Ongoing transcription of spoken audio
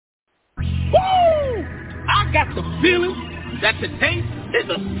Woo! I got the feeling that today is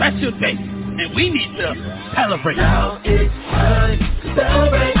a special day, and we need to celebrate. Now it's time to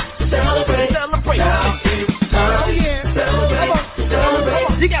celebrate, celebrate, celebrate. Now it's time to celebrate,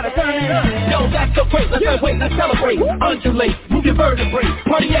 celebrate. You gotta turn it up. Yo, that's so great. Let's wait, let's celebrate. Undulate, move your vertebrae,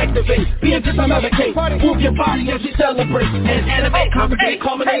 party activate, be a just another case. Move your body as we celebrate and animate, congregate,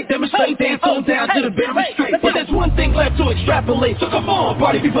 culminate, demonstrate, dance on down to the very straight. But there's one thing left to extrapolate. So come on,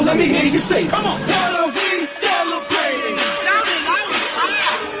 party people, let me hear you say, come on. What are we celebrating?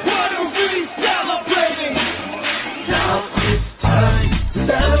 What are we celebrating? Now it's time to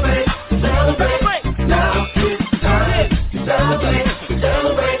celebrate, celebrate. Now it's time to celebrate,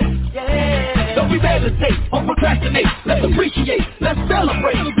 celebrate. Yeah. Don't be meditate or procrastinate. Let's appreciate, let's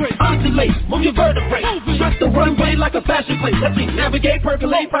celebrate. Undulate, move your vertebrae. Trust the runway like a fashion plate. Let's see, navigate,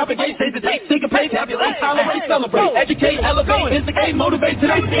 percolate, propagate, save the tape, syncopate, tabulate, tolerate, celebrate, educate, elevate, instigate, motivate.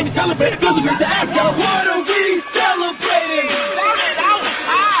 Today's day to celebrate. Feels good to ask y'all, what are we celebrating?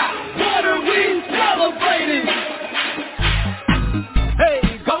 What are we celebrating? Hey,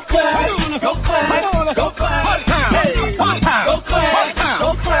 go clap, go clap, go clap. Hey, go clap, go clap,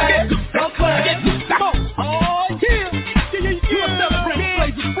 go clap. Oh yeah, you are celebrating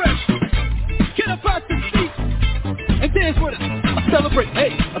Flavor Fresh. Get up out the seat and dance with us. I celebrate,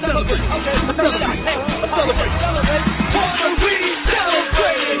 hey, I celebrate, okay, I celebrate, hey, I celebrate, celebrate. What are we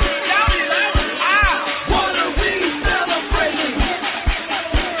celebrating? What are we celebrating?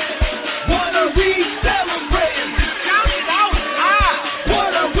 What are we celebrating?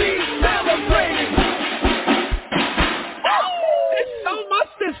 What are we celebrating? It's so much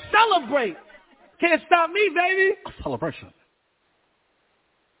to celebrate. Can't stop me, baby. A celebration.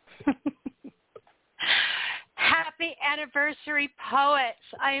 Happy anniversary, poets.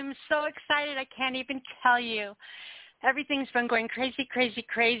 I am so excited. I can't even tell you. Everything's been going crazy, crazy,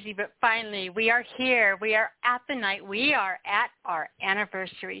 crazy, but finally we are here. We are at the night. We are at our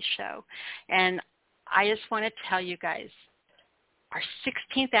anniversary show. And I just want to tell you guys, our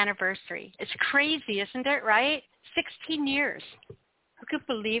 16th anniversary. It's crazy, isn't it, right? 16 years. Who could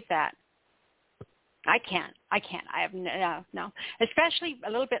believe that? I can't. I have no. Especially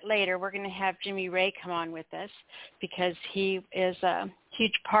a little bit later, we're going to have Jimmy Ray come on with us because he is a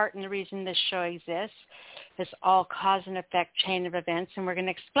huge part in the reason this show exists. This all cause and effect chain of events, and we're going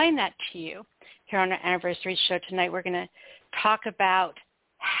to explain that to you here on our anniversary show tonight. We're going to talk about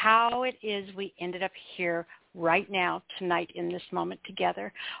how it is we ended up here right now, tonight, in this moment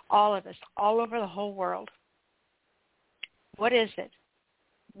together, all of us, all over the whole world. What is it?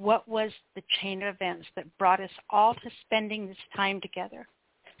 What was the chain of events that brought us all to spending this time together?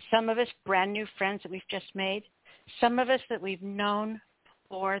 Some of us brand new friends that we've just made. Some of us that we've known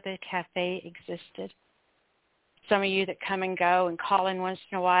before the cafe existed. Some of you that come and go and call in once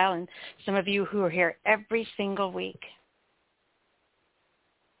in a while, and some of you who are here every single week,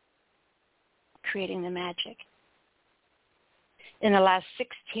 creating the magic. In the last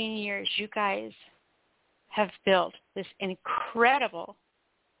 16 years, you guys have built this incredible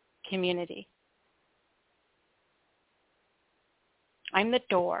community. I'm the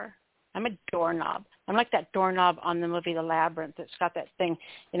door. I'm a doorknob. I'm like that doorknob on the movie The Labyrinth that's got that thing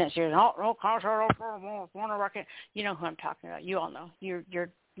in its ears. You know who I'm talking about. You all know. You're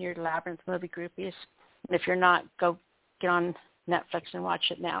Labyrinth movie groupies. And if you're not, go get on Netflix and watch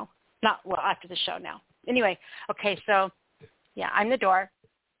it now. After the show now. Anyway, okay, so, yeah, I'm the door.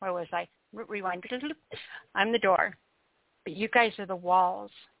 Where was I? Rewind. I'm the door. But you guys are the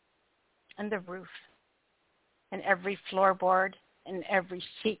walls and the roof and every floorboard and every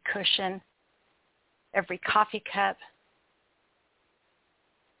seat cushion, every coffee cup.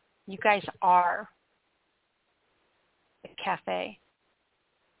 You guys are the cafe.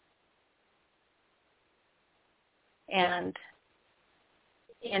 And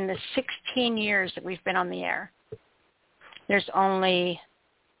in the 16 years that we've been on the air, there's only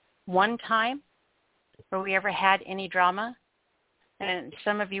one time where we ever had any drama. And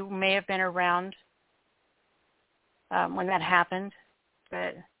some of you may have been around when that happened,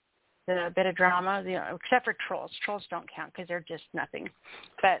 but the bit of drama, except for trolls. Trolls don't count because they're just nothing.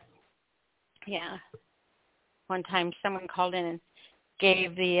 But, yeah, one time someone called in and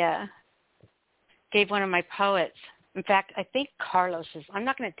gave one of my poets. In fact, I think Carlos's. I'm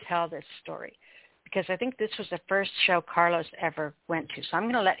not going to tell this story because I think this was the first show Carlos ever went to. So I'm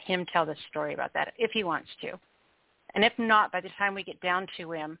going to let him tell the story about that if he wants to. And if not, by the time we get down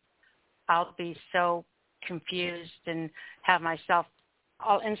to him, I'll be so confused and have myself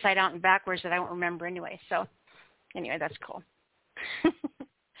all inside out and backwards that I won't remember anyway. So anyway, that's cool.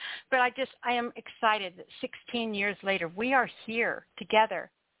 But I am excited that 16 years later, we are here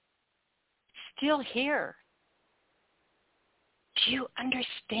together still here. Do you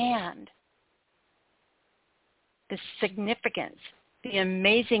understand the significance, the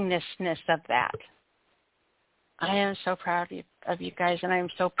amazingness of that? I am so proud of you guys, and I am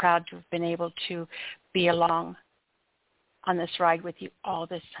so proud to have been able to be along on this ride with you all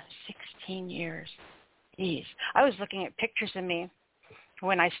this 16 years. Jeez. I was looking at pictures of me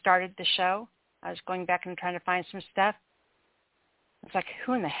when I started the show. I was going back and trying to find some stuff. It's like,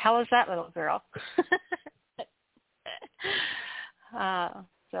 who in the hell is that little girl?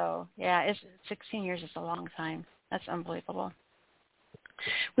 So, yeah, 16 years is a long time. That's unbelievable.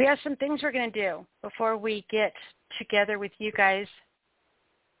 We have some things we're going to do before we get together with you guys.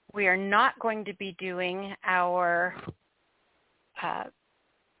 We are not going to be doing our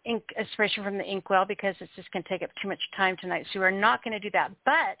inspiration from the inkwell because it's just going to take up too much time tonight. So we're not going to do that.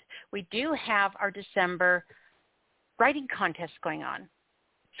 But we do have our December writing contest going on.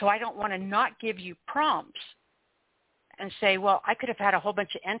 So I don't want to not give you prompts and say, well, I could have had a whole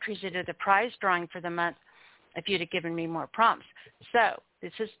bunch of entries into the prize drawing for the month if you'd have given me more prompts. So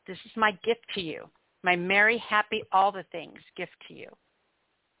this is my gift to you, my merry, happy, all the things gift to you.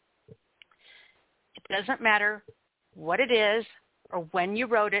 It doesn't matter what it is or when you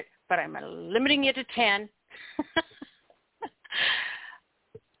wrote it, but I'm limiting you to 10.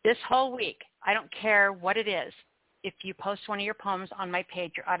 This whole week, I don't care what it is. If you post one of your poems on my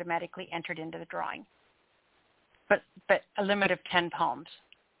page, you're automatically entered into the drawing. But a limit of 10 poems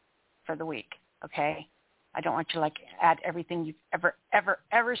for the week, okay? I don't want you to add everything you've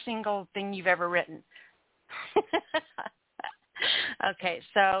every single thing you've ever written. Okay,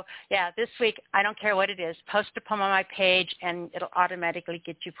 so yeah, this week, I don't care what it is. Post a poem on my page, and it'll automatically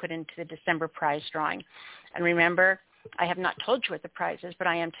get you put into the December prize drawing. And remember, I have not told you what the prize is, but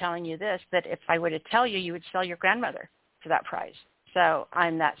I am telling you this, that if I were to tell you, you would sell your grandmother for that prize. So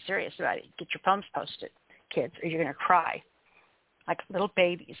I'm that serious about it. Get your poems posted, kids, or you're going to cry. Like little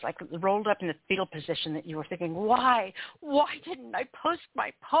babies, like rolled up in the fetal position that you were thinking, why didn't I post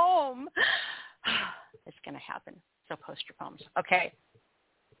my poem? It's going to happen. So post your poems. Okay.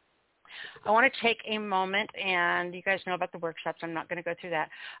 I want to take a moment, and you guys know about the workshops. I'm not going to go through that.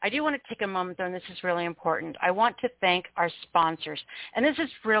 I do want to take a moment, though, and this is really important. I want to thank our sponsors. And this is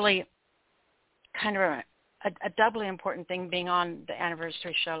really kind of a doubly important thing being on the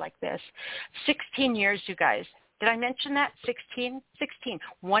anniversary show like this. 16 years, you guys. Did I mention that? 16? 16.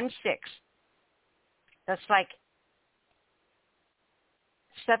 1-6. That's like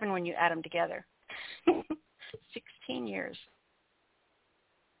 7 when you add them together. 16 years.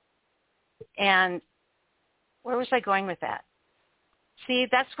 And where was I going with that? See,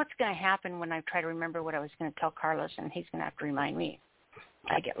 that's what's going to happen when I try to remember what I was going to tell Carlos, and he's going to have to remind me.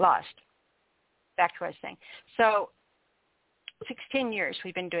 I get lost. Back to what I was saying. So 16 years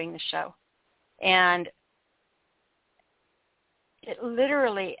we've been doing the show. And it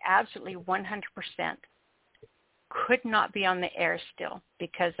literally, absolutely 100% could not be on the air still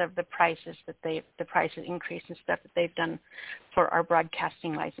because of the prices increase and stuff that they've done for our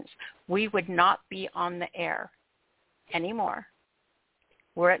broadcasting license. We would not be on the air anymore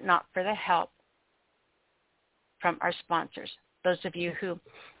were it not for the help from our sponsors. Those of you who,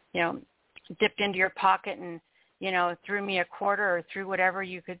 dipped into your pocket and, threw me a quarter or threw whatever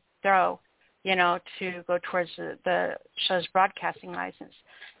you could throw, to go towards the show's broadcasting license.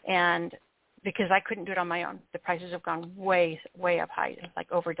 And because I couldn't do it on my own. The prices have gone way, way up high,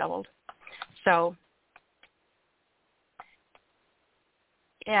 like over doubled. So,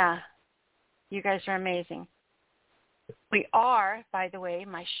 yeah, you guys are amazing. We are, by the way,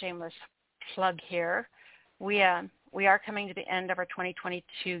 my shameless plug here, we are coming to the end of our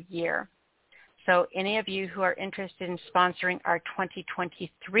 2022 year. So any of you who are interested in sponsoring our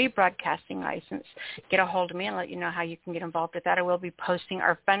 2023 broadcasting license, get a hold of me and let you know how you can get involved with that. I will be posting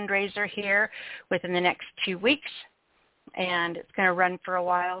our fundraiser here within the next 2 weeks, and it's going to run for a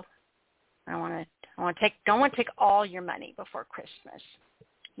while. I don't want to take all your money before Christmas.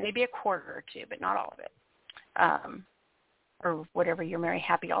 Maybe a quarter or two, but not all of it, or whatever your merry,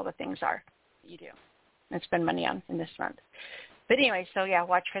 happy, all the things are you do and spend money on in this month. But anyway, so yeah,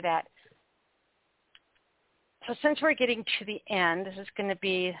 watch for that. So since we're getting to the end, this is going to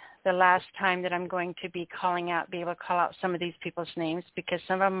be the last time that I'm going to be able to call out some of these people's names because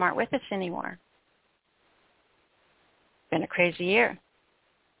some of them aren't with us anymore. It's been a crazy year.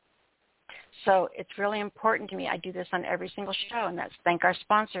 So it's really important to me. I do this on every single show, and that's thank our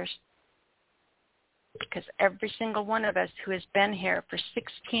sponsors. Because every single one of us who has been here for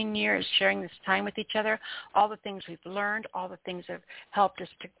 16 years sharing this time with each other, all the things we've learned, all the things that have helped us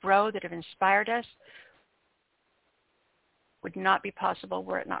to grow, that have inspired us, would not be possible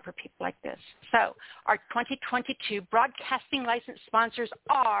were it not for people like this. So our 2022 broadcasting license sponsors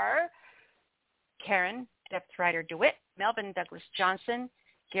are Karen Depth Rider DeWitt, Melvin Douglas Johnson,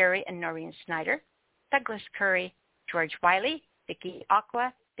 Gary and Noreen Snyder, Douglas Curry, George Wiley, Vicki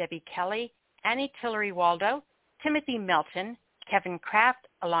Aqua, Debbie Kelly, Annie Tillery Waldo, Timothy Melton, Kevin Kraft,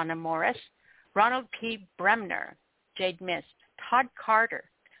 Alana Morris, Ronald P. Bremner, Jade Mist, Todd Carter,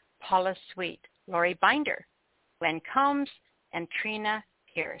 Paula Sweet, Lori Binder, Glenn Combs, and Trina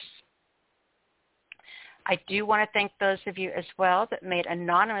Pierce. I do want to thank those of you as well that made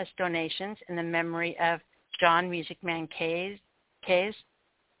anonymous donations in the memory of John Music Man Kays,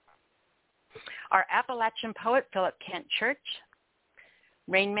 our Appalachian poet Philip Kent Church,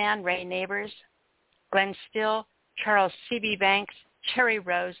 Rain Man, Ray Neighbors, Glenn Still, Charles C.B. Banks, Cherry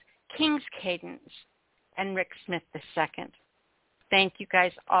Rose, King's Cadence, and Rick Smith II. Thank you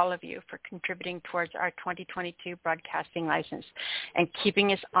guys, all of you, for contributing towards our 2022 broadcasting license and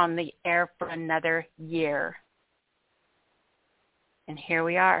keeping us on the air for another year. And here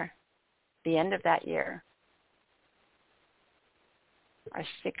we are, the end of that year, our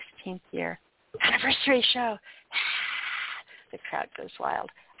 16th year anniversary show. The crowd goes wild.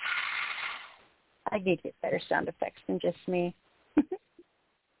 I need to get better sound effects than just me.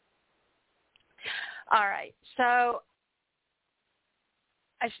 All right, so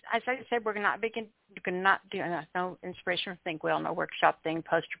as I said, we're not do no inspirational thing, no workshop thing,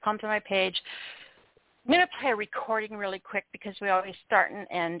 post or pump to my page. I'm going to play a recording really quick because we always start and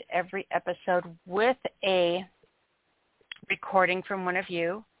end every episode with a recording from one of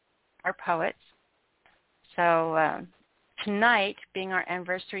you, our poets. So tonight, being our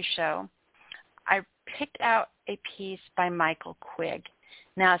anniversary show, I picked out a piece by Michael Quigg.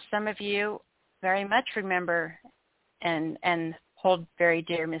 Now, some of you very much remember and hold very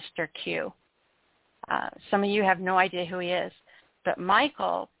dear Mr. Q. Some of you have no idea who he is, but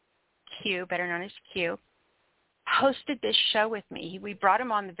Michael Q, better known as Q, hosted this show with me. We brought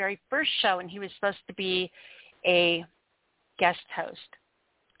him on the very first show, and he was supposed to be a guest host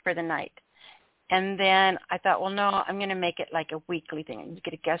for the night. And then I thought, well, no, I'm going to make it like a weekly thing. You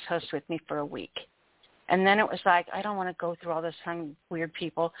get a guest host with me for a week. And then it was like, I don't want to go through all this weird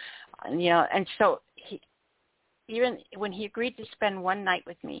people, And so even when he agreed to spend one night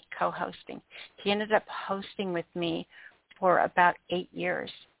with me co-hosting, he ended up hosting with me for about 8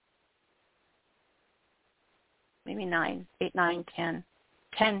 years. Maybe 10 years.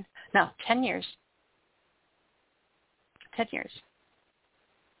 10 years.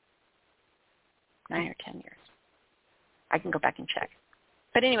 9 or 10 years. I can go back and check.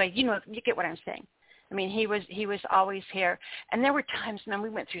 But anyway, you get what I'm saying. I mean, he was always here. And there were times, man, we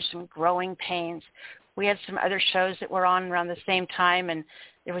went through some growing pains. We had some other shows that were on around the same time, and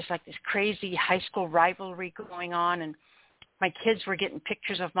there was like this crazy high school rivalry going on, and my kids were getting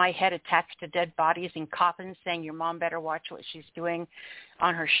pictures of my head attached to dead bodies in coffins saying, your mom better watch what she's doing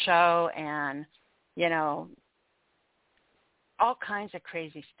on her show, and, all kinds of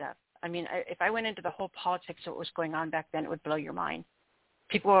crazy stuff. I mean, if I went into the whole politics of what was going on back then, it would blow your mind.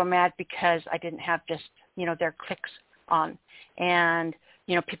 People were mad because I didn't have just, their clicks on. And,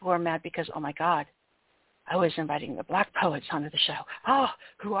 people were mad because, oh, my God, I was inviting the black poets onto the show. Oh,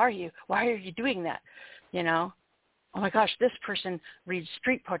 who are you? Why are you doing that? Oh, my gosh, this person reads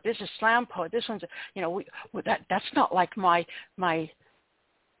street poetry. This is slam poet. This one's, that's not like my.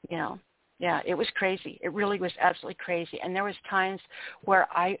 Yeah, it was crazy. It really was absolutely crazy. And there was times where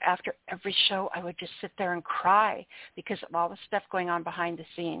after every show, I would just sit there and cry because of all the stuff going on behind the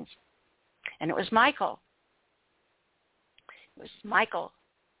scenes. And it was Michael. It was Michael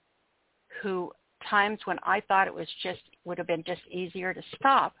who, times when I thought it would have been just easier to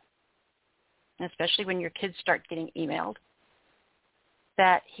stop, and especially when your kids start getting emailed,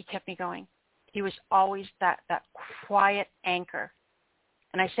 that he kept me going. He was always that quiet anchor.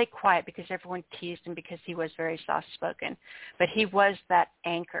 And I say quiet because everyone teased him because he was very soft-spoken. But he was that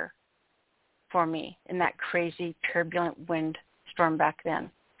anchor for me in that crazy, turbulent windstorm back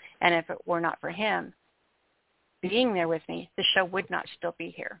then. And if it were not for him being there with me, the show would not still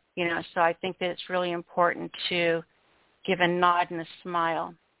be here. So I think that it's really important to give a nod and a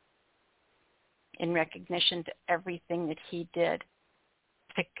smile in recognition to everything that he did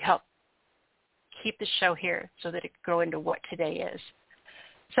to help keep the show here so that it could grow into what today is.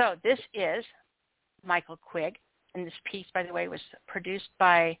 So this is Michael Quigg, and this piece, by the way, was produced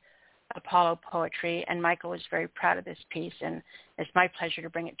by Apollo Poetry, and Michael was very proud of this piece, and it's my pleasure to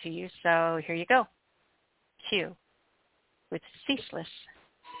bring it to you. So here you go. Q with Ceaseless.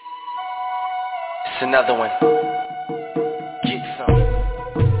 It's another one. Get some.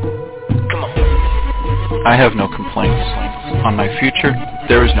 Come on. I have no complaints. On my future,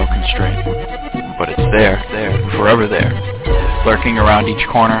 there is no constraint. But it's there, forever there, lurking around each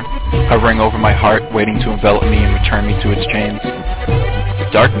corner, hovering over my heart, waiting to envelop me and return me to its chains.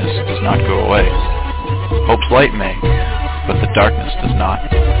 Darkness does not go away. Hope's light may, but the darkness does not.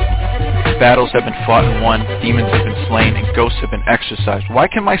 Battles have been fought and won, demons have been slain, and ghosts have been exorcised. Why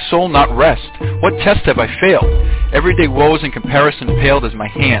can my soul not rest? What test have I failed? Everyday woes in comparison paled as my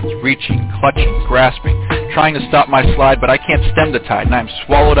hands, reaching, clutching, grasping, trying to stop my slide, but I can't stem the tide, and I am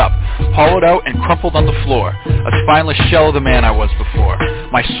swallowed up, hollowed out, and crumpled on the floor, a spineless shell of the man I was before,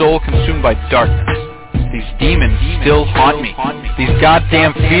 my soul consumed by darkness. These demons still haunt me. These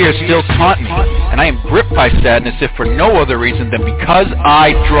goddamn fears still taunt me. And I am gripped by sadness if for no other reason than because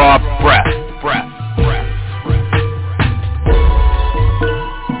I draw breath.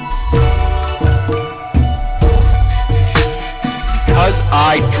 Because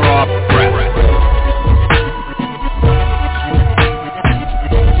I draw breath.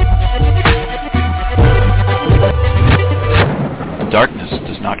 Darkness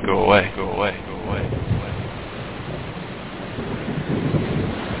does not go away.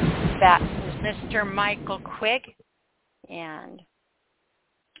 That was Mr. Michael Quigg, and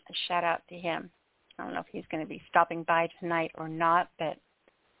a shout out to him. I don't know if he's going to be stopping by tonight or not, but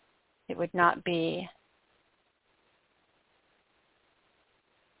it would not be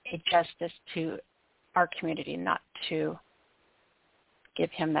a justice to our community not to give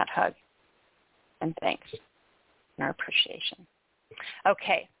him that hug and thanks and our appreciation.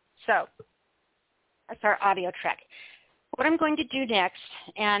 Okay, so that's our audio track. What I'm going to do next,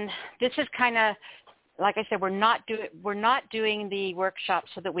 and this is kind of, like I said, we're not doing the workshop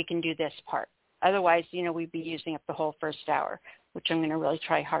so that we can do this part. Otherwise, we'd be using up the whole first hour, which I'm going to really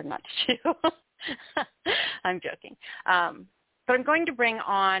try hard not to do. I'm joking. But I'm going to bring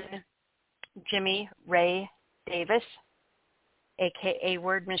on Jimmy Ray Davis, a.k.a.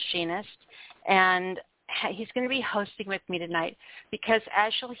 Word Machinist, and he's going to be hosting with me tonight because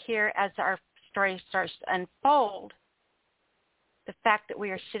as you'll hear as our story starts to unfold, the fact that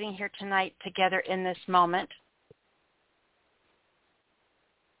we are sitting here tonight together in this moment,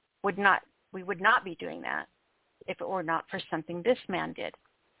 we would not be doing that if it were not for something this man did.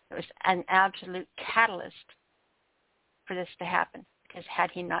 It was an absolute catalyst for this to happen, because had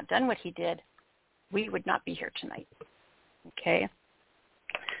he not done what he did, we would not be here tonight. Okay?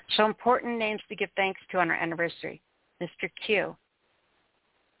 So important names to give thanks to on our anniversary. Mr. Q.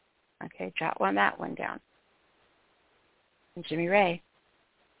 Okay, jot that one down. And Jimmy Ray.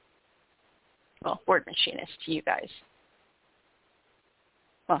 Well, Word Machinist to you guys.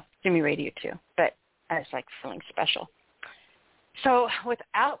 Well, Jimmy Ray to you too, but I was like feeling special. So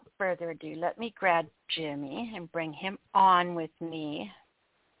without further ado, let me grab Jimmy and bring him on with me.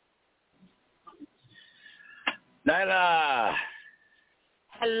 Nyla!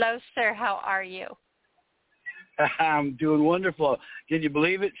 Hello, sir. How are you? I'm doing wonderful. Can you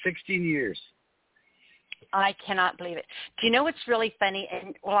believe it? 16 years. I cannot believe it. Do you know what's really funny?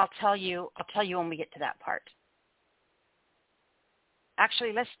 And well, I'll tell you when we get to that part.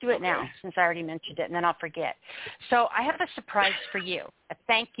 Actually, let's do it now since I already mentioned it, and then I'll forget. So I have a surprise for you. A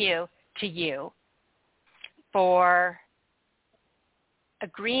thank you to you for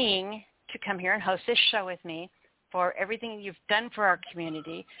agreeing to come here and host this show with me, for everything that you've done for our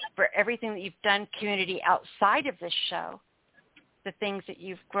community, for everything that you've done community outside of this show, the things that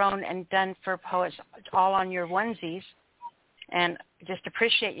you've grown and done for poets, all on your onesies, and just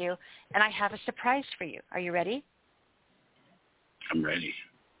appreciate you. And I have a surprise for you. Are you ready? I'm ready.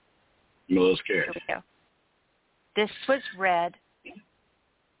 I'm a little scared. Here we go. This was read.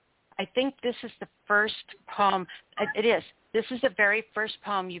 I think this is the first poem. It is. This is the very first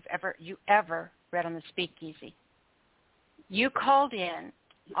poem you ever read on the Speakeasy. You called in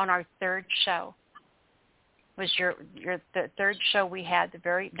on our third show. Was the third show we had, the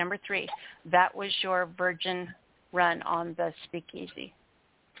very number 3. That was your virgin run on the Speakeasy.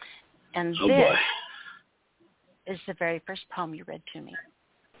 And this is the very first poem you read to me.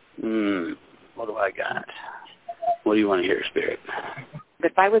 What do I got? What do you want to hear, Spirit?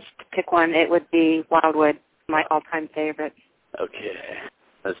 If I was to pick one, it would be Wildwood, my all-time favorite. Okay,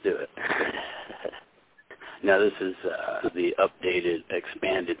 let's do it. Now, this is the updated,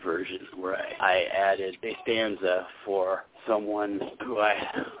 expanded version where I added a stanza for someone who I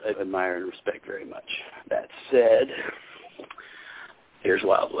admire and respect very much. That said, here's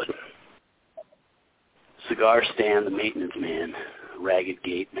Wildwood. Cigar stand, the maintenance man, ragged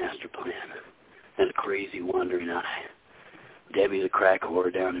gate, master plan, and a crazy wandering eye. Debbie the crack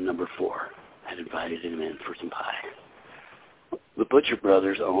whore down in number 4 had invited him in for some pie. The Butcher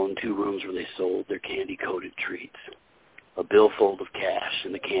brothers owned 2 rooms where they sold their candy-coated treats. A billfold of cash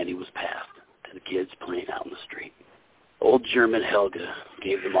and the candy was passed to the kids playing out in the street. Old German Helga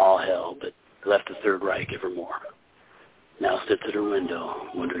gave them all hell, but left the Third Reich evermore. Now sits at her window,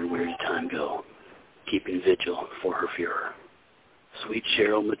 wondering where did time go, keeping vigil for her Fuhrer. Sweet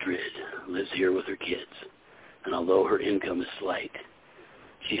Cheryl Madrid lives here with her kids, and although her income is slight,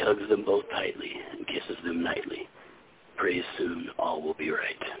 she hugs them both tightly and kisses them nightly. Prays soon all will be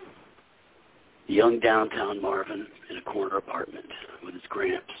right. Young downtown Marvin in a corner apartment with his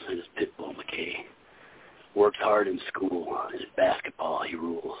Gramps and his pit bull McKay. Works hard in school, and at basketball he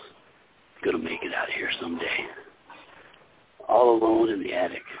rules. Gonna make it out of here someday. All alone in the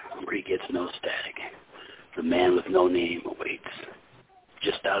attic where he gets no static. The man with no name awaits.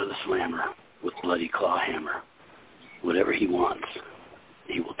 Just out of the slammer with bloody claw hammer. Whatever he wants,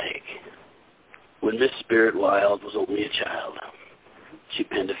 he will take. When Miss Spirit Wild was only a child, she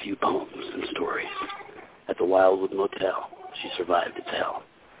penned a few poems and stories. At the Wildwood Motel, she survived its hell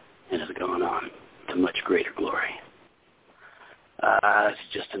and has gone on to much greater glory. It's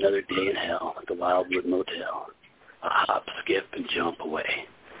just another day in hell at the Wildwood Motel. A hop, skip, and jump away.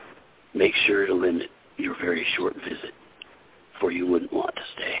 Make sure to limit your very short visit, for you wouldn't want to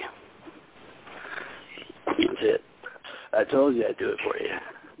stay. That's it. I told you I'd do it for you.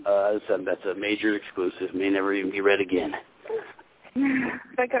 That's a major exclusive. May never even be read again.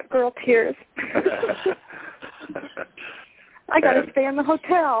 I got girl tears. I got to stay in the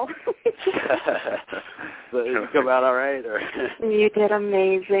hotel. So did it come out all right? Or? You did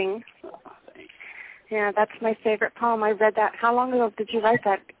amazing. Oh, thanks. Yeah, that's my favorite poem. I read that. How long ago did you write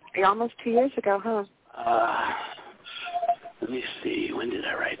that? Almost 2 years ago, huh? Let me see. When did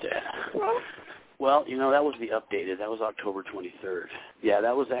I write that? Well, that was the updated. That was October 23rd. Yeah,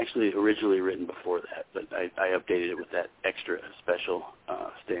 that was actually originally written before that, but I updated it with that extra special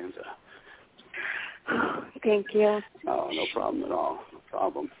stanza. Thank you. Oh, no problem at all. No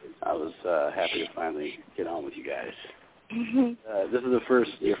problem. I was happy to finally get on with you guys. Mm-hmm. This is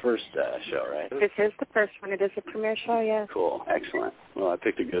your first show, right? This is the first one. It is a premiere show, yes. Cool. Excellent. Well, I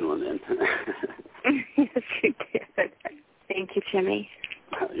picked a good one then. Yes, you did. Thank you, Jimmy.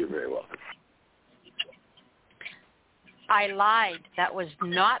 You're very welcome. I lied. That was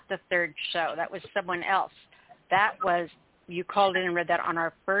not the third show. That was someone else. That was, you called in and read that on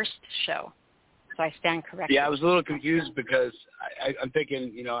our first show. So I stand corrected. Yeah, I was a little confused because I'm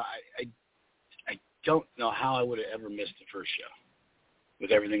thinking, I don't know how I would have ever missed the first show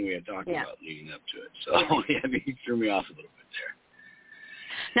with everything we had talked about leading up to it. So, he threw me off a little bit there.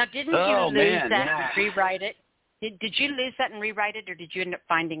 Now, didn't you lose that and rewrite it? Did you lose that and rewrite it, or did you end up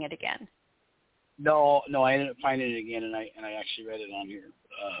finding it again? No, I ended up finding it again, and I actually read it on here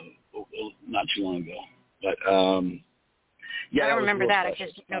not too long ago. But I don't remember that. I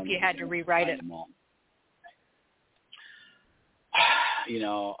just didn't know if you had to rewrite it.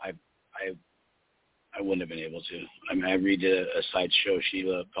 I wouldn't have been able to. I mean, I redid a Sideshow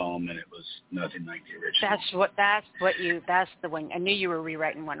Sheila poem, and it was nothing like the original. That's the one. I knew you were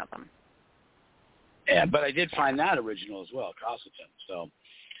rewriting one of them. Yeah, but I did find that original as well, Cosseton. So,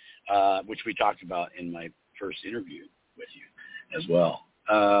 which we talked about in my first interview with you as well.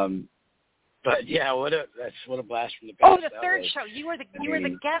 But yeah, what a blast from the past. Oh, the third show. You were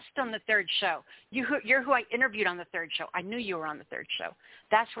the guest on the third show. You're who I interviewed on the third show. I knew you were on the third show.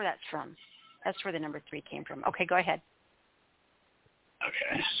 That's where that's from. That's where the number 3 came from. Okay, go ahead.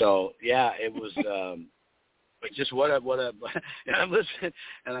 Okay, so yeah, it was. But just what a. And I'm listening,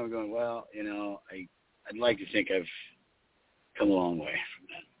 and I'm going, well, I'd like to think I've come a long way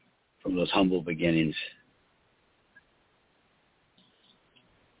from those humble beginnings.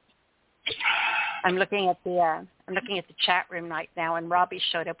 I'm looking at the chat room right now, and Robbie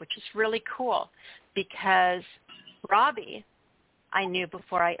showed up, which is really cool because Robbie I knew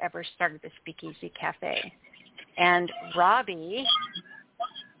before I ever started the SpeakEasy Cafe, and Robbie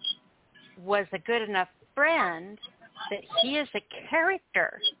was a good enough friend that he is a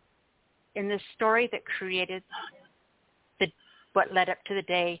character in the story that created what led up to the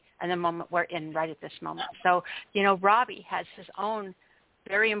day and the moment we're in right at this moment. So, Robbie has his own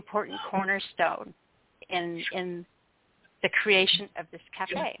very important cornerstone in the creation of this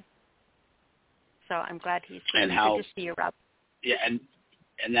cafe. So I'm glad he's here. Good to see you, Rob. Yeah, and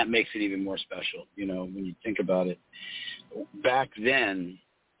that makes it even more special. When you think about it, back then,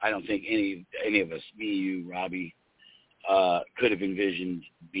 I don't think any of us, me, you, Robbie, could have envisioned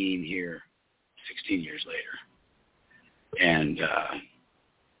being here 16 years later. And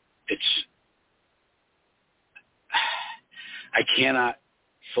I cannot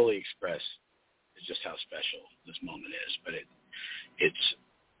fully express just how special this moment is, but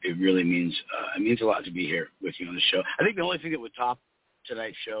it really means a lot to be here with you on the show. I think the only thing that would top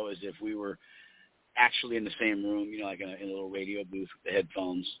tonight's show is if we were actually in the same room, like in a little radio booth with the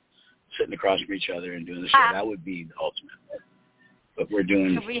headphones, sitting across from each other and doing the show. That would be the ultimate. But we're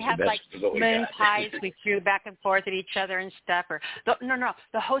doing so we have like moon pies we threw back and forth at each other and stuff. Or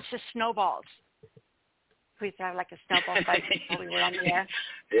the hostess snowballs. We threw like a snowball fight before we were on the air.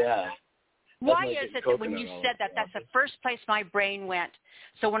 Yeah. Why is it that when you said that, that's the first place my brain went?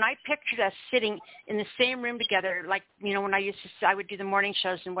 So when I pictured us sitting in the same room together, like, when I would do the morning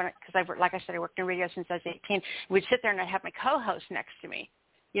shows, and because like I said, I worked in radio since I was 18, we'd sit there and I'd have my co-host next to me.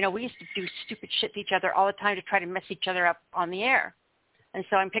 We used to do stupid shit to each other all the time to try to mess each other up on the air. And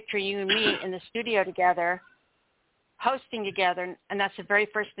so I'm picturing you and me in the studio together, hosting together, and that's the very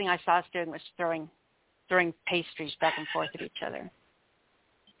first thing I saw us doing was throwing pastries back and forth at each other.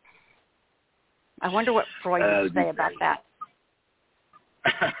 I wonder what Freud would say about that.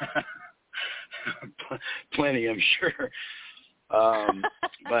 Plenty, I'm sure.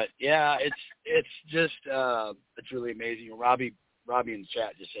 But yeah, it's just it's really amazing. Robbie in the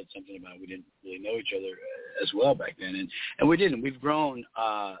chat just said something about we didn't really know each other as well back then, and we didn't. We've grown.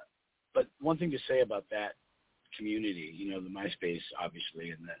 But one thing to say about that community, the MySpace, obviously,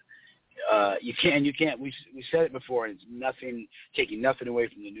 and the you can't. We said it before, and it's taking nothing away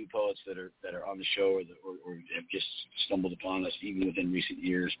from the new poets that are on the show or have just stumbled upon us even within recent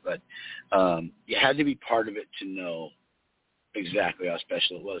years. But you had to be part of it to know exactly how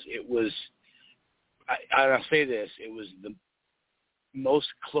special it was. It was. I'll say this: it was the most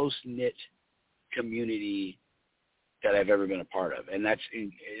close-knit community that I've ever been a part of, and that's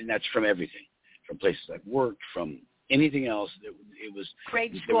from everything, from places I've worked, from anything else. It was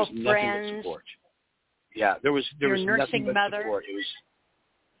grade there was school nothing friends. but support. Yeah, there was nothing but mother. support.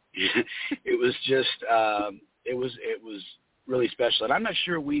 It was just it was really special, and I'm not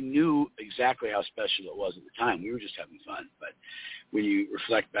sure we knew exactly how special it was at the time. We were just having fun, but when you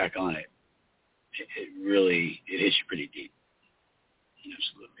reflect back on it, it really hits you pretty deep.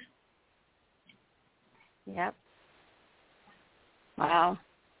 Absolutely. Yep. Wow.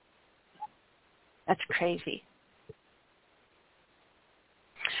 That's crazy.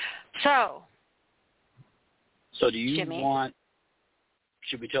 So do you Jimmy,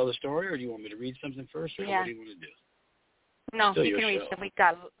 should we tell the story, or do you want me to read something first, or what do you want to do? No, you can read something.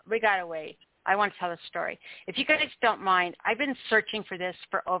 We got to wait. I want to tell the story. If you guys don't mind, I've been searching for this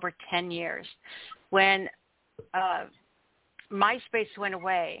for over 10 years. When MySpace went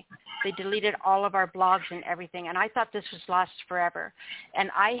away, they deleted all of our blogs and everything, and I thought this was lost forever.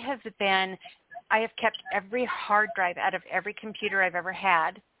 And I have kept every hard drive out of every computer I've ever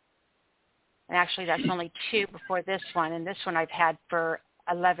had. And actually, that's only 2 before this one, and this one I've had for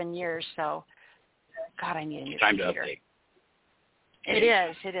 11 years. So, God, I need a new Time computer. to update. It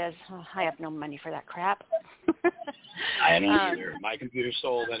is. Oh, I have no money for that crap. I don't either. My computer's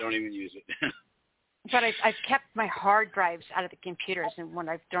sold. I don't even use it. But I've kept my hard drives out of the computers, and when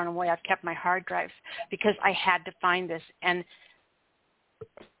I've thrown them away, I've kept my hard drives because I had to find this. And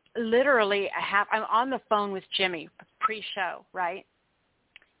literally, I'm on the phone with Jimmy pre-show, right?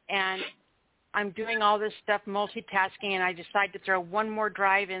 And I'm doing all this stuff, multitasking, and I decide to throw one more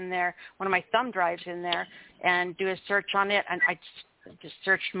drive in there, one of my thumb drives in there, and do a search on it. And I just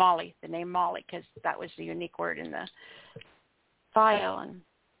searched Molly, the name Molly, because that was the unique word in the file, and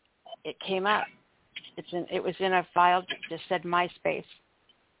it came up. It was in a file that just said MySpace,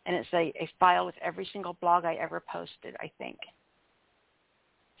 and it's a file with every single blog I ever posted, I think.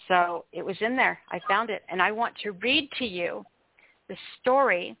 So it was in there. I found it, and I want to read to you the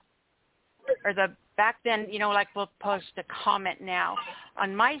story, or back then, like we'll post a comment now.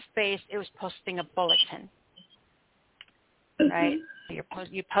 On MySpace, it was posting a bulletin, right? You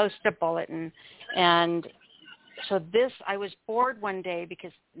post a bulletin, and so I was bored one day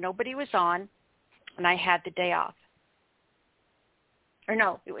because nobody was on, and I had the day off. Or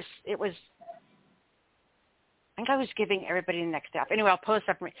no, it was. I think I was giving everybody the next day off. Anyway, I'll post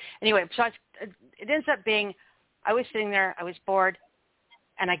up for me. Anyway, so it ends up being, I was sitting there, I was bored,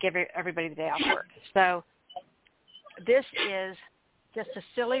 and I give everybody the day off work. So this is just a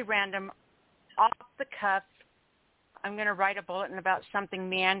silly, random, off the cuff. I'm going to write a bulletin about something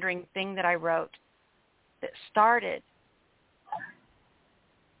meandering thing that I wrote that started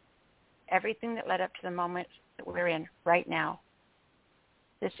everything that led up to the moment that we're in right now,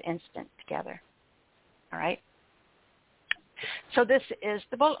 this instant together. All right? So this is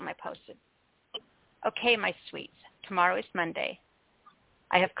the bulletin I posted. Okay, my sweets, tomorrow is Monday.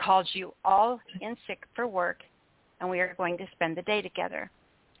 I have called you all in sick for work, and we are going to spend the day together.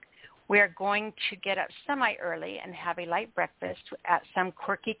 We are going to get up semi-early and have a light breakfast at some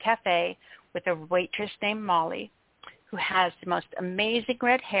quirky cafe with a waitress named Molly, who has the most amazing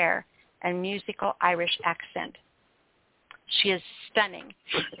red hair and musical Irish accent. She is stunning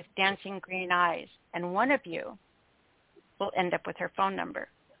with dancing green eyes, and one of you will end up with her phone number.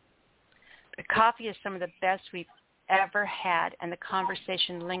 The coffee is some of the best we've ever had, and the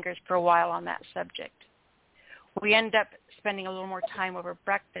conversation lingers for a while on that subject. We end up spending a little more time over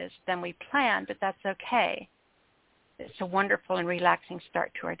breakfast than we planned, but that's okay. It's a wonderful and relaxing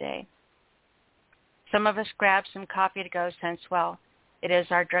start to our day. Some of us grab some coffee to go since, well, it is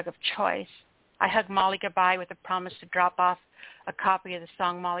our drug of choice. I hug Molly goodbye with a promise to drop off a copy of the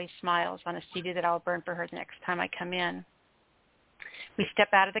song Molly Smiles on a CD that I'll burn for her the next time I come in. We step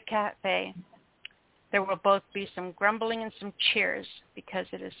out of the cafe. There will both be some grumbling and some cheers because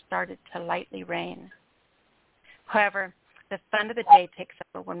it has started to lightly rain. However, the fun of the day takes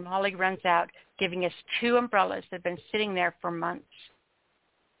over when Molly runs out, giving us 2 umbrellas that have been sitting there for months.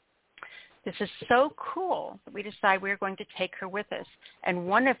 This is so cool that we decide we're going to take her with us, and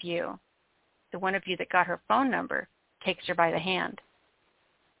one of you, the one of you that got her phone number, takes her by the hand.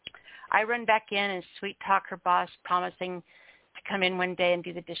 I run back in and sweet talk her boss, promising to come in one day and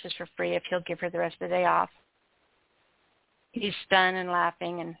do the dishes for free if he'll give her the rest of the day off. He's stunned and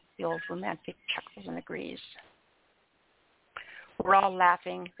laughing and feels romantic chuckles and agrees. We're all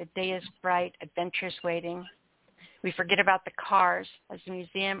laughing. The day is bright. Adventure's waiting. We forget about the cars as the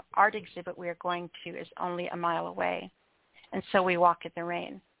museum art exhibit we are going to is only a mile away. And so we walk in the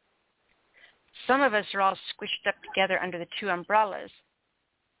rain. Some of us are all squished up together under the 2 umbrellas.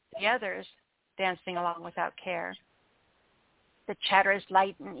 The others dancing along without care. The chatter is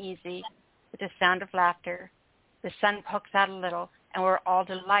light and easy with the sound of laughter. The sun pokes out a little, and we're all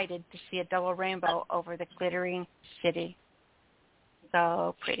delighted to see a double rainbow over the glittering city.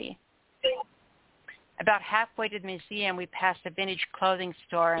 So pretty. About halfway to the museum, we pass a vintage clothing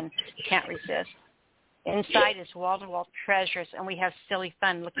store and can't resist. Inside is wall-to-wall treasures, and we have silly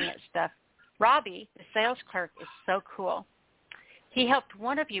fun looking at stuff. Robbie, the sales clerk, is so cool. He helped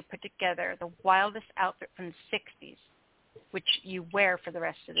one of you put together the wildest outfit from the 60s, which you wear for the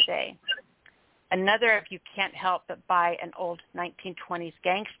rest of the day. Another of you can't help but buy an old 1920s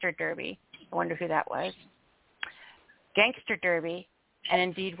gangster derby. I wonder who that was. Gangster derby, and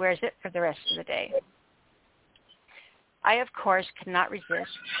indeed wears it for the rest of the day. I, of course, could not resist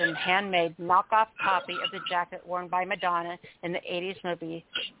the handmade knockoff copy of the jacket worn by Madonna in the 80s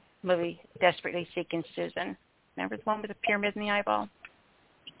movie Desperately Seeking Susan. Remember the one with the pyramid in the eyeball?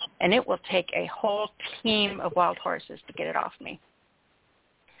 And it will take a whole team of wild horses to get it off me.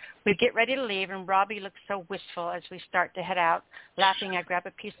 We get ready to leave, and Robbie looks so wistful as we start to head out. Laughing, I grab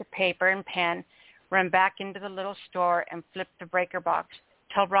a piece of paper and pen, run back into the little store, and flip the breaker box.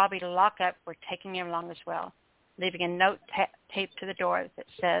 Tell Robbie to lock up. We're taking him along as well, leaving a note taped to the door that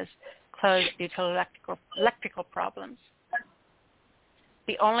says, closed due to electrical problems.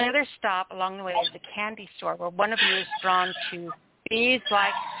 The only other stop along the way is the candy store, where one of you is drawn to bees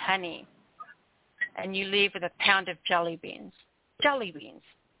like honey, and you leave with a pound of jelly beans. Jelly beans.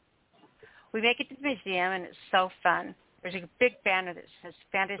 We make it to the museum, and it's so fun. There's a big banner that says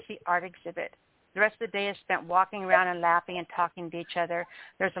Fantasy Art Exhibit. The rest of the day is spent walking around and laughing and talking to each other.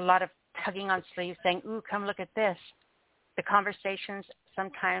 There's a lot of tugging on sleeves saying, ooh, come look at this. The conversations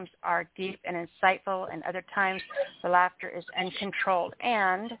sometimes are deep and insightful, and other times the laughter is uncontrolled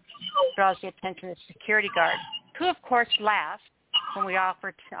and draws the attention of the security guard, who, of course, laughs when we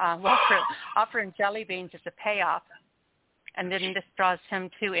offer him jelly beans as a payoff, and then this draws him,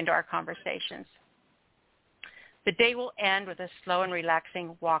 too, into our conversations. The day will end with a slow and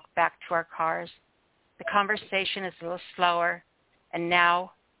relaxing walk back to our cars. The conversation is a little slower, and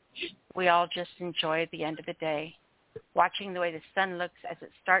now we all just enjoy the end of the day, watching the way the sun looks as it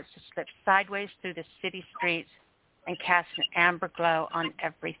starts to slip sideways through the city streets and cast an amber glow on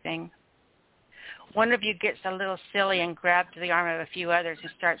everything. One of you gets a little silly and grabs the arm of a few others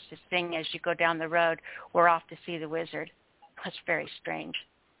and starts to sing as you go down the road. We're off to see the wizard. That's very strange.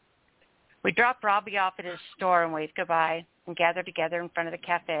 We drop Robbie off at his store and wave goodbye and gather together in front of the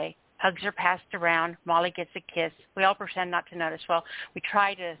cafe. Hugs are passed around. Molly gets a kiss. We all pretend not to notice. Well, we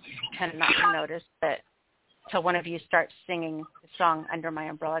try to pretend not to notice, but until one of you starts singing the song Under My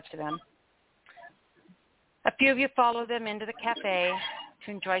Umbrella to them. A few of you follow them into the cafe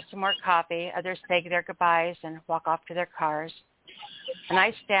to enjoy some more coffee. Others say their goodbyes and walk off to their cars. And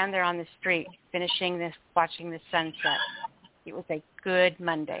I stand there on the street, watching the sunset. It was a good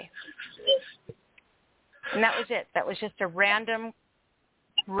Monday. And that was it. That was just a random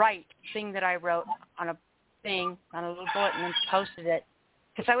thing that I wrote on a little bulletin and posted it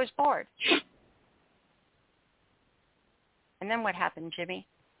because I was bored. And then what happened, Jimmy?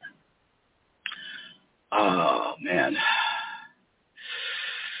 Oh, man.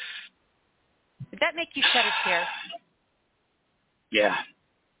 Did that make you shed a tear? Yeah.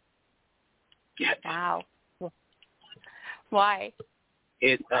 Yeah. Wow. Why?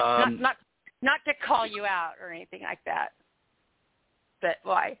 It not to call you out or anything like that, but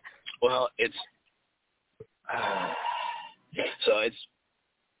why? Well, it's so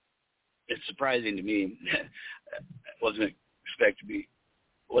it's surprising to me.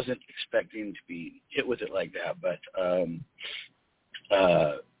 wasn't expecting to be hit with it like that, but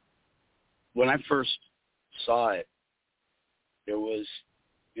when I first saw it, there was,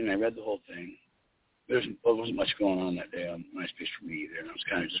 I read the whole thing. There wasn't much going on that day on MySpace for me either, and I was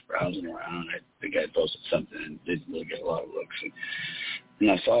kind of just browsing around. I think I posted something and didn't really get a lot of looks.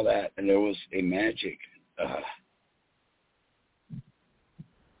 And I saw that, and there was a magic.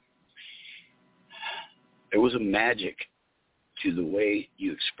 There was a magic to the way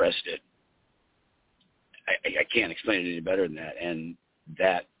you expressed it. I can't explain it any better than that. And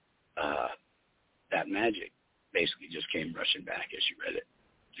that magic basically just came rushing back as you read it,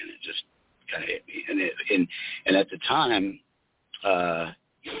 and it just kind of hit me. And at the time,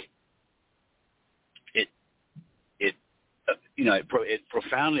 it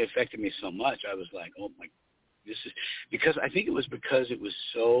profoundly affected me so much. I was like, oh my, this is because I think it was because it was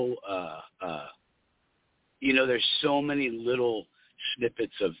so. There's so many little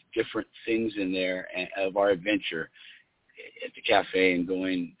snippets of different things in there of our adventure at the cafe and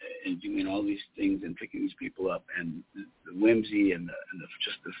going and doing all these things and picking these people up, and the whimsy and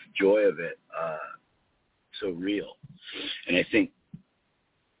just the joy of it, so real. And I think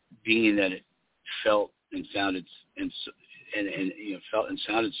being that it felt and sounded felt and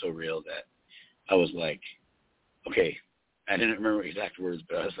sounded so real that I was like, okay, I didn't remember exact words,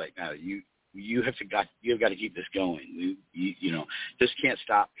 but I was like, now you've got to keep this going. This can't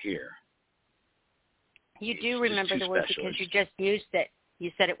stop here. You do remember the word because you just used it.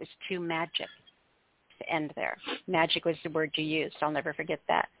 You said it was too magic to end there. Magic was the word you used. I'll never forget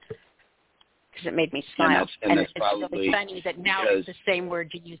that because it made me smile. And that's it's really funny that now it's the same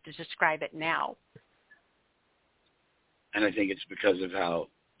word you used to describe it now. And I think it's because of how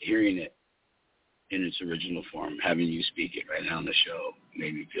hearing it in its original form, having you speak it right now on the show,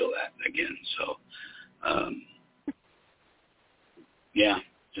 made me feel that again. So, yeah,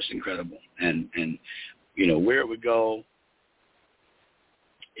 just incredible. And where it would go,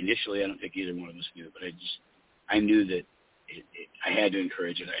 initially I don't think either one of us knew, but I knew that I had to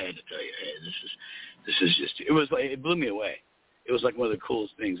encourage it. I had to tell you, hey, this is just, it blew me away. It was like one of the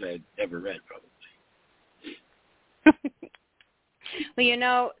coolest things I had ever read, probably.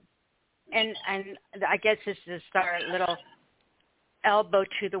 Well, and I guess this is our little elbow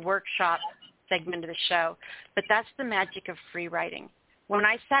to the workshop segment of the show, but that's the magic of free writing. When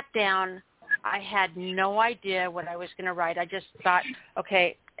I sat down, I had no idea what I was going to write. I just thought,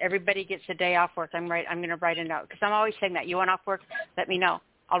 okay, everybody gets a day off work. I'm going to write a note, because I'm always saying that. You want off work? Let me know.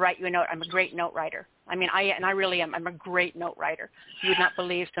 I'll write you a note. I'm a great note writer. I mean, I really am. I'm a great note writer. You would not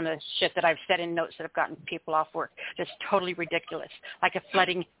believe some of the shit that I've said in notes that have gotten people off work. Just totally ridiculous, like a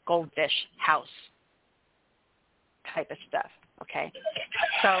flooding goldfish house type of stuff. Okay,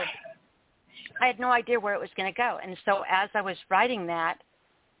 so I had no idea where it was going to go, and so as I was writing that,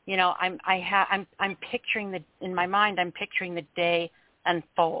 I'm picturing in my mind. I'm picturing the day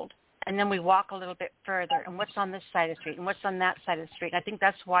unfold. And then we walk a little bit further, and what's on this side of the street, and what's on that side of the street. And I think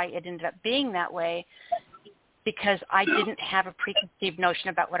that's why it ended up being that way, because I didn't have a preconceived notion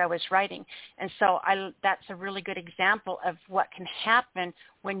about what I was writing. And so that's a really good example of what can happen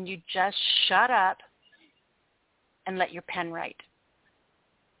when you just shut up and let your pen write.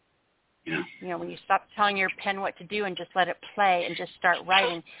 Yeah. When you stop telling your pen what to do and just let it play and just start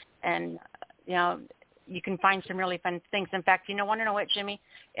writing, and, you can find some really fun things. In fact, want to know what, Jimmy?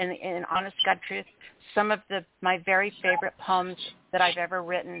 In honest God truth, some of my very favorite poems that I've ever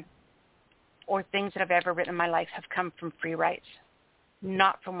written, or things that I've ever written in my life, have come from free writes,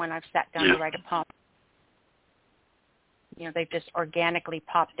 not from when I've sat down to write a poem. They've just organically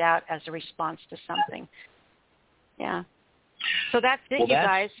popped out as a response to something. Yeah. So that's it, you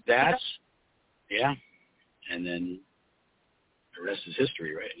guys. Yeah. And then the rest is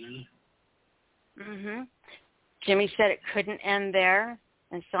history, right? Mhm. Jimmy said it couldn't end there,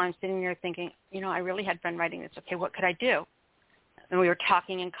 and so I'm sitting there thinking, I really had fun writing this. Okay, what could I do? And we were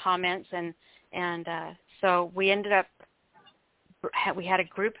talking in comments, and so we ended up, we had a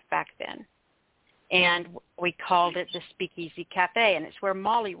group back then, And we called it the SpeakEasy Cafe, and it's where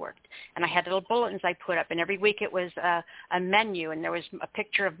Molly worked. And I had little bulletins I put up, and every week it was a menu, and there was a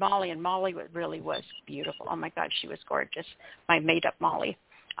picture of Molly, and Molly really was beautiful. Oh, my God, she was gorgeous, my made-up Molly.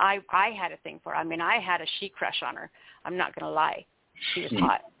 I had a thing for her. I mean, I had a she crush on her. I'm not going to lie. She was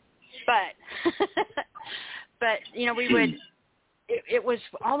hot. But you know, we would, it was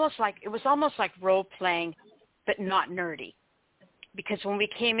almost like role-playing, but not nerdy. Because when we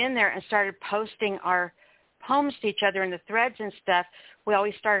came in there and started posting our poems to each other in the threads and stuff, we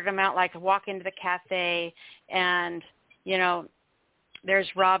always started them out like walk into the cafe and, you know, there's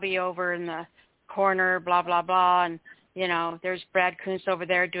Robbie over in the corner, blah, blah, blah, and, you know, there's Brad Kuntz over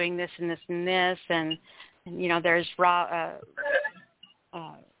there doing this and this and this, and you know, there's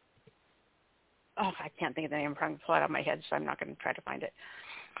I can't think of the name. I'm trying to pull it out of my head, so I'm not going to try to find it.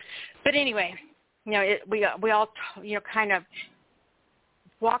 But anyway, you know, we all, you know, kind of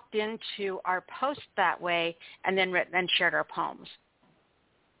walked into our post that way, and then shared our poems.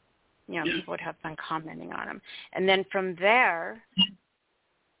 You know, people would have fun commenting on them. And then from there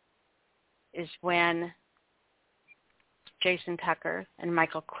is when Jason Tucker and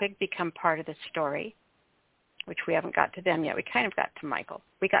Michael Quigg become part of the story, which we haven't got to them yet. We kind of got to Michael.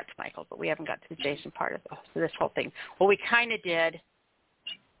 We got to Michael, but we haven't got to the Jason part of this whole thing. Well, we kind of did,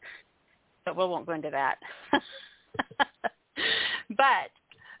 but we won't go into that. But,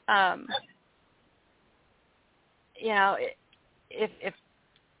 you know, if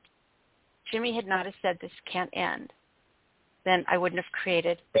Jimmy had not have said this can't end, then I wouldn't have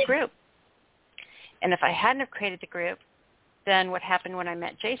created the group. And if I hadn't have created the group, then what happened when I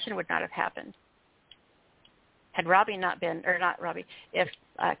met Jason would not have happened. Had Robbie not been, or not Robbie, if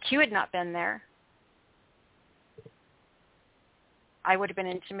Q had not been there, I would have been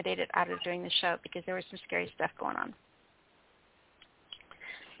intimidated out of doing the show because there was some scary stuff going on.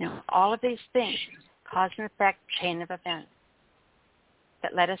 Now, all of these things, cause and effect, chain of events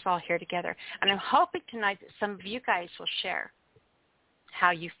that led us all here together. And I'm hoping tonight that some of you guys will share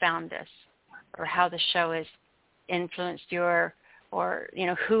how you found this or how the show has influenced you, or you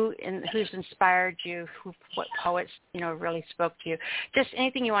know, who's inspired you, what poets, you know, really spoke to you. Just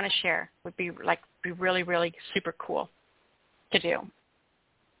anything you want to share would be really, really super cool to do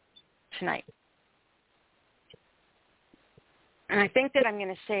tonight. And I think that I'm going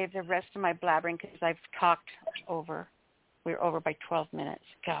to save the rest of my blabbering because I've talked over. We're over by 12 minutes.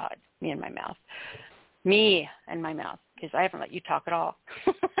 God, me and my mouth, because I haven't let you talk at all.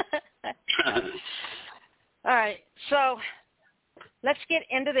 All right, so let's get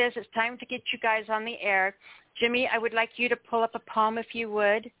into this. It's time to get you guys on the air. Jimmy, I would like you to pull up a poem if you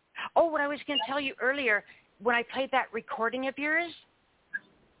would. Oh, what I was going to tell you earlier, when I played that recording of yours,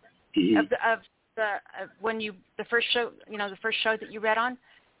 the first show, you know, the first show that you read on,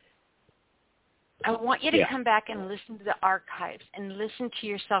 I want you to come back and listen to the archives and listen to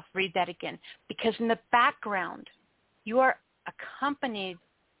yourself read that again, because in the background, you are accompanied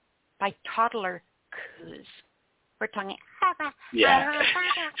by toddler coos. We're talking. Yeah.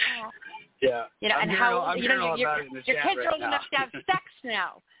 Yeah. You know, and how you know your kids are old enough to have sex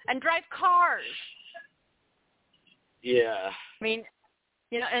now and drive cars. Yeah. I mean,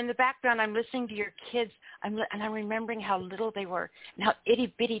 you know, in the background, I'm listening to your kids, and I'm remembering how little they were and how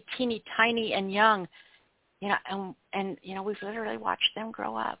itty bitty, teeny tiny, and young. You know, and you know, we've literally watched them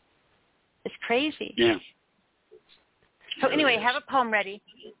grow up. It's crazy. Yeah. So anyway, have a poem ready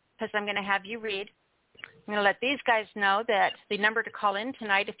because I'm going to have you read. I'm going to let these guys know that the number to call in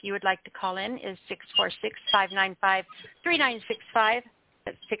tonight, if you would like to call in, is 646-595-3965.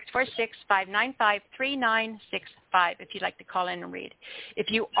 That's 646-595-3965 if you'd like to call in and read.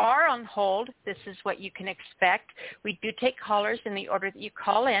 If you are on hold, this is what you can expect. We do take callers in the order that you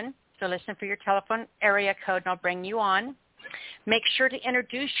call in, so listen for your telephone area code and I'll bring you on. Make sure to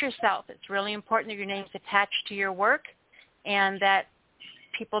introduce yourself. It's really important that your name's attached to your work and that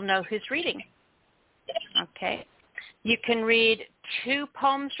people know who's reading. Okay. You can read 2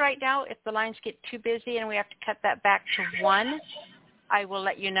 poems right now. If the lines get too busy and we have to cut that back to 1, I will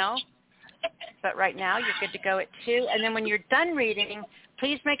let you know. But right now, you're good to go at 2. And then when you're done reading,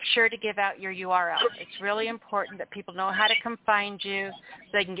 please make sure to give out your URL. It's really important that people know how to come find you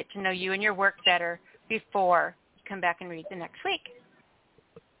so they can get to know you and your work better before you come back and read the next week.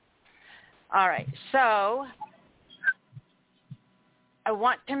 All right. So I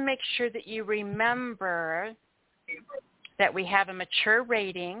want to make sure that you remember that we have a mature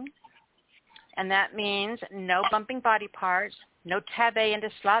rating, and that means no bumping body parts, no tab A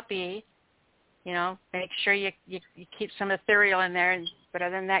into slot B. You know, make sure you keep some ethereal in there, but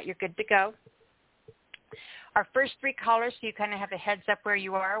other than that, you're good to go. Our first 3 callers, so you kind of have a heads up where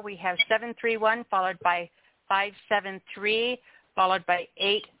you are. We have 731 followed by 573 followed by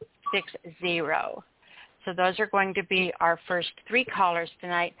 860. So those are going to be our first 3 callers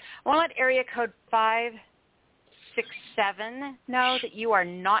tonight. I want to let area code 567 know that you are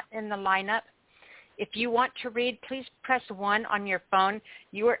not in the lineup. If you want to read, please press 1 on your phone.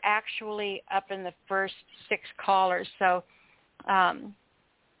 You are actually up in the first 6 callers. So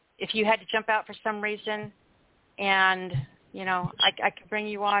if you had to jump out for some reason and, you know, I could bring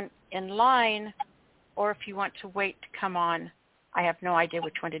you on in line, or if you want to wait to come on, I have no idea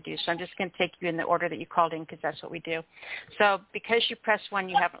which one to do. So I'm just going to take you in the order that you called in because that's what we do. So because you press 1,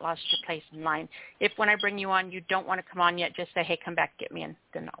 you haven't lost your place in line. If when I bring you on, you don't want to come on yet, just say, hey, come back, get me in.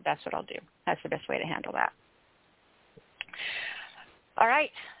 Then that's what I'll do. That's the best way to handle that. All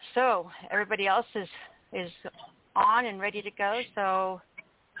right. So everybody else is on and ready to go. So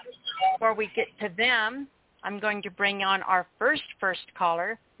before we get to them, I'm going to bring on our first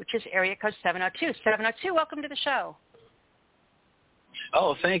caller, which is area code 702. 702, welcome to the show.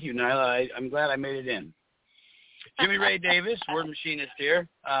 Oh, thank you, Nyla. I'm glad I made it in. Jimmy Ray Davis, word machinist here.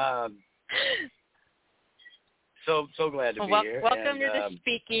 So glad to be here. Welcome to the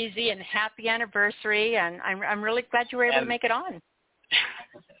Speakeasy and happy anniversary. And I'm really glad you were able to make it on.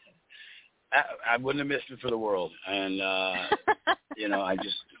 I wouldn't have missed it for the world. And, you know, I'm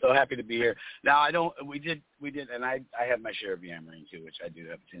just so happy to be here. Now, we did, and I have my share of yammering, too, which I do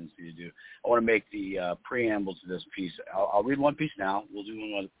have a tendency to do. I want to make the preamble to this piece. I'll read one piece now. We'll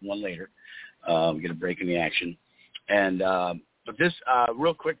do one later. Get a break in the action. And but this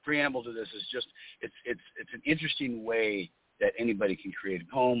real quick preamble to this is just, it's an interesting way that anybody can create a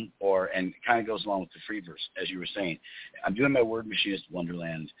poem, and it kind of goes along with the free verse, as you were saying. I'm doing my Word Machinist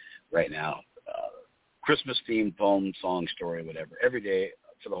Wonderland right now. Christmas-themed poem, song, story, whatever, every day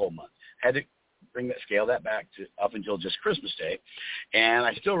for the whole month. Had to scale that back to up until just Christmas Day, and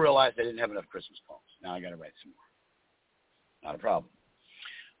I still realized I didn't have enough Christmas poems. Now I got to write some more. Not a problem.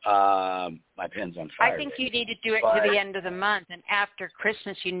 My pen's on fire. I think you need to do it to the end of the month, and after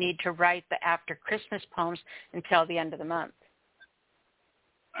Christmas you need to write the after Christmas poems until the end of the month.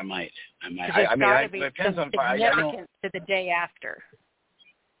 I might. I mean, my pen's on fire. Significant to the day after.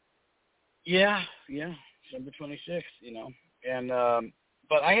 Yeah, December 26th, you know. And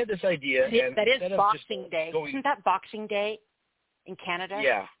but I had this idea. And that is Boxing Day. Isn't that Boxing Day in Canada?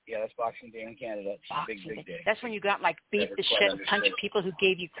 Yeah, that's Boxing Day in Canada. It's a big day. That's when you got beat the shit and punch people who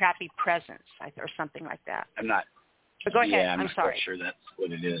gave you crappy presents or something like that. I'm not. But go ahead. Yeah, I'm not sorry. Quite sure that's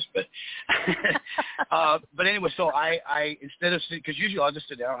what it is, but but anyway, so I instead of because usually I'll just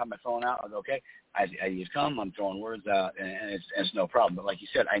sit down, have my phone out, I'll go, okay, I just come, I'm throwing words out, and it's no problem. But like you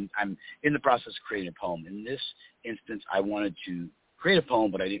said, I'm in the process of creating a poem. In this instance, I wanted to create a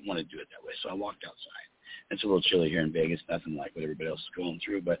poem, but I didn't want to do it that way, so I walked outside. It's a little chilly here in Vegas, nothing like what everybody else is going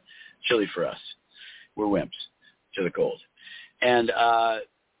through, but chilly for us. We're wimps to the cold, and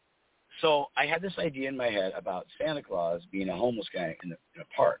so I had this idea in my head about Santa Claus being a homeless guy in a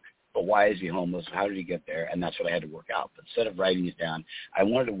park. But why is he homeless? How did he get there? And that's what I had to work out. But instead of writing it down, I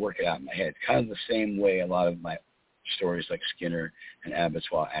wanted to work it out in my head, kind of the same way a lot of my stories like Skinner and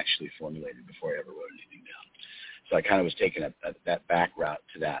Abattoir actually formulated before I ever wrote anything down. So I kind of was taking that back route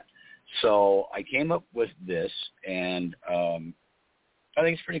to that. So I came up with this, and I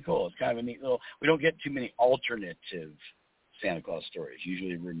think it's pretty cool. It's kind of a neat little – we don't get too many alternative Santa Claus stories.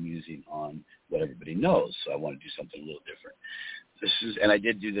 Usually we're musing on what everybody knows, so I want to do something a little different. And I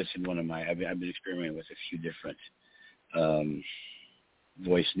did do this in one of my, I've been experimenting with a few different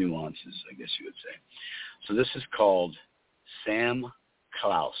voice nuances, I guess you would say. So this is called Sam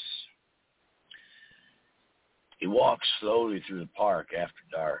Klaus. He walks slowly through the park after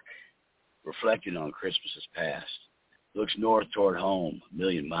dark, reflecting on Christmases past. Looks north toward home, a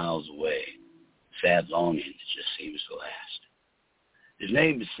million miles away. Sad longing that just seems to last. His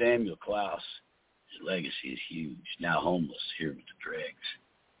name is Samuel Klaus. His legacy is huge, now homeless here with the dregs.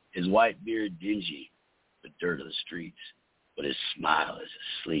 His white beard dingy, the dirt of the streets, but his smile is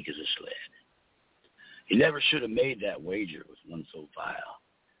as sleek as a sled. He never should have made that wager with one so vile.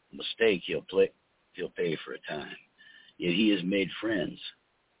 A mistake he'll pay for a time. Yet he has made friends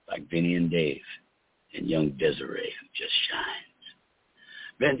like Vinny and Dave and young Desiree who just shines.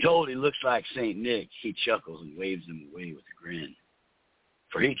 Been told he looks like St. Nick. He chuckles and waves them away with a grin.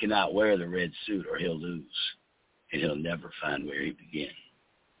 For he cannot wear the red suit or he'll lose, and he'll never find where he begin.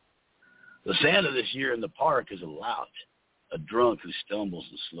 The Santa this year in the park is a lout, a drunk who stumbles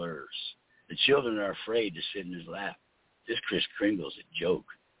and slurs. The children are afraid to sit in his lap. This Kris Kringle's a joke.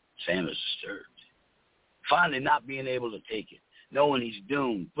 Sam is disturbed. Finally not being able to take it, knowing he's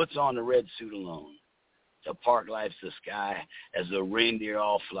doomed, puts on the red suit alone. till park lights the sky as the reindeer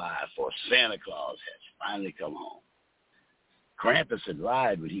all fly, for Santa Claus has finally come home. Krampus had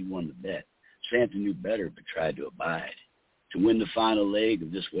lied when he won the bet. Santa knew better but tried to abide. To win the final leg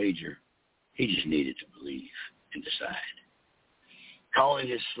of this wager, he just needed to believe and decide. Calling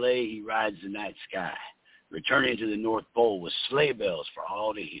his sleigh, he rides the night sky, returning to the North Pole with sleigh bells for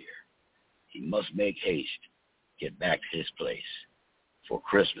all to hear. He must make haste, get back to his place, for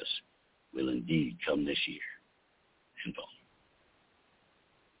Christmas will indeed come this year. End poem.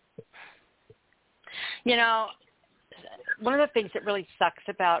 You know, one of the things that really sucks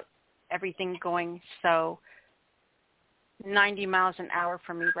about everything going so 90 miles an hour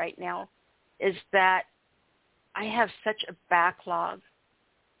for me right now is that I have such a backlog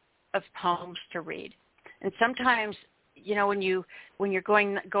of poems to read. And sometimes, you know, when you're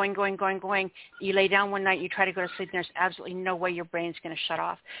going, you lay down one night, you try to go to sleep, and there's absolutely no way your brain's going to shut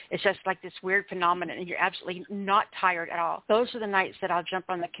off. It's just like this weird phenomenon, and you're absolutely not tired at all. Those are the nights that I'll jump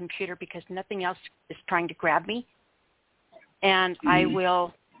on the computer because nothing else is trying to grab me. And I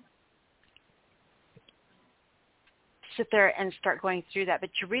will sit there and start going through that. But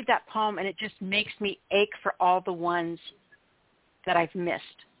you read that poem, and it just makes me ache for all the ones that I've missed,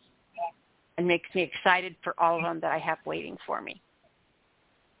 and makes me excited for all of them that I have waiting for me.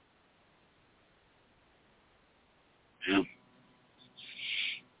 Yeah.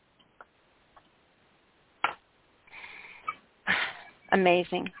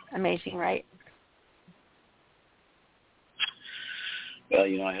 Amazing, right? Well,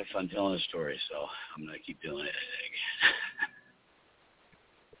 you know, I have fun telling a story, so I'm going to keep doing it, I think.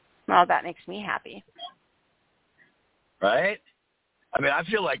 Well, that makes me happy. Right? I mean, I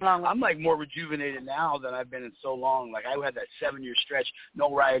feel like I'm like more rejuvenated now than I've been in so long. Like I had that 7-year stretch,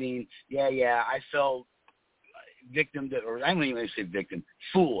 no writing. Yeah. I fell victim to, or I don't even say victim,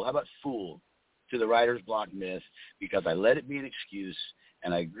 fool. How about fool to the writer's block myth because I let it be an excuse,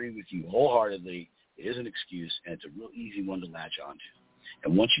 and I agree with you wholeheartedly. It is an excuse, and it's a real easy one to latch onto.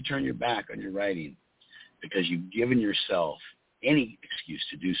 And once you turn your back on your writing because you've given yourself any excuse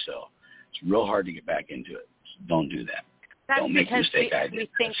to do so, it's real hard to get back into it. So don't do that. That's don't make the because mistake I did. We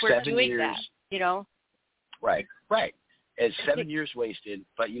think we're 7 doing years, that, you know? Right. It's 7 years wasted,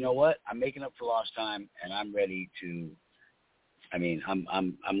 but you know what? I'm making up for lost time, and I'm ready to. I mean,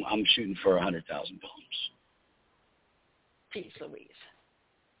 I'm shooting for 100,000 poems. Jeez Louise.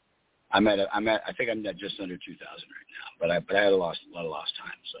 I think I'm at just under 2,000 right now, but I had a lot of lost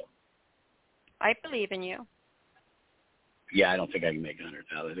time. So. I believe in you. Yeah, I don't think I can make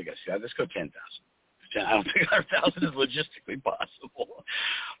 100,000. I think let's go 10,000. I don't think 100,000 is logistically possible.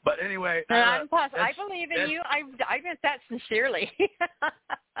 But anyway, I believe in you. I meant that sincerely.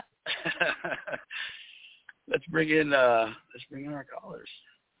 Let's bring in our callers.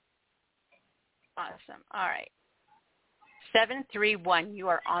 Awesome. All right. 731, you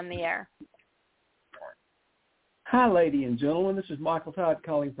are on the air. Hi, ladies and gentlemen. This is Michael Todd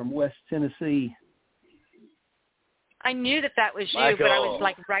calling from West Tennessee. I knew that was you, Michael. but I was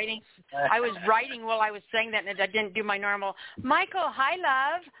like writing. I was writing while I was saying that, and I didn't do my normal. Michael, hi,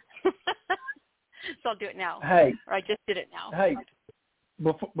 love. So I'll do it now. Hey. Or I just did it now. Hey,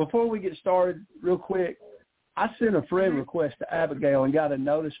 before we get started, real quick, I sent a friend request to Abigail and got a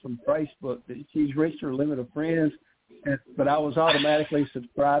notice from Facebook that she's reached her limit of friends, but I was automatically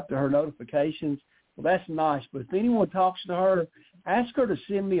subscribed to her notifications. Well, that's nice, but if anyone talks to her, ask her to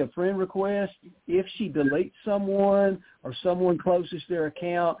send me a friend request if she deletes someone or someone closes their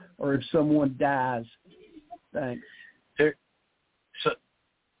account or if someone dies. Thanks. So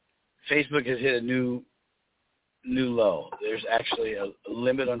Facebook has hit a new low. There's actually a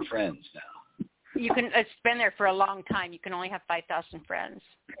limit on friends now. It's been there for a long time. You can only have 5,000 friends.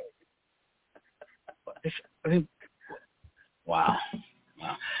 Wow.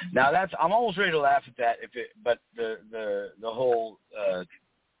 Now I'm almost ready to laugh at that. But the whole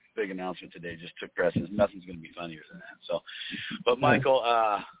big announcement today just took precedence. Nothing's going to be funnier than that. So, but Michael,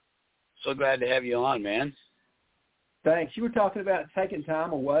 so glad to have you on, man. Thanks. You were talking about taking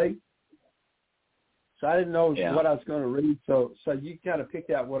time away, so I didn't know what I was going to read. So you kind of picked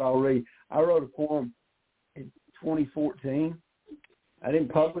out what I'll read. I wrote a poem in 2014. I didn't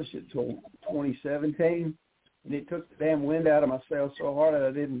publish it till 2017. And it took the damn wind out of my sails so hard that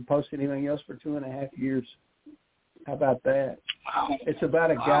I didn't post anything else for 2.5 years. How about that? Wow. It's about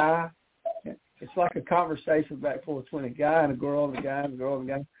a guy. It's like a conversation back and forth between a guy and a girl and a guy and a girl and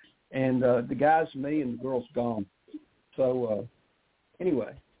a guy. And the guy's me and the girl's gone. So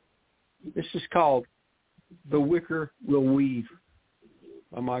anyway, this is called The Wicker Will Weave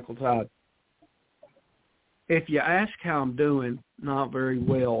by Michael Todd. If you ask how I'm doing, not very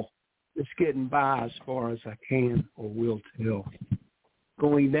well. It's getting by as far as I can or will tell.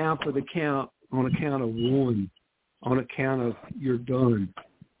 Going down for the count on account of one, on account of you're done.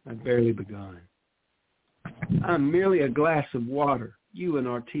 I've barely begun. I'm merely a glass of water, you an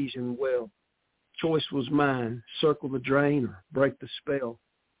artesian well. Choice was mine, circle the drain or break the spell.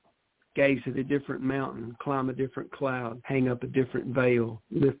 Gaze at a different mountain, climb a different cloud, hang up a different veil,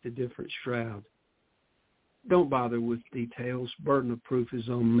 lift a different shroud. Don't bother with details, burden of proof is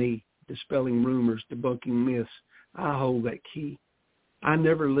on me. Dispelling rumors, debunking myths, I hold that key. I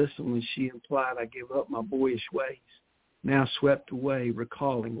never listened when she implied I give up my boyish ways. Now swept away,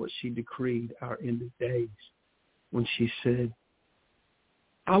 recalling what she decreed our ended days. When she said,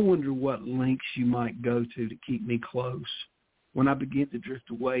 I wonder what lengths you might go to keep me close. When I begin to drift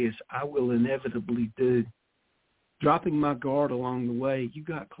away, as I will inevitably do. Dropping my guard along the way, you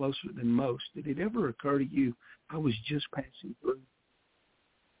got closer than most. Did it ever occur to you I was just passing through?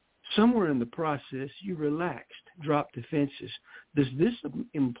 Somewhere in the process, you relaxed, dropped defenses. Does this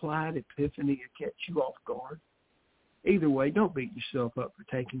implied epiphany catch you off guard? Either way, don't beat yourself up for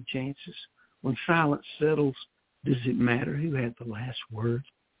taking chances. When silence settles, does it matter who had the last word?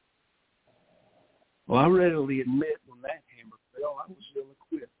 Well, I readily admit when that hammer fell, I was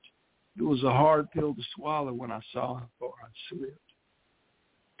ill-equipped. It was a hard pill to swallow when I saw how far I'd slipped.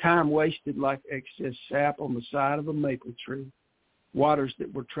 Time wasted like excess sap on the side of a maple tree. Waters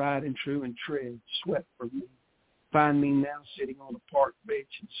that were tried and true and tread swept for me. Find me now sitting on a park bench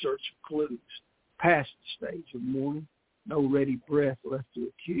in search of clues. Past the stage of mourning, no ready breath left to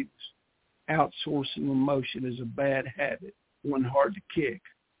accuse. Outsourcing emotion is a bad habit, one hard to kick.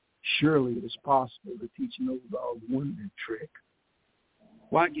 Surely it is possible to teach an old dog one new trick.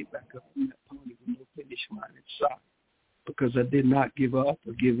 Why get back up from that pony with no finish line in sight? Because I did not give up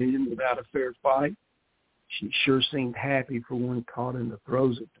or give in without a fair fight? She sure seemed happy for one caught in the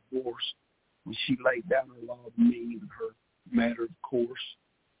throes of divorce when she laid down her law of me and her matter of course.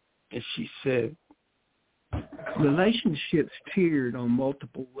 As she said, relationships tiered on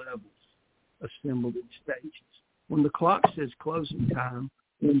multiple levels, assembled in stages. When the clock says closing time,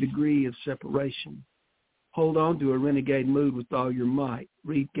 1 degree of separation. Hold on to a renegade mood with all your might.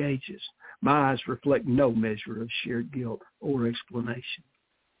 Read gauges. My eyes reflect no measure of sheer guilt or explanation.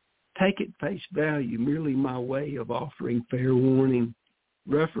 Take it face value, merely my way of offering fair warning.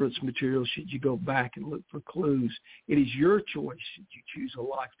 Reference material should you go back and look for clues. It is your choice should you choose a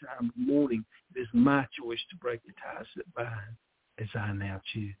lifetime of mourning. It is my choice to break the ties that bind, as I now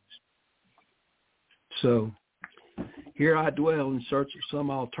choose. So, here I dwell in search of some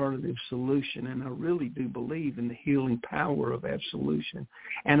alternative solution, and I really do believe in the healing power of absolution.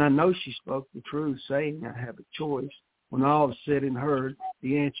 And I know she spoke the truth, saying I have a choice. When all is said and heard,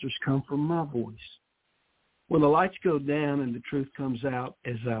 the answers come from my voice. When the lights go down and the truth comes out,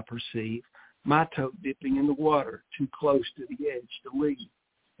 as I perceive, my toe dipping in the water, too close to the edge to leave.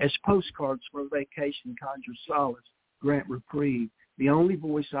 As postcards for vacation conjure solace, grant reprieve, the only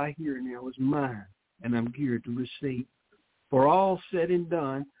voice I hear now is mine, and I'm geared to receive. For all said and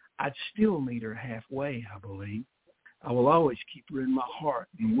done, I'd still meet her halfway, I believe. I will always keep her in my heart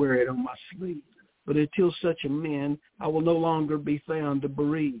and wear it on my sleeve. But until such a mend, I will no longer be found to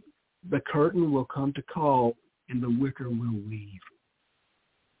bereave. The curtain will come to call, and the wicker will weave.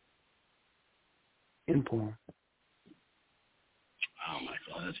 End poem. Oh my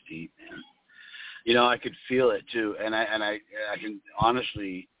God, that's deep, man. You know, I could feel it too, and I can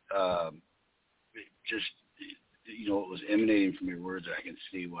honestly just, you know, it was emanating from your words. I can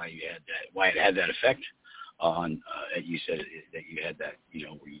see why you had that, why it had that effect on. You said that you had that, you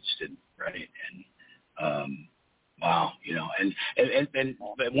know, where you just didn't, right? And wow, you know, and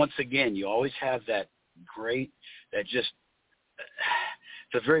once again, you always have that great, that just,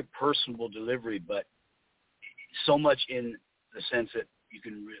 it's a very personable delivery, but so much in the sense that you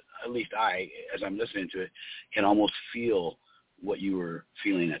can, at least I, as I'm listening to it, can almost feel what you were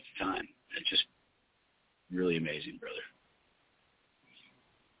feeling at the time. It's just really amazing, brother.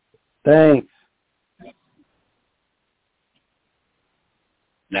 Thanks.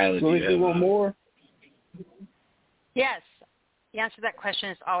 Nyla, do you have one more? Yes. The answer to that question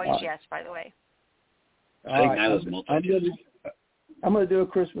is always yes, by the way. I think Nyla's multi-talented. I'm going to do a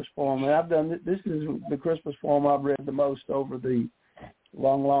Christmas poem, and I've done this is the Christmas poem I've read the most over the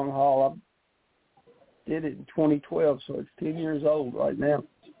long haul. I did it in 2012, so it's 10 years old right now.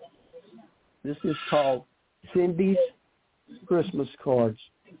 This is called Cindy's Christmas Cards.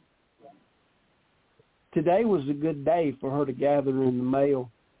 Today was a good day for her to gather in the mail.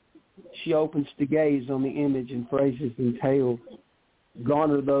 She opens to gaze on the image and phrases entailed.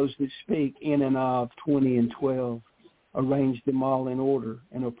 Garner those that speak in and of 20 and 12. arrange them all in order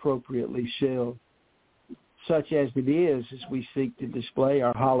and appropriately shelved. Such as it is as we seek to display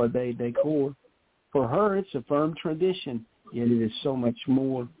our holiday decor. For her, it's a firm tradition, yet it is so much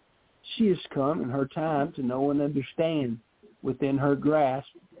more. She has come in her time to know and understand, within her grasp,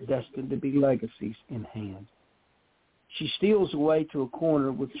 destined to be legacies in hand. She steals away to a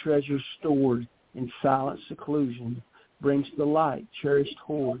corner with treasures stored in silent seclusion, brings to light cherished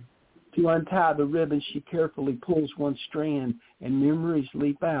hoard. To untie the ribbon, she carefully pulls one strand, and memories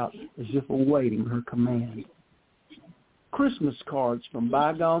leap out as if awaiting her command. Christmas cards from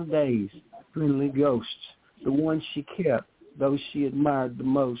bygone days, friendly ghosts, the ones she kept, those she admired the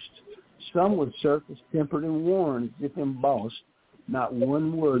most. Some with surface tempered and worn as if embossed, not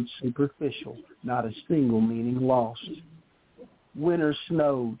one word superficial, not a single meaning lost. Winter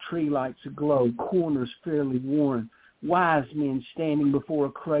snow, tree lights aglow, corners fairly worn, wise men standing before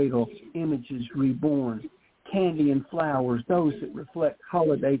a cradle, images reborn, candy and flowers, those that reflect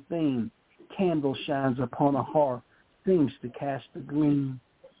holiday theme, candle shines upon a hearth, seems to cast a gleam.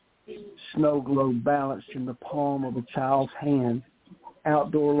 Snow globe balanced in the palm of a child's hand,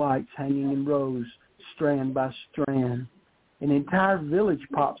 outdoor lights hanging in rows, strand by strand. An entire village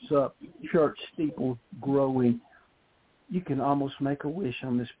pops up, church steeple growing. You can almost make a wish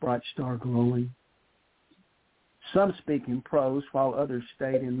on this bright star glowing. Some speak in prose while others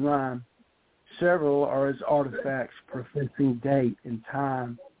state in rhyme. Several are as artifacts professing date and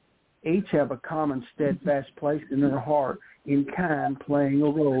time. Each have a common steadfast place in her heart, in kind playing a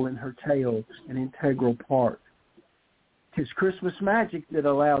role in her tale, an integral part. 'Tis Christmas magic that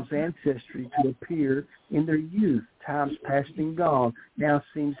allows ancestry to appear in their youth. Times past and gone now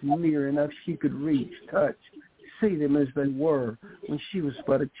seems near enough she could reach, touch, see them as they were when she was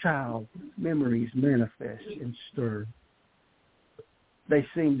but a child. Memories manifest and stir. They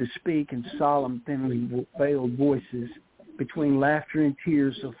seem to speak in solemn, thinly veiled voices, between laughter and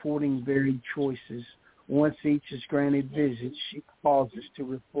tears affording varied choices. Once each is granted visits, she pauses to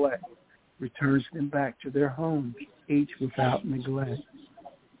reflect, returns them back to their homes, each without neglect.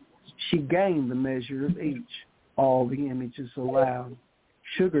 She gained the measure of each, all the images allowed.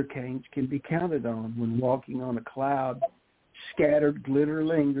 Sugar canes can be counted on when walking on a cloud. Scattered glitter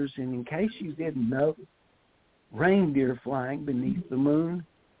lingers, and in case you didn't know, reindeer flying beneath the moon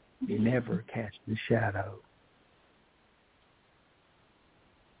never cast a shadow.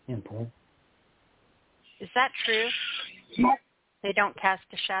 End point. Is that true? They don't cast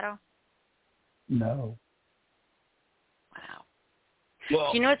a shadow? No. Wow.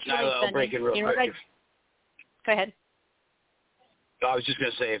 Well, do you know what's really I'll break it real quick. Go ahead. I was just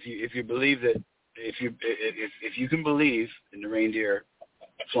going to say, if you believe that, if you can believe in the reindeer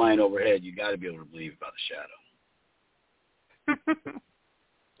flying overhead, you got to be able to believe about the shadow.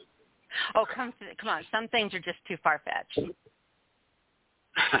 Oh, come on! Some things are just too far-fetched.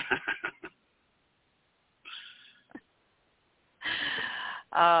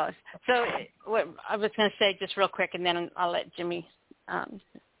 So what I was going to say, just real quick, and then I'll let Jimmy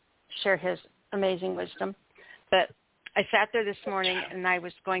share his amazing wisdom. But I sat there this morning, and I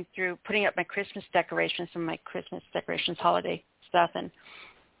was going through putting up my Christmas decorations and my Christmas decorations holiday stuff, and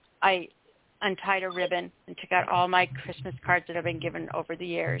I untied a ribbon and took out all my Christmas cards that I've been given over the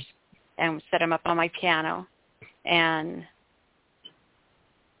years and set them up on my piano. And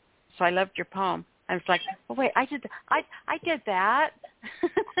so I loved your poem. I was like, oh, wait, I did that.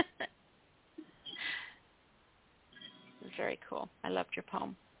 It was very cool. I loved your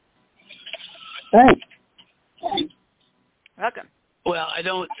poem. Thanks. Welcome. Well, I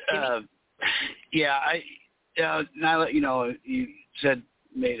don't. Nyla, you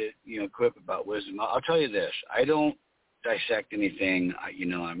made a quip about wisdom. I'll tell you this: I don't dissect anything.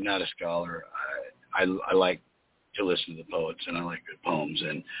 I'm not a scholar. I like to listen to the poets, and I like good poems.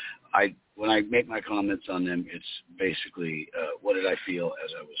 And when I make my comments on them, it's basically what did I feel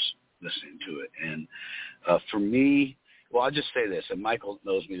as I was listening to it. And for me, well, I'll just say this, and Michael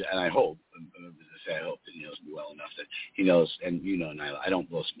knows me, and I hope that he knows me well enough that he knows, and Nyla, I don't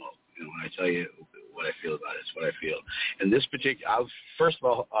blow smoke. When I tell you what I feel about it, it's what I feel. And this particular, first of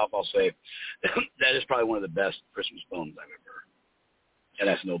all, I'll say that is probably one of the best Christmas poems I've ever heard. And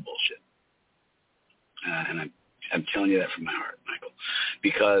that's no bullshit. And I'm telling you that from my heart, Michael,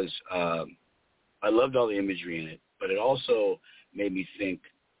 because I loved all the imagery in it, but it also made me think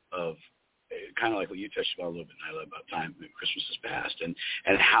of kind of like what you touched about a little bit, Nyla, about time when Christmas is past, and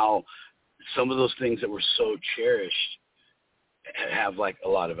how some of those things that were so cherished have like a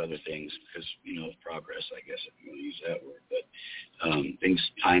lot of other things because, progress, I guess, if you want to use that word, but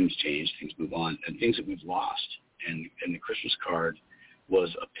times change, things move on, and things that we've lost. And the Christmas card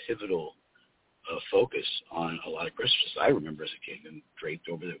was a pivotal focus on a lot of Christmases I remember as a kid, and draped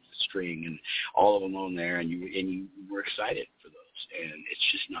over the string and all of them on there, and you were excited for those, and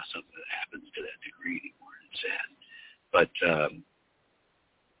it's just not something that happens to that degree anymore. It's sad, but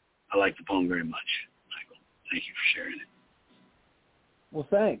I like the poem very much, Michael. Thank you for sharing it. Well,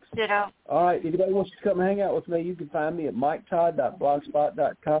 thanks. Ditto. All right, if anybody wants to come hang out with me, you can find me at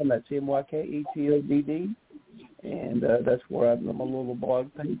miketodd.blogspot.com. That's MYKETODD. And that's where my little blog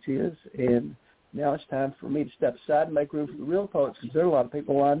page is. And now it's time for me to step aside and make room for the real poets, because there are a lot of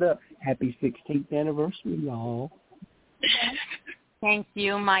people lined up. Happy 16th anniversary, y'all. Thank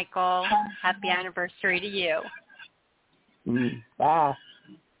you, Michael. Happy anniversary to you. Bye.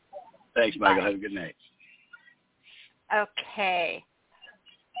 Thanks, Michael. Bye. Have a good night. Okay.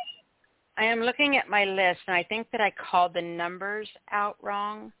 I am looking at my list, and I think that I called the numbers out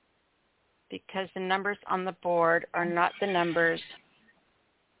wrong, because the numbers on the board are not the numbers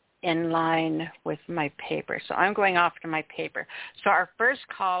in line with my paper. So I'm going off to my paper. So our first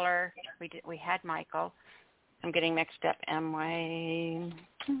caller, we had Michael. I'm getting mixed up.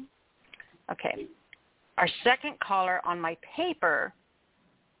 Okay. Our second caller on my paper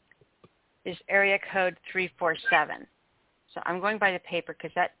is area code 347. So I'm going by the paper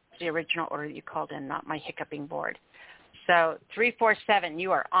because that's the original order you called in, not my hiccuping board. So 347,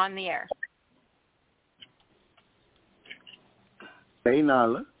 you are on the air. Hey,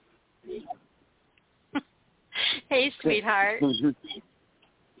 Nyla. Hey, sweetheart.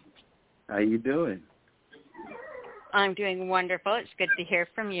 How you doing? I'm doing wonderful. It's good to hear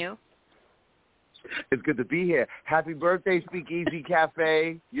from you. It's good to be here. Happy birthday, SpeakEasy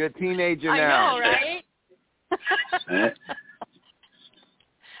Cafe. You're a teenager now. I know, right?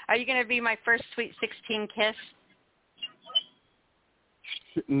 Are you going to be my first Sweet 16 kiss?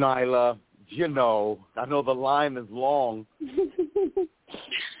 Nyla, I know the line is long.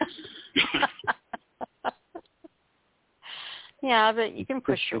 Yeah, but you can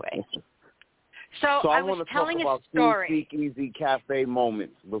push your way. So I was telling a story. Two SpeakEasy Cafe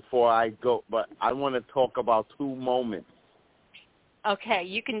moments before I go, but I want to talk about two moments. Okay,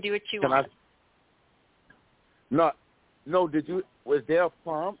 you can do what you want. No, was there a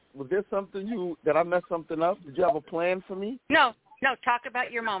prompt? Was there something did I mess something up? Did you have a plan for me? No, talk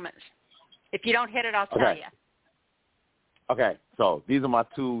about your moments. If you don't hit it, I'll tell you. Okay, so these are my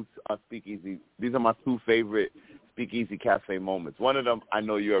two SpeakEasy. These are my two favorite SpeakEasy Cafe moments. One of them, I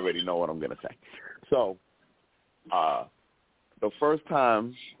know you already know what I'm going to say. So, the first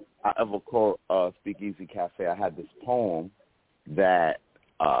time I ever called SpeakEasy Cafe, I had this poem that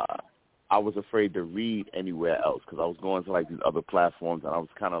I was afraid to read anywhere else because I was going to like these other platforms and I was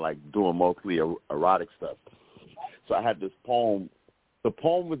kind of like doing mostly erotic stuff. So I had this poem. The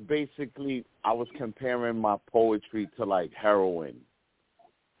poem was basically I was comparing my poetry to like heroin.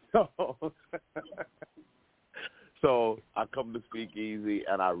 So I come to SpeakEasy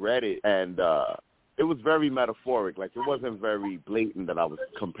and I read it and it was very metaphoric. Like it wasn't very blatant that I was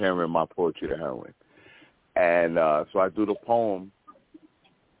comparing my poetry to heroin. And so I do the poem.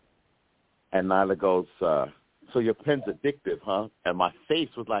 And Nyla goes, so your pen's addictive, huh? And my face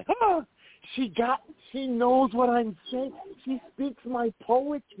was like, she knows what I'm saying. She speaks my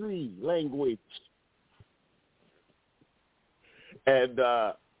poetry language. And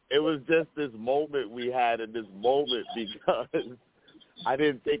it was just this moment we had in this moment because I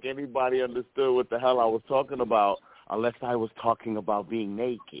didn't think anybody understood what the hell I was talking about unless I was talking about being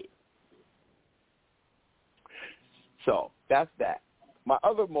naked. So that's that. My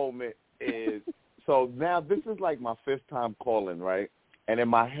other moment is, so now this is like my fifth time calling, right? And in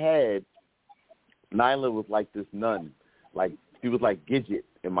my head, Nyla was like this nun. Like, she was like Gidget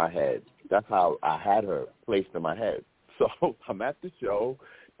in my head. That's how I had her placed in my head. So I'm at the show,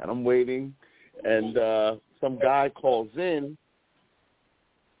 and I'm waiting, and some guy calls in.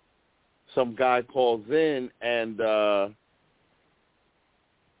 And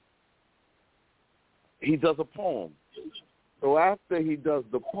he does a poem. So after he does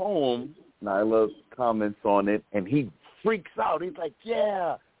the poem, Nyla comments on it, and he freaks out. He's like,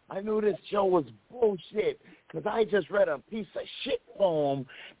 yeah, I knew this show was bullshit because I just read a piece of shit poem,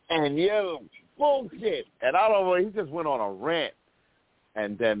 and bullshit. And I don't know, he just went on a rant.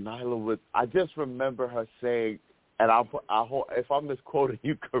 And then Nyla I just remember her saying, and if I'm misquoting,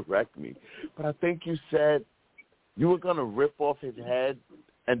 you correct me, but I think you said you were going to rip off his head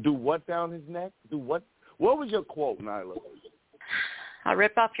and do what down his neck? Do what? What was your quote, Nyla? I'll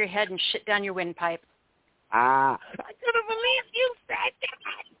rip off your head and shit down your windpipe. I couldn't believe you said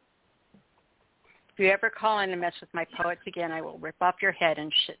that. If you ever call in and mess with my poets again, I will rip off your head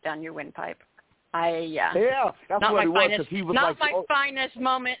and shit down your windpipe. Yeah, that's not what my it was. Finest, He was not like, my finest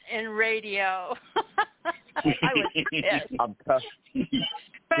moment in radio. I was pissed. I'm tough.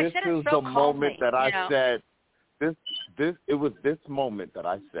 This is the moment that I said. It was this moment that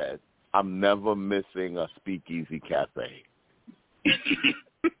I said, I'm never missing a Speakeasy Cafe. Good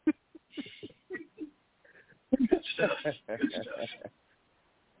stuff. Good stuff.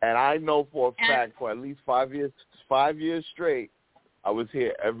 And I know for a fact, for at least 5 years straight, I was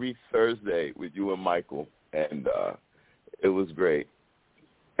here every Thursday with you and Michael, and it was great.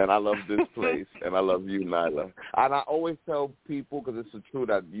 And I love this place, and I love you, Nyla. And I always tell people, because it's true,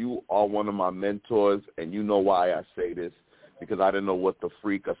 that you are one of my mentors, and you know why I say this, because I didn't know what the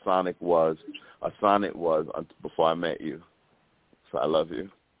freak a sonnet was before I met you. So I love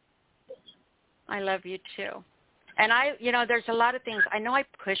you. I love you too. And there's a lot of things. I know I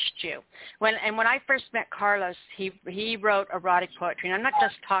pushed you. When I first met Carlos, he wrote erotic poetry. And I'm not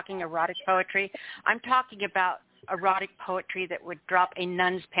just talking erotic poetry. I'm talking about erotic poetry that would drop a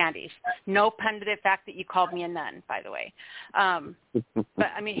nun's panties. No pun to the fact that you called me a nun, by the way. But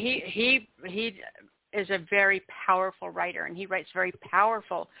I mean, he is a very powerful writer, and he writes very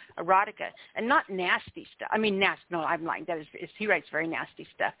powerful erotica, and not nasty stuff. I mean, no, I'm lying. He writes very nasty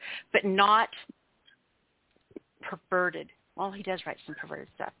stuff, but not perverted. Well, he does write some perverted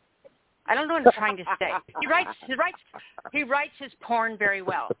stuff. I don't know what I'm trying to say. He writes his porn very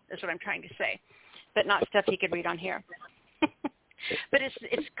well, is what I'm trying to say, but not stuff he could read on here. But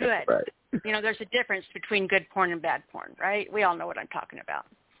it's good. Right. There's a difference between good porn and bad porn, right? We all know what I'm talking about.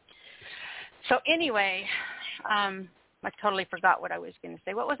 So anyway, I totally forgot what I was going to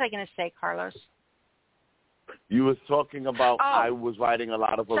say. What was I going to say, Carlos? You was talking about I was writing a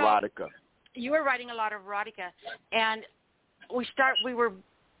lot of erotica. You were writing a lot of erotica, and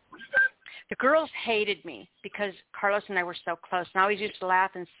the girls hated me because Carlos and I were so close. And I always used to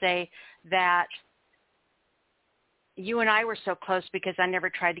laugh and say that you and I were so close because I never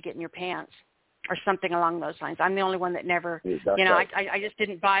tried to get in your pants or something along those lines. I'm the only one that never, right. I just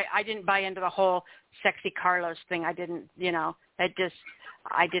didn't buy into the whole sexy Carlos thing. I didn't,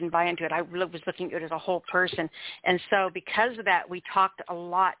 I didn't buy into it. I was looking at it as a whole person. And so because of that, we talked a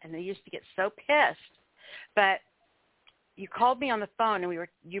lot, and I used to get so pissed. But you called me on the phone, and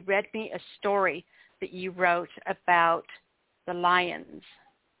you read me a story that you wrote about the lions.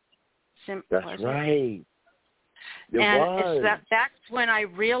 That's right. That's when I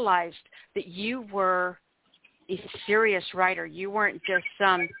realized that you were a serious writer. You weren't just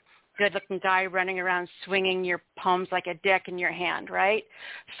some good-looking guy running around swinging your poems like a dick in your hand, right?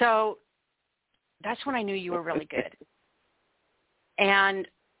 So that's when I knew you were really good. And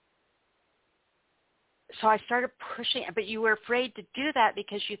so I started pushing, but you were afraid to do that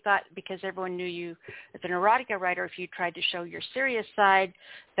because you thought, because everyone knew you as an erotica writer, if you tried to show your serious side,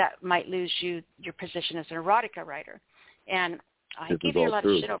 that might lose you your position as an erotica writer. And I gave you a lot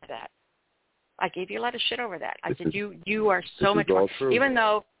of shit over that. I said, you are so much more, even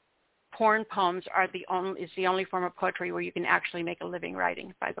though porn poems is the only form of poetry where you can actually make a living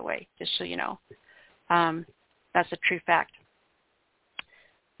writing, by the way, just so you know. That's a true fact.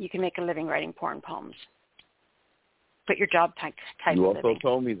 You can make a living writing porn poems. Put your job title. You also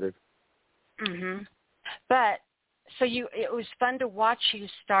told me this. Mm-hmm. But so it was fun to watch you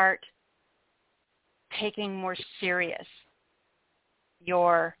start taking more serious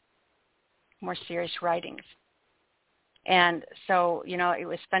your more serious writings. And so, it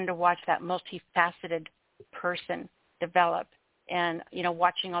was fun to watch that multifaceted person develop, and,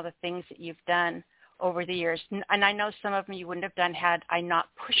 watching all the things that you've done over the years. And I know some of them you wouldn't have done had I not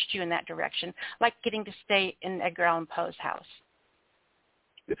pushed you in that direction, like getting to stay in Edgar Allan Poe's house.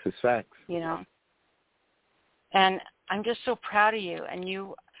 This is facts. And I'm just so proud of you. And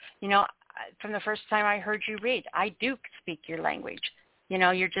from the first time I heard you read, I do speak your language.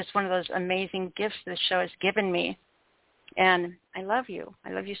 You're just one of those amazing gifts this show has given me. And I love you.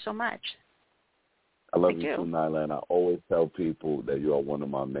 I love you so much. I love you too, Nyla, and I always tell people that you are one of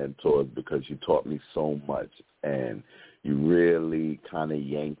my mentors because you taught me so much, and you really kind of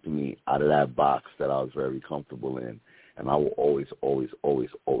yanked me out of that box that I was very comfortable in, and I will always, always, always,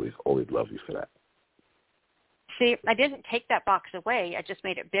 always, always love you for that. See, I didn't take that box away. I just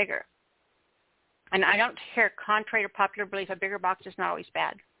made it bigger. And I don't care, contrary to popular belief, a bigger box is not always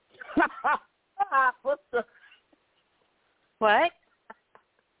bad. What the? What?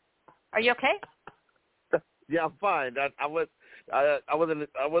 Are you okay? Yeah, I'm fine. I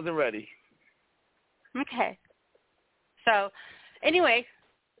wasn't ready. Okay. So, anyway,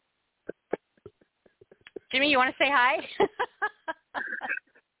 Jimmy, you want to say hi?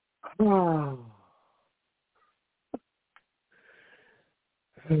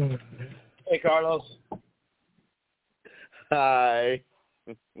 Hey, Carlos. Hi.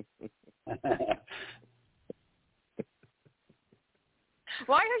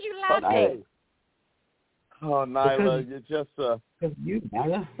 Why are you laughing? Okay. Oh, Nyla, you're just you,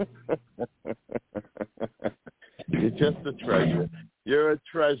 Nyla. You're just a treasure. You're a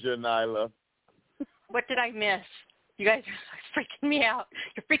treasure, Nyla. What did I miss? You guys are freaking me out.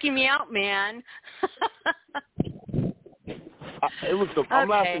 You're freaking me out, man. I'm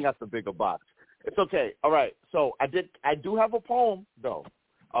laughing at the bigger box. It's okay. All right. So I do have a poem though,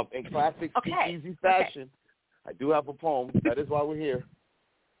 in classic SpeakEasy fashion. I do have a poem. That is why we're here.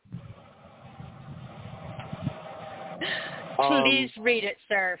 Please read it,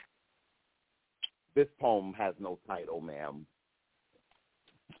 sir. This poem has no title, ma'am.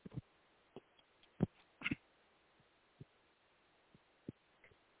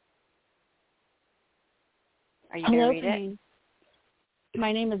 Are you going to read it?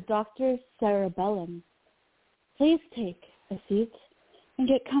 My name is Dr. Cerebellum. Please take a seat and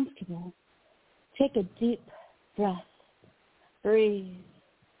get comfortable. Take a deep breath. Breathe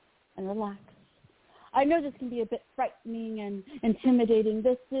and relax. I know this can be a bit frightening and intimidating.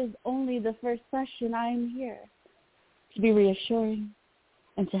 This is only the first session. I am here to be reassuring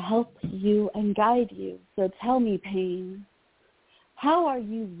and to help you and guide you. So tell me, Pain, how are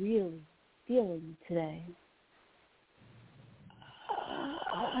you really feeling today?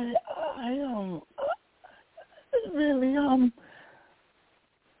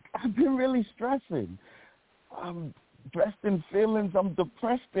 I've been really stressing. I'm dressed in feelings I'm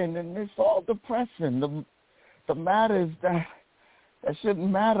depressed in, and it's all depressing. The matters that shouldn't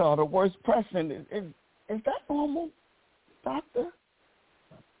matter are the worst pressing. Is that normal, doctor?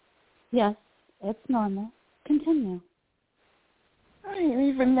 Yes, it's normal. Continue. I mean,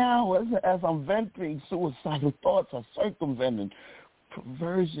 even now, as I'm venting, suicidal thoughts are circumventing.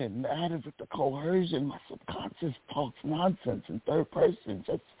 Perversion added with the coercion. My subconscious talks nonsense in third person.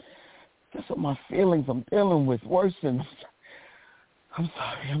 That's what my feelings I'm dealing with worsen. I'm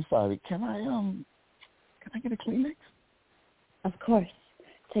sorry. Can I get a Kleenex? Of course.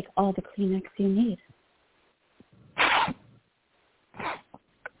 Take all the Kleenex you need.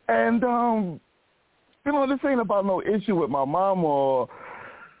 And this ain't about no issue with my mom or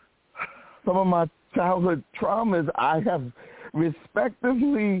some of my childhood traumas. I have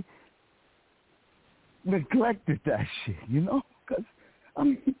respectively neglected that shit, because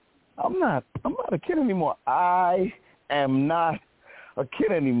I'm not a kid anymore. I am not a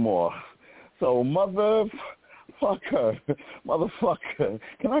kid anymore. So motherfucker. I'm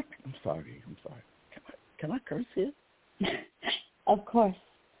sorry. Can I curse here? Of course.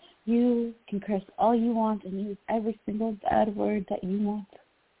 You can curse all you want and use every single bad word that you want.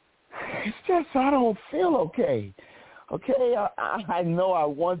 It's just I don't feel okay. Okay, I know I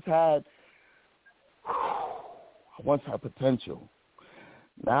once had potential.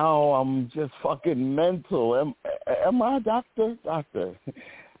 Now I'm just fucking mental. Am I, doctor? Doctor,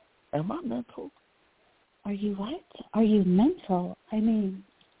 am I mental? Are you what? Are you mental? I mean,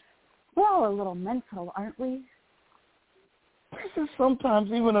 we're all a little mental, aren't we? This is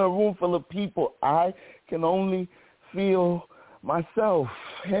sometimes even in a room full of people, I can only feel myself.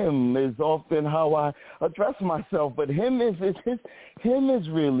 Him is often how I address myself, but him is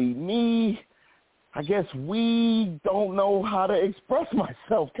really me. I guess we don't know how to express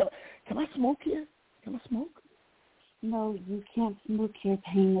myself. Can I smoke here? Can I smoke? No, you can't smoke here,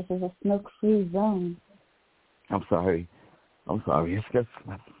 Pain. This is a smoke-free zone. I'm sorry. It's just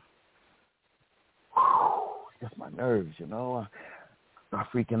my nerves, I start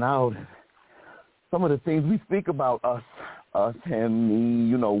freaking out. Some of the things we speak about, us,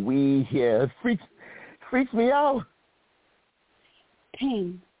 him, me, we here, it freaks me out.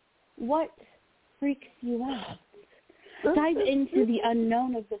 Pain, what freaks you out? Dive into the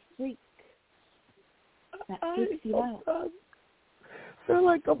unknown of the freak that freaks you out. I feel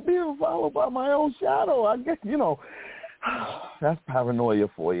like I'm being followed by my own shadow. I guess, that's paranoia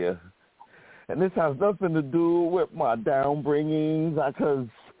for you. And this has nothing to do with my downbringings, because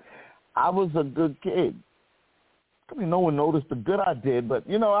I was a good kid. I mean, no one noticed the good I did, but,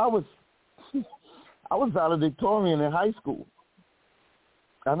 I was valedictorian in high school.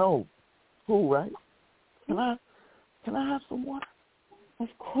 I know. Cool, right? Can I have some water? Of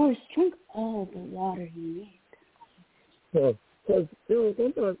course. Drink all the water you need. Because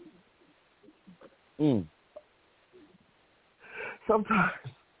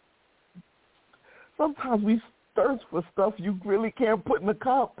sometimes we thirst for stuff you really can't put in a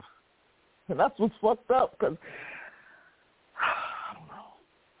cup. And that's what's fucked up, because I don't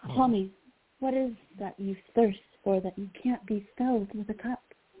know. Tell me, what is that you thirst for that you can't be filled with a cup?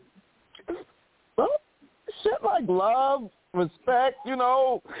 It's Shit like love, respect,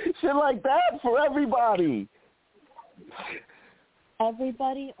 shit like that for everybody.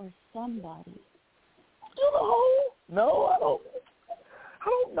 Everybody or somebody? No, I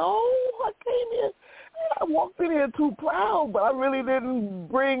don't know. I came here. I walked in here too proud, but I really didn't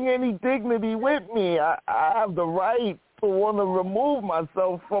bring any dignity with me. I have the right to want to remove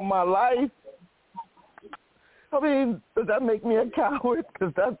myself from my life. I mean, does that make me a coward?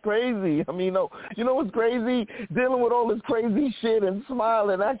 Because that's crazy. I mean, you know what's crazy? Dealing with all this crazy shit and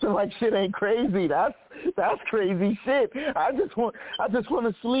smiling, acting like shit ain't crazy. That's crazy shit. I just want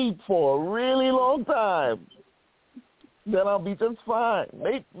to sleep for a really long time. Then I'll be just fine.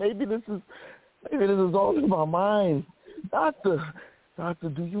 Maybe this is all in my mind. Doctor,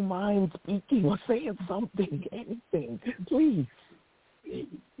 do you mind speaking or saying something, anything, please?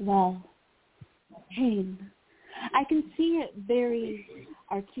 Well, pain. I can see it very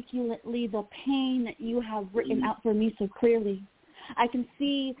articulately, the pain that you have written out for me so clearly. I can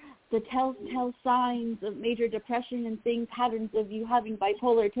see the telltale signs of major depression and things, patterns of you having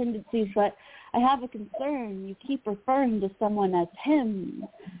bipolar tendencies, but I have a concern. You keep referring to someone as him,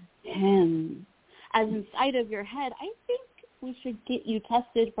 as inside of your head. I think we should get you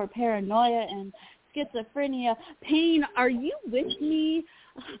tested for paranoia and schizophrenia. Pain, are you with me?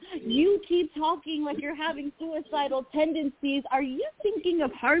 You keep talking like you're having suicidal tendencies. Are you thinking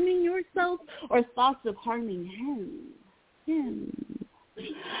of harming yourself or thoughts of harming him?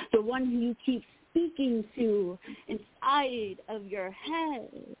 The one who you keep speaking to inside of your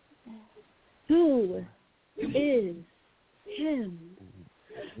head. Who is him?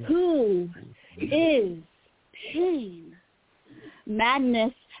 Who is pain?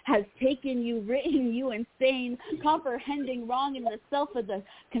 Madness has taken you, written you insane, comprehending wrong in the self of the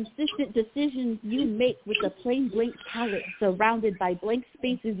consistent decisions you make with a plain blank palette surrounded by blank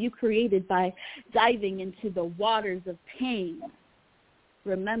spaces you created by diving into the waters of pain.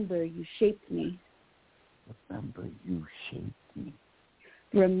 Remember, you shaped me. Remember, you shaped me.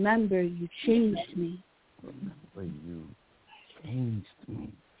 Remember, you changed me. Remember, you changed me.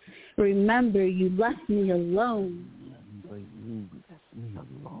 Remember, you left me alone. Remember, you left me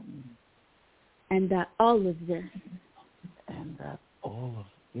alone. And that all of this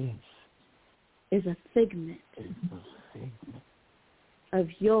is a figment of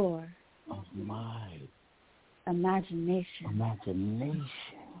my imagination.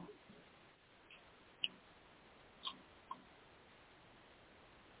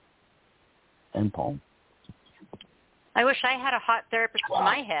 And poem. I wish I had a hot therapist in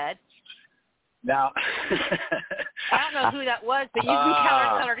my head. Now, I don't know who that was, but you can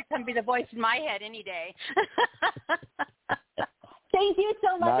tell her to come be the voice in my head any day. Thank you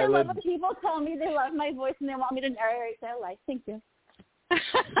so much. I love when people tell me they love my voice and they want me to narrate their life. Thank you.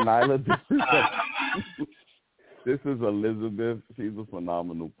 Nyla, this is Elizabeth. She's a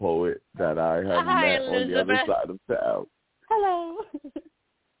phenomenal poet that I have met on the other side of town. Hello.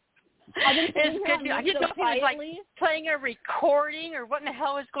 It's good. I didn't know if he was like playing a recording or what in the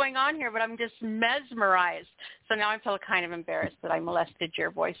hell is going on here, but I'm just mesmerized. So now I feel kind of embarrassed that I molested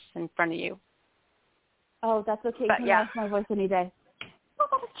your voice in front of you. Oh, that's okay. You can ask my voice any day.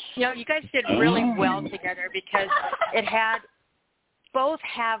 You know, you guys did really well together because it had both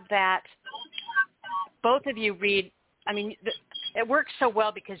of you read. I mean, it works so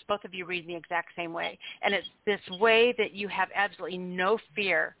well because both of you read in the exact same way, and it's this way that you have absolutely no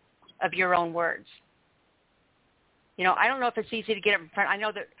fear of your own words. You know, I don't know if it's easy to get up in front. I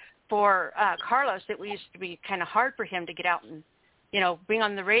know that for Carlos, it used to be kind of hard for him to get out and, you know, being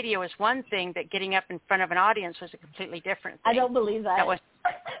on the radio is one thing, but getting up in front of an audience was a completely different thing. I don't believe that.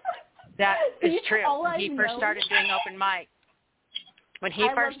 That is true. When he first started doing open mic. When he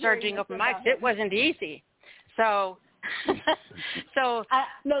first started doing open mics, it wasn't easy. So, no,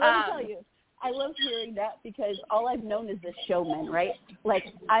 let me tell you. I love hearing that because all I've known is this showman, right?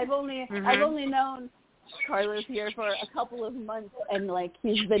 Like I've only known Carlos here for a couple of months, and like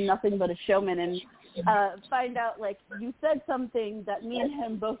he's been nothing but a showman. And find out like you said something that me and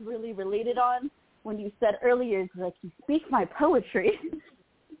him both really related on when you said earlier, like you speak my poetry.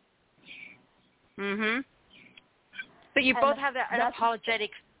 Mhm. But you both have that unapologetic,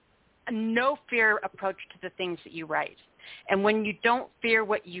 no fear approach to the things that you write. And when you don't fear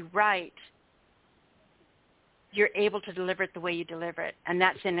what you write, you're able to deliver it the way you deliver it. And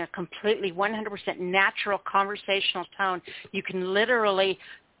that's in a completely 100% natural conversational tone. You can literally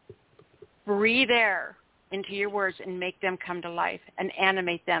breathe air into your words and make them come to life and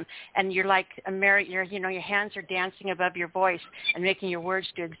animate them. And you're like your hands are dancing above your voice and making your words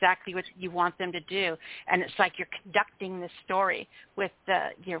do exactly what you want them to do. And it's like you're conducting the story with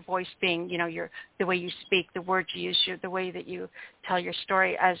your voice being, the way you speak, the words you use, the way that you tell your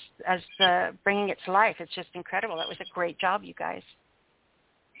story as bringing it to life. It's just incredible. That was a great job, you guys.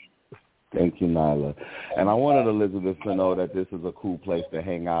 Thank you, Nyla. And I wanted Elizabeth to know that this is a cool place to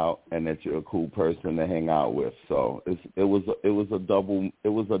hang out and that you're a cool person to hang out with. So it was a double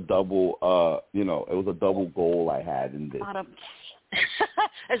goal I had in this.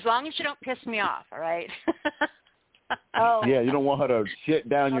 As long as you don't piss me off, all right? Oh. Yeah, you don't want her to shit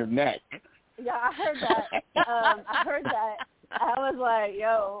down your neck. Yeah, I heard that. I was like,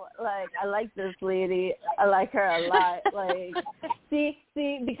 yo, like, I like this lady. I like her a lot. Like, see,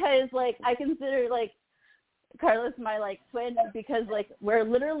 because, like, I consider, like, Carla's my, like, twin because, like, we're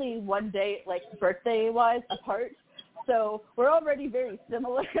literally one day, like, birthday-wise apart. So we're already very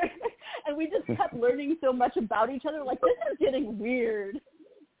similar. And we just kept learning so much about each other. Like, this is getting weird.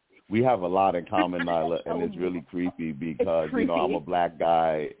 We have a lot in common, Nyla, and it's really creepy because, I'm a black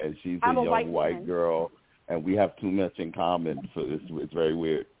guy and she's a young white girl. And we have too much in common, so it's very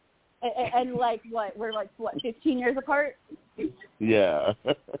weird. And like what? We're like, 15 years apart? Yeah.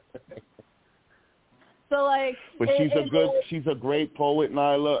 So like, but she's a great poet,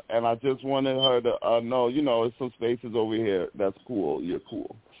 Nyla, and I just wanted her to know, there's some spaces over here. That's cool. You're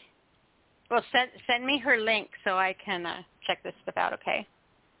cool. Well, send me her link so I can check this stuff out. Okay.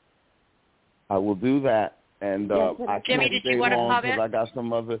 I will do that, and I Jimmy, can't stay long because I got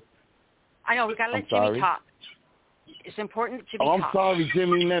some other. I know, we got to let Jimmy talk. It's important to be I'm sorry,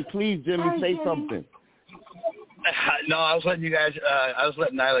 Jimmy, man. Please, Jimmy, say something. No, I was letting you guys, I was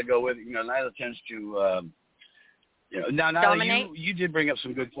letting Nyla go with it. Nyla tends to, now, Nyla, you did bring up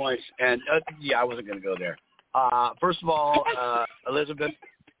some good points. And, I wasn't going to go there. First of all, Elizabeth,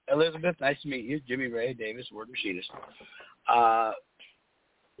 nice to meet you. Jimmy Ray Davis, word machinist.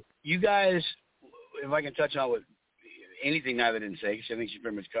 You guys, if I can touch on what anything Nyla didn't say, because I think she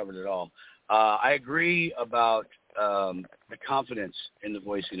pretty much covered it all. I agree about the confidence in the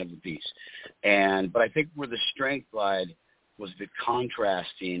voicing of the piece, but I think where the strength lied was the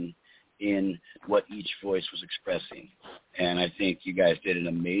contrasting in what each voice was expressing, and I think you guys did an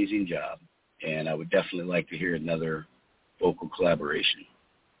amazing job, and I would definitely like to hear another vocal collaboration.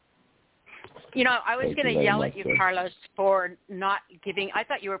 I was going to yell at you, Carlos, for not giving. I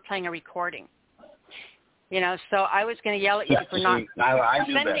thought you were playing a recording. So I was going to yell at you for not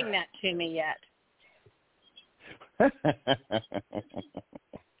sending that to me yet.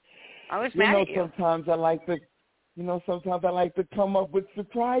 I was mad at you. Sometimes I like to come up with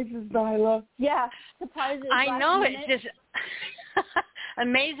surprises, Nyla. Yeah, surprises. I know, it just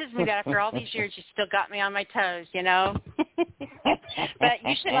amazes me that after all these years you still got me on my toes, But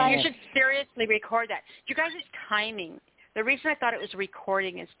you should seriously record that. You guys' timing. The reason I thought it was a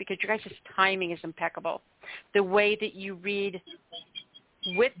recording is because you guys' timing is impeccable. The way that you read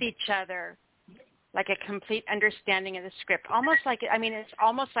with each other, like a complete understanding of the script, it's almost like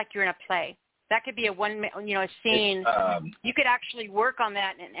you're in a play. That could be a scene. You could actually work on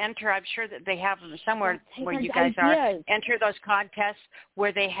that and enter. I'm sure that they have them somewhere where you guys are. Enter those contests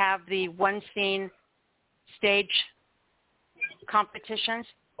where they have the one scene stage competitions,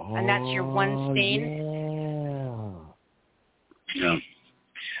 and that's your one scene. Yeah.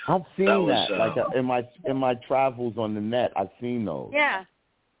 I've seen that in my travels on the net. I've seen those. Yeah.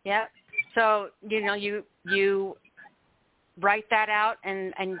 So you write that out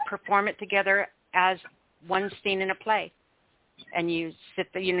and perform it together as one scene in a play, and you set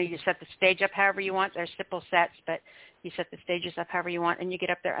the stage up however you want. There's simple sets, but you set the stages up however you want, and you get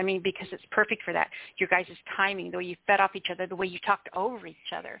up there. Because it's perfect for that. Your guys' timing, the way you fed off each other, the way you talked over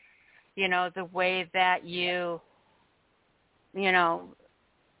each other, the way that you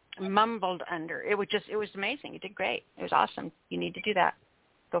mumbled under. It was amazing. You did great. It was awesome. You need to do that.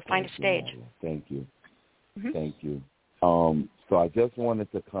 Go find a stage. Thank you. Mm-hmm. Thank you. So I just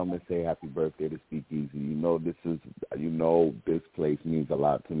wanted to come and say happy birthday to SpeakEasy. This place means a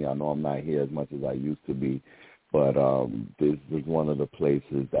lot to me. I know I'm not here as much as I used to be, but this is one of the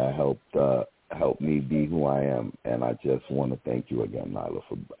places that helped me be who I am. And I just want to thank you again, Nyla,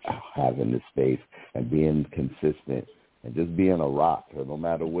 for having this space and being consistent and just being a rock. No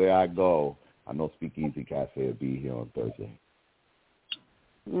matter where I go, I know SpeakEasy Cafe will be here on Thursday.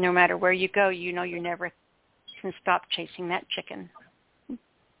 No matter where you go, you never can stop chasing that chicken.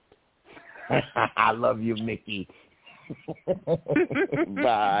 I love you, Mickey.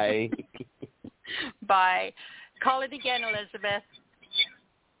 Bye. Bye. Call it again, Elizabeth.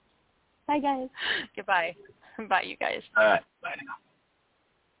 Bye, guys. Goodbye. Bye, you guys. All right. Bye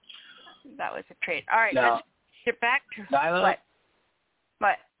now. That was a treat. All right, now, let's get back to Nyla, what?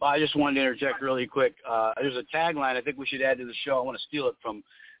 Well, I just wanted to interject really quick. There's a tagline I think we should add to the show. I want to steal it from,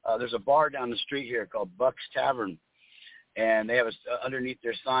 there's a bar down the street here called Buck's Tavern, and they have underneath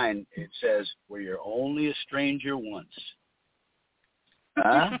their sign, it says, "Where you're only a stranger once."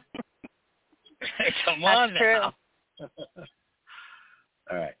 Huh? Come on now.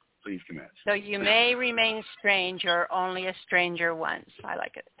 All right, please commence. So you may remain strange or only a stranger once. I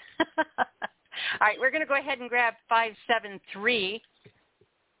like it. All right, we're going to go ahead and grab 573.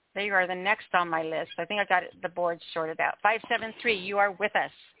 They are the next on my list. I think I got the board sorted out. 573, you are with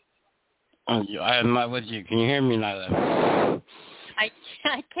us. I am not with you. Can you hear me, Nyla? I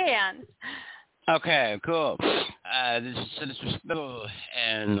can. Okay, cool. This is Sinister Spittle,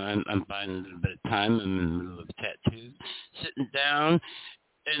 and I'm finding a little bit of time. I'm in the middle of a tattoo. Sitting down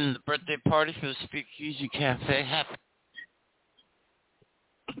in the birthday party for the Speakeasy Cafe.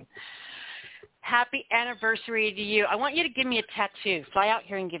 Happy anniversary to you. I want you to give me a tattoo. Fly out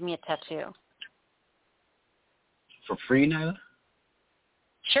here and give me a tattoo. For free, Nyla?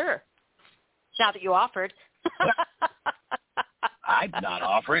 Sure. Now that you offered. I'm not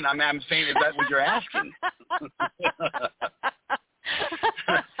offering. I'm saying is that what you're asking?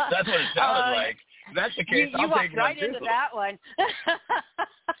 That's what it sounded like. If that's the case, I'll take right one into too. that one.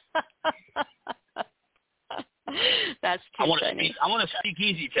 That's too funny. I want a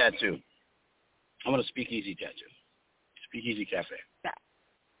speakeasy tattoo. I want a speakeasy tattoo. Speakeasy Cafe. Yeah.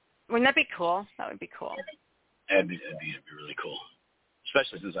 Wouldn't that be cool? That would be cool. That'd be really cool.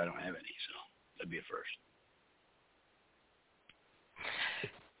 Especially since I don't have any, so that'd be a first.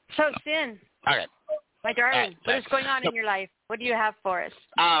 So, Sin. Okay. My darling, what is going on in your life? What do you have for us?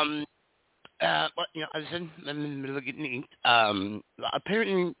 Well, I was in the middle of getting eat.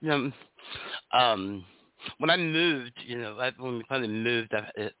 Apparently, when I moved, when we finally moved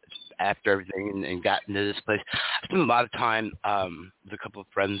after everything and got into this place, I spent a lot of time with a couple of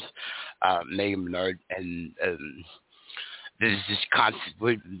friends, Megan Bernard, and there's just constant,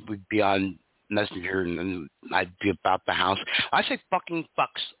 we'd be on Messenger, and I'd be about the house. I say fucking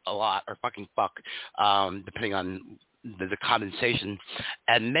fucks a lot, or fucking fuck, depending on the condensation.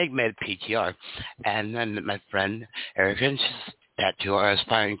 And Meg made a PTR, and then my friend Erica, and she's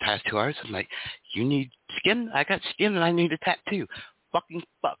aspiring tattoo artist. I'm like, you need skin? I got skin, and I need a tattoo. Fucking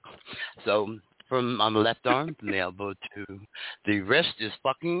fuck. So from on the left arm, from the elbow to the wrist is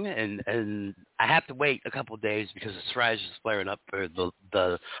fucking, and I have to wait a couple of days because the psoriasis is flaring up for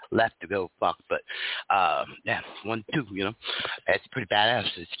the left to go fuck. But yeah, 1, 2, it's pretty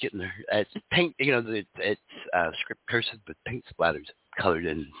badass. It's getting there. It's paint, it's script cursive, but paint splatters colored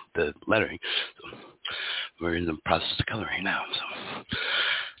in the lettering. So we're in the process of coloring now. So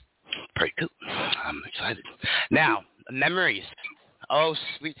pretty cool. I'm excited. Now, memories. Oh,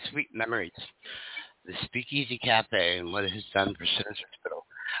 sweet, sweet memories. The Speakeasy Cafe and what it has done for Sinister Spittle,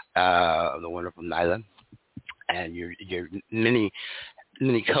 the wonderful Nyla, and your many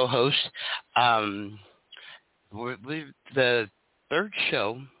co-hosts. We're the third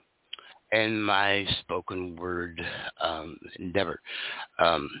show in my spoken word endeavor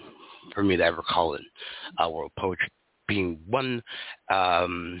for me to ever call it world poetry. Being one,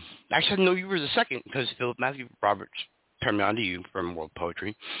 actually, no, you were the second because Philip Matthew Roberts turned me on to you from World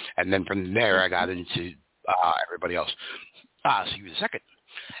Poetry, and then from there I got into everybody else. So you were the second,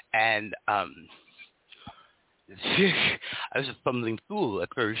 and I was a fumbling fool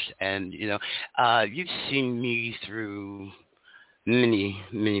at first, and you've seen me through many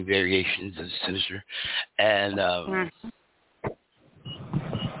variations of Sinister, and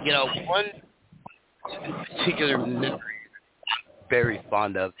one particular memory very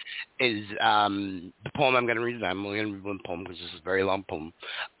fond of is the poem I'm going to read. I'm only going to read one poem because this is a very long poem.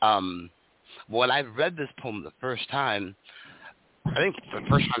 When I read this poem the first time, I think the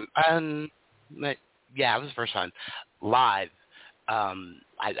first time, it was the first time, live, I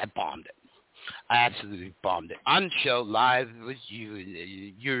bombed it. I absolutely bombed it. On the show, live with you,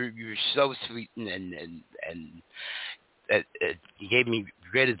 you're so sweet, and it gave me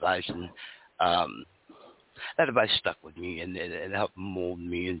great advice, and that advice stuck with me, and it helped mold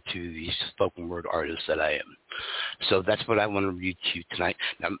me into the spoken word artist that I am. So that's what I want to read to you tonight.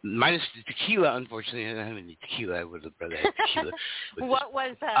 Now, minus the tequila, unfortunately, I don't have any tequila. I would have rather had tequila. What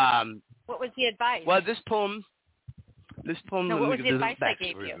was the advice? Well, this poem. No, what was the advice I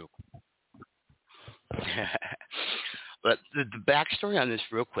gave you? But the backstory on this,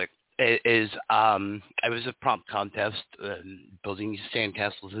 real quick, it was a prompt contest, building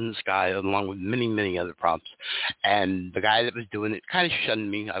sandcastles in the sky, along with many, many other prompts. And the guy that was doing it kind of shunned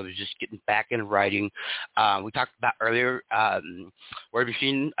me. I was just getting back into writing. We talked about earlier, Word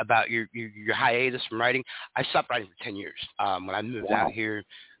Machine, about your hiatus from writing. I stopped writing for 10 years. When I moved out here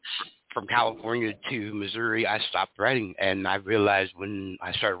from California to Missouri, I stopped writing, and I realized when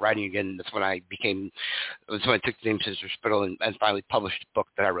I started writing again, that's when I took the name Sinister Spittle and finally published a book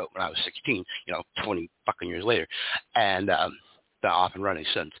that I wrote when I was 16, 20 fucking years later, and been off and running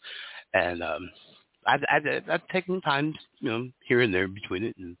since. And I've taken time, here and there between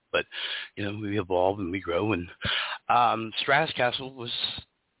it, but we evolve and we grow. And Stratus Castle was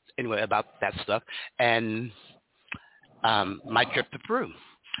anyway about that stuff, and my trip to Peru.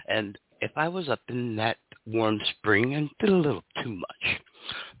 And if I was up in that warm spring and did a little too much.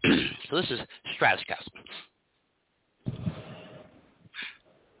 So this is Stratus Castle.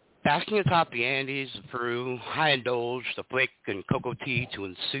 Basking atop the Andes of Peru, I indulged the flake and cocoa tea to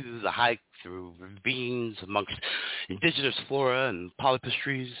ensue the hike through ravines amongst indigenous flora and polypus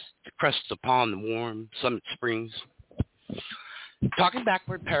trees, the crests upon the warm summit springs. Talking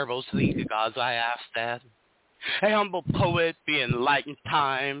backward parables to the Inca gods, I asked that. A humble poet be enlightened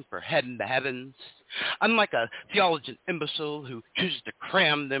time for heading the heavens, unlike a theologian imbecile who chooses to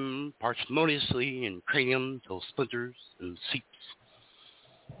cram them parsimoniously in cranium till splinters and seeps.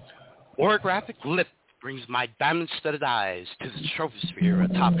 Orographic lip brings my diamond-studded eyes to the trophosphere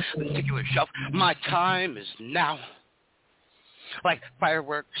atop the lenticular shelf. My time is now. Like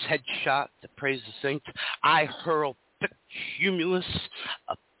fireworks headshot to praise the saints, I hurl thick cumulus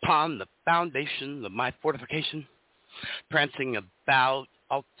upon the foundation of my fortification, prancing about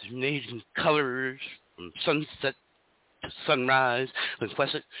alternating colors from sunset to sunrise,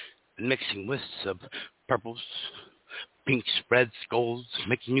 liquescent and mixing wisps of purples, pinks, reds, golds,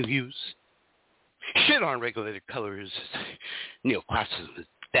 making new hues. Shit on regulated colors, neoclassicism is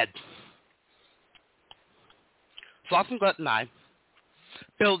dead. Sloth and Glut and I,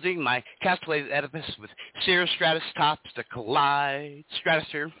 building my castellated edifice with cirrus stratus tops to collide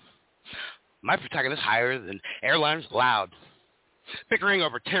stratosphere. My protagonist higher than airliners loud. Bickering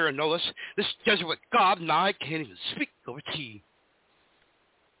over terra nullius, this Jesuit god and I can't even speak over tea.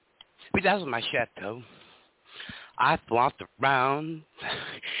 Bedazzled my chateau. I flopped around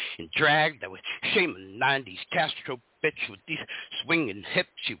and dragged that with shame a 90s Castro bitch with these swinging hips.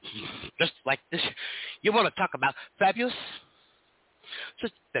 You just like this. You want to talk about fabulous?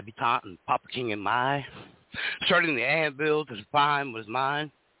 Such debutante and Papa King and my, starting the anvil to define what is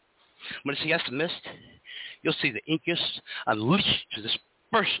mine. When it's siesta mist, you'll see the Incas unleashed to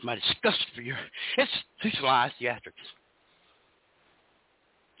disperse my disgust for your institutionalized theatrics.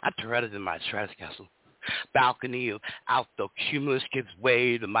 I turreted in my Stratus Castle. Balcony of alto cumulus gives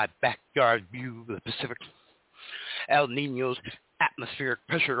way to my backyard view of the Pacific. El Nino's atmospheric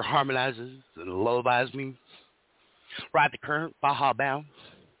pressure harmonizes and lullabies me. Ride the current, Baja bound.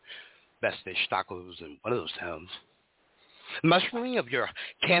 Best fish tacos in one of those towns. The mushrooming of your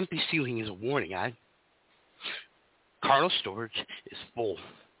canopy ceiling is a warning. Carnal storage is full.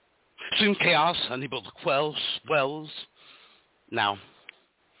 Soon chaos, unable to quell, swells. Now,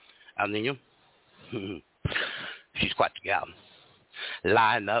 El Nino, she's quite the gal.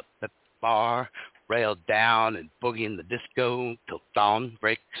 Line up at the bar, rail down and boogie in the disco till dawn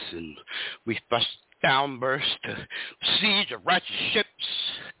breaks, and we thrust downburst to besiege of righteous ships,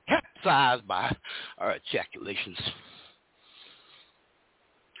 capsized by our ejaculations.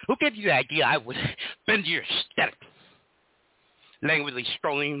 Who gave you the idea I would bend to your aesthetic? Languidly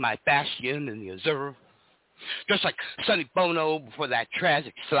strolling my bastion in the Azure, just like Sonny Bono before that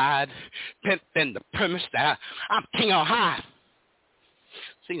tragic slide, pent in the premise that I'm king on high.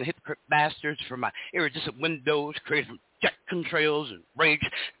 Seeing the hypocrite bastards from my iridescent windows created from jet contrails and rage.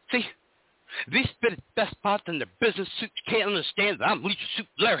 See, these spitted despots in their business suits can't understand that I'm Leisure Suit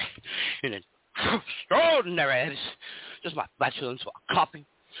Larry. And an extraordinary edge. Just my flatulence while copying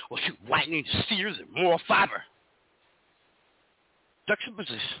will shoot lightning to sears and moral fiber.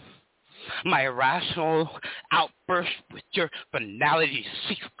 Juxtaposition. My irrational outburst with your finality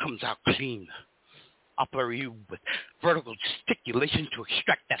secret comes out clean. Upper you with vertical gesticulation to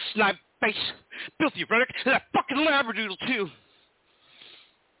extract that snipe face, filthy rhetoric, and that fucking labradoodle too.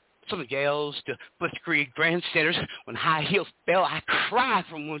 Some gales to blitzkrieg grandstanders. When high heels fail, I cry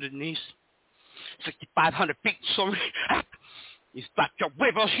from wounded knees. 6,500 feet, sorry. You stopped your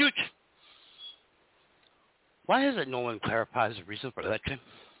wave, huge. Why is it no one clarifies the reason for that, Jim?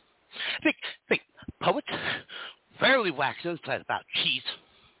 Think, poets rarely wax inside about cheese.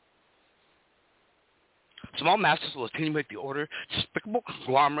 Small masters will attenuate the order. Despicable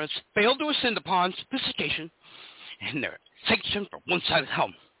conglomerates fail to ascend upon sophistication and their sanction for one-sided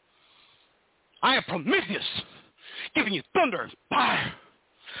helm. I am Prometheus, giving you thunder and fire.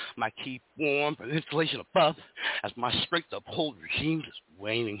 My keep warm from insulation above, as my strength to uphold regimes is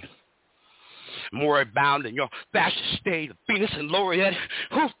waning. More bound in your fascist state of Venus and Laureate,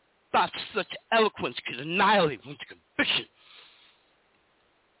 who thought such eloquence could annihilate one's conviction?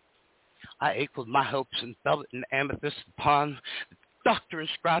 I ache with my hopes in velvet and amethyst upon the doctor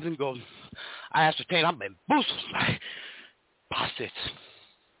inscribed in gold. I ascertain I'm bamboozled by posits.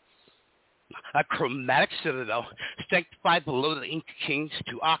 A chromatic citadel, sanctified below the Inca kings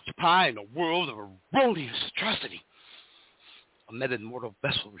to occupy in a world of erroneous atrocity. A meta-immortal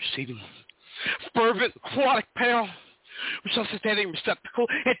vessel receiving fervent aquatic peril, resuscitating receptacle,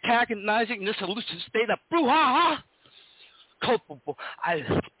 antagonizing this elusive state of brouhaha. Culpable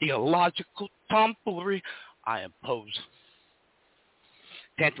ideological tomfoolery I impose.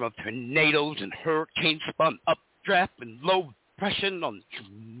 Tantrum of tornadoes and hurricanes spun updraft and low pressure on the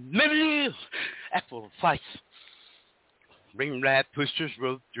humidity of equitable fights. Ring-rat pushers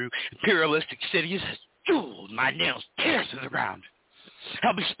rode through imperialistic cities as jeweled my nails tear to the ground.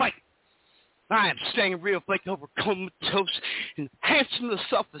 Help me spike. I am staying real flake over comatose and handsome the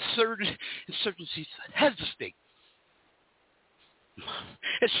self-asserted insurgencies heads of state.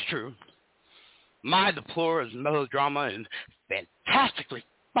 It's true. My deplore is melodrama and fantastically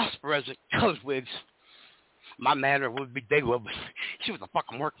phosphorescent colored wigs. My manner would be Dayglow, but she was the fuck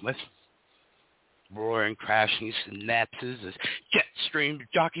I'm working with. Roaring, crashing synapses as jet streamed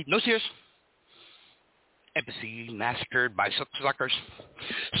jockey. No tears. Empathy massacred by suckers.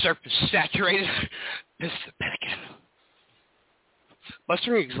 Surface saturated. This is the pelican.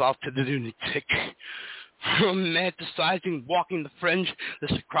 Blustering exalted the lunatic. Romanticizing walking the fringe,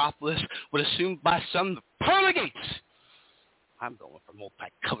 this acropolis would assume by some the pearly gates. I'm going for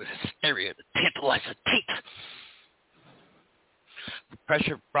multicolored hysteria to tantalize the tape. The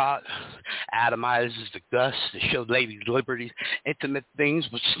pressure brought atomizes the gust to show ladies' liberties, intimate things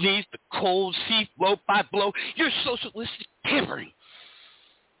would sneeze the cold sea blow by blow. Your socialistic tampering.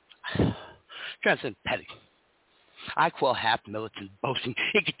 Transcend petty. I quell half-militant boasting,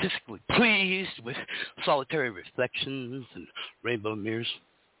 egotistically pleased with solitary reflections and rainbow mirrors.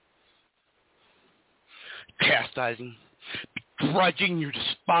 Chastising, begrudging your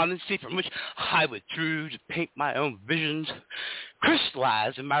despondency from which I withdrew to paint my own visions,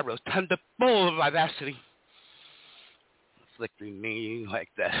 crystallized in my rotunda full of vivacity. Flickering me like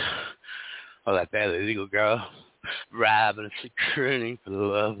that bad illegal girl, ravenously crooning for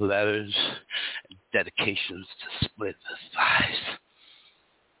love letters and dedications to split the thighs.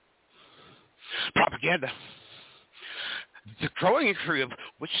 Propaganda. The growing inquiry of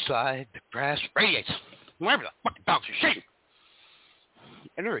which side the grass radiates, wherever the fucking dogs are shitting.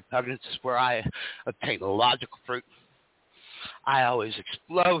 Inner repugnance is where I obtain logical fruit. I always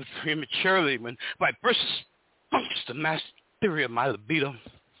explode prematurely when my burst funks the mass theory of my libido.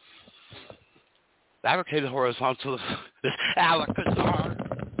 Fabricated horizontal, this Alcazar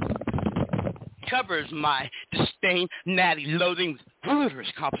covers my disdain, natty loathing with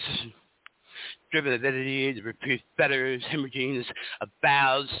brutish composition. Driven identity, the repeated fetters, hemorrhaging,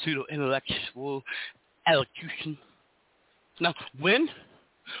 avowed pseudo-intellectual elocution. Now, when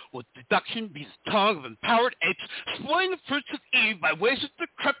will deduction be the tongue of empowered apes, spoiling the fruits of Eve by ways of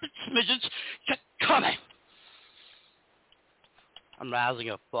decrepit smidgens yet coming? I'm rousing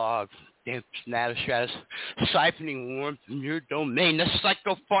a fog from damp stratus, siphoning warmth from your domain, the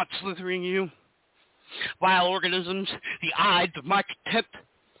psycho-font slithering you. Vile organisms, the ides of my contempt,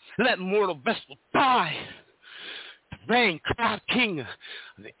 let mortal vessel die. The reign, proud king of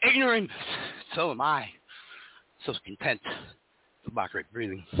the ignorant, so am I, so content to mockery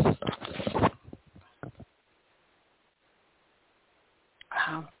breathing.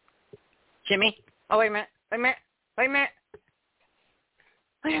 Jimmy? Oh, wait a minute.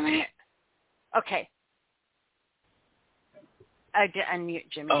 Okay. I did unmute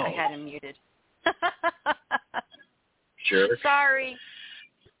Jimmy. Oh. I had him muted. Sure. Sorry.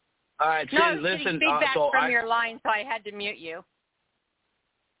 All right, listen. Feedback from your line, so I had to mute you.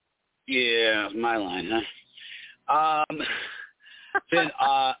 Yeah, my line, huh? Finn,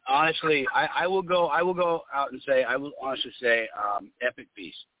 honestly, I will go out and say, epic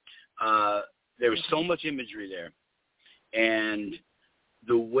piece. There was so much imagery there, and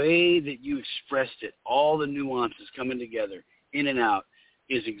the way that you expressed it, all the nuances coming together, in and out,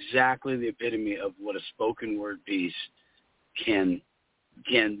 is exactly the epitome of what a spoken word piece can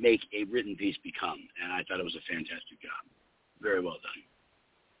make a written piece become. And I thought it was a fantastic job. Very well done.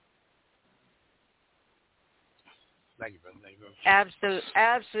 Thank you, brother.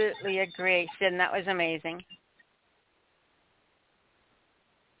 Absolutely agree, Sid. That was amazing.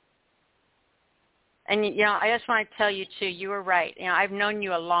 And, I just want to tell you, too, you were right. I've known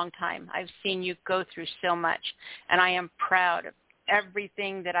you a long time. I've seen you go through so much, and I am proud of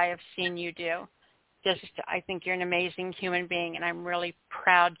everything that I have seen you do. I think you're an amazing human being, and I'm really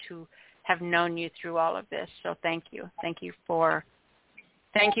proud to have known you through all of this. So thank you. Thank you for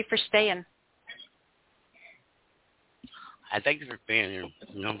staying. I thank you for being here.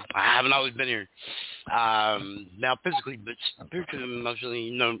 I haven't always been here. Now physically, but spiritually,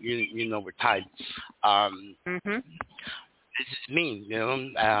 emotionally, we're tied. This is me,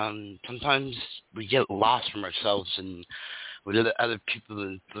 sometimes we get lost from ourselves and we let other people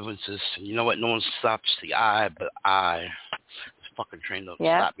influence us. And you know what? No one stops the eye, but I. This fucking train don't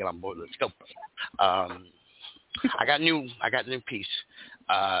stop. Get on board. Let's go. I got new piece.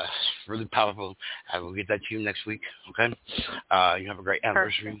 Really powerful. I will get that to you next week. Okay. You have a great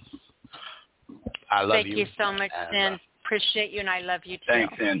anniversary. I love you. Thank you so much, Sin. Appreciate you, and I love you too.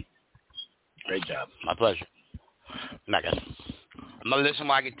 Thanks, Sin. Great job. My pleasure. I'm gonna listen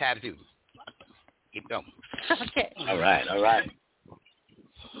while I get tattooed. Keep going. Okay. All right. All right.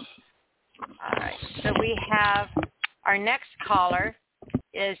 So we have our next caller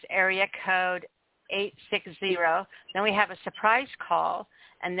is area code 860. Then we have a surprise call,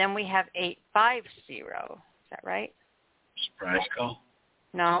 and then we have 850. Is that right? Surprise call?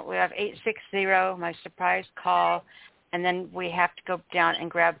 No, we have 860, my surprise call, and then we have to go down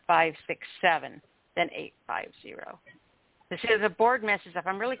and grab 567, then 850. This is a board messes up.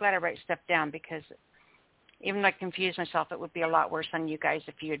 I'm really glad I write stuff down because even though I confused myself, it would be a lot worse on you guys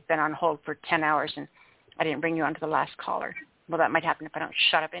if you had been on hold for 10 hours and I didn't bring you on to the last caller. Well, that might happen if I don't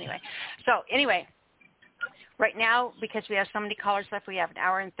shut up anyway. So anyway, right now, because we have so many callers left, we have an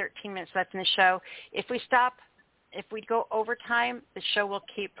hour and 13 minutes left in the show. If we go overtime, the show will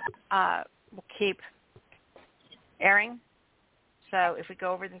keep airing. So if we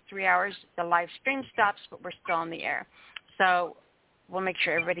go over the 3 hours, the live stream stops, but we're still on the air. So we'll make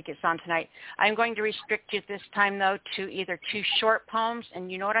sure everybody gets on tonight. I'm going to restrict you this time, though, to either 2 short poems,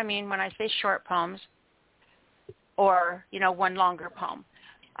 and you know what I mean when I say short poems, or, 1 longer poem.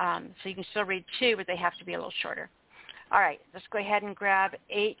 So you can still read 2, but they have to be a little shorter. All right, let's go ahead and grab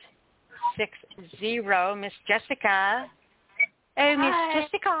 860, Miss Jessica. Oh, Miss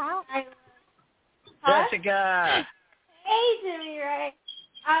Jessica. Jessica. Hey, Jimmy, right?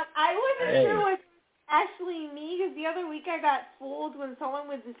 I wasn't sure what actually me, because the other week I got fooled when someone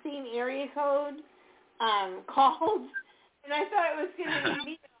with the same area code called, and I thought it was going to be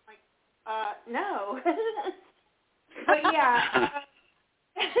me. I'm like, no. But yeah,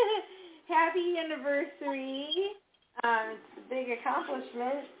 happy anniversary. It's a big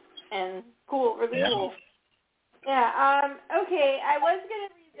accomplishment and cool, really cool. Yeah, okay, I was going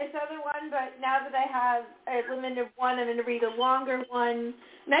to read this other one, but now that I have a limited one, I'm going to read a longer one.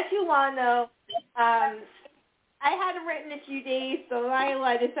 Not too long, though. I had it written a few days, so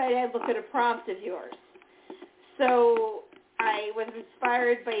I decided I'd look at a prompt of yours. So I was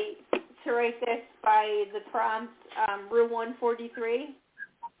inspired to write this by the prompt, Room 143,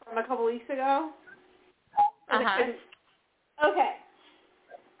 from a couple weeks ago. Okay.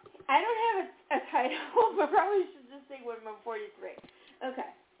 I don't have a title, but probably should just say Room 143. Okay.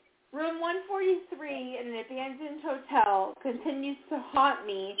 Room 143 in an abandoned hotel continues to haunt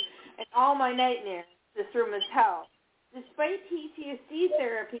me in all my nightmares. This room is hell. Despite PTSD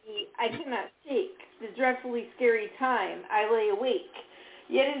therapy I cannot shake the dreadfully scary time I lay awake.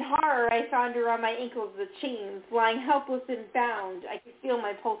 Yet in horror I found her on my ankles with chains, lying helpless and bound. I could feel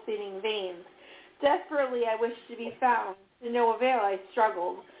my pulsating veins. Desperately I wished to be found. To no avail I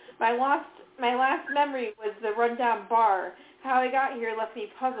struggled. My last memory was the rundown bar. How I got here left me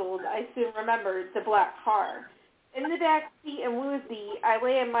puzzled. I soon remembered the black car. In the back seat and woozy, I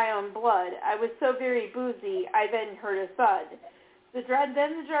lay in my own blood. I was so very boozy, I then heard a thud.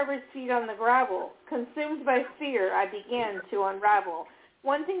 Then the driver's feet on the gravel. Consumed by fear, I began to unravel.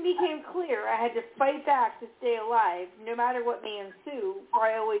 One thing became clear. I had to fight back to stay alive, no matter what may ensue, for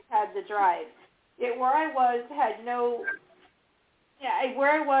I always had the drive. Yet where I was had no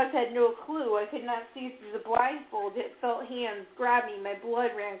clue. I could not see through the blindfold. It felt hands grab me. My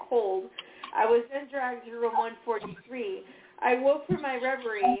blood ran cold. I was then dragged to room 143. I woke from my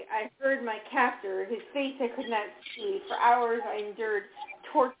reverie. I heard my captor. His face I could not see. For hours I endured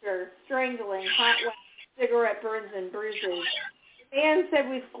torture, strangling, hot wax, cigarette burns, and bruises. The man said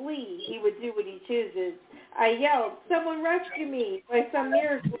with glee he would do what he chooses. I yelled, "Someone rescue me!" By some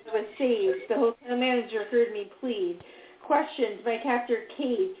miracle I was saved. The hotel manager heard me plead. Questioned, my captor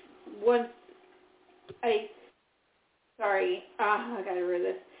caved. Once I Sorry. I gotta read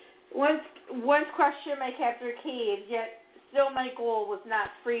this. Once questioned my captor caved, yet still my goal was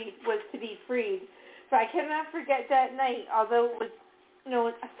to be freed. So I cannot forget that night, although it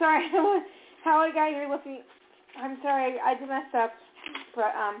was, sorry, how I got here looking, I'm sorry, I did mess up,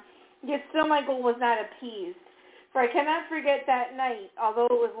 but, yet still my goal was not appeased. For I cannot forget that night, although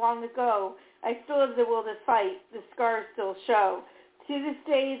it was long ago, I still have the will to fight, the scars still show. To this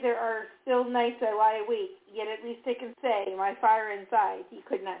day, there are still nights I lie awake, yet at least I can say, my fire inside, he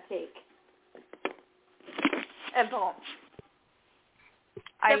could not take. And boom.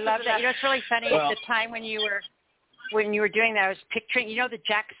 I love that. It's really funny. At the time when you were doing that, I was picturing, the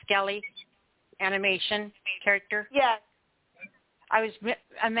Jack Skelly animation character? Yes. I was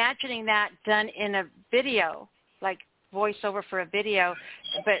imagining that done in a video, like voiceover for a video,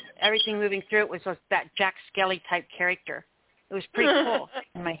 but everything moving through it was that Jack Skelly type character. It was pretty cool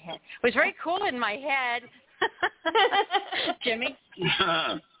in my head. It was very cool in my head. Jimmy?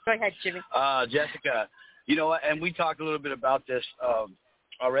 Go ahead, Jimmy. Jessica, you know what, and we talked a little bit about this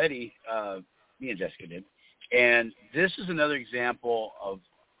already, me and Jessica did, and this is another example of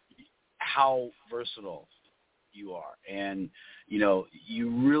how versatile you are. And, you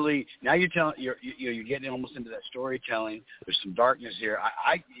really, now you're getting almost into that storytelling. There's some darkness here.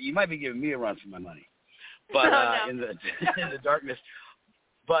 You might be giving me a run for my money, but in the darkness.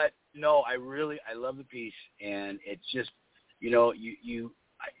 But no, I love the piece, and it's just,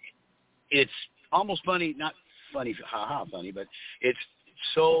 it's almost funny, not funny, funny, but it's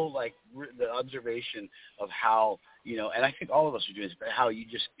so like the observation of how, and I think all of us are doing this, but how you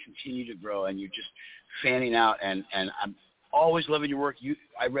just continue to grow and you're just fanning out, and I'm always loving your work.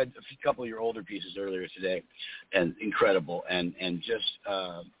 I read a couple of your older pieces earlier today, and incredible, and just,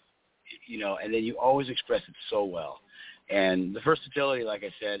 and then you always express it so well. And the versatility, like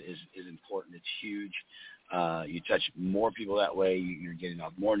I said, is important. It's huge. You touch more people that way. You're getting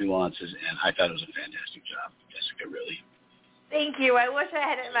off more nuances, and I thought it was a fantastic job, Jessica, really. Thank you. I wish I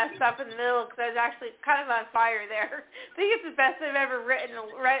hadn't messed up in the middle because I was actually kind of on fire there. I think it's the best I've ever read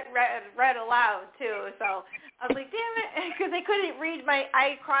aloud, too. So I was like, damn it, because I couldn't read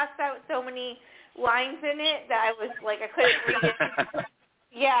I crossed out so many lines in it that I was like, I couldn't read it.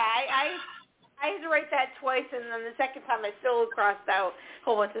 Yeah, I had to write that twice, and then the second time I still crossed out a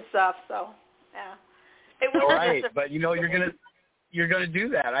whole bunch of stuff. So, yeah. All right, but you're gonna do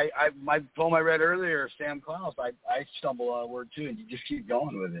that. My poem I read earlier, Sam Klaus, I stumbled on a word too, and you just keep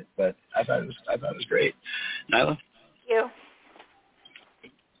going with it. But I thought it was great. Nyla? Thank you.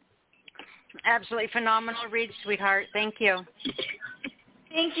 Absolutely phenomenal read, sweetheart. Thank you.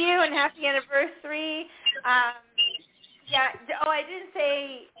 Thank you, and happy anniversary. I didn't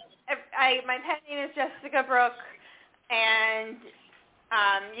say my pet name is Jessica Brooke, and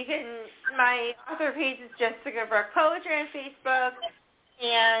my author page is Jessica Brooke Poetry on Facebook,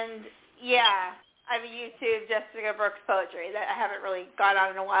 and I have a YouTube, Jessica Brooks Poetry, that I haven't really got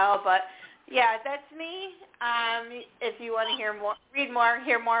on in a while, but yeah, that's me. If you want to hear more, read more,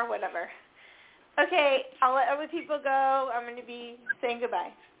 hear more, whatever. Okay, I'll let other people go. I'm going to be saying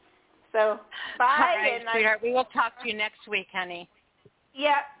goodbye. So, bye. All right, sweetheart. We will talk to you next week, honey.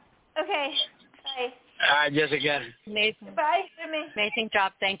 Yeah. Okay. Bye. All right, Jessica. Amazing. Bye, Jimmy. Amazing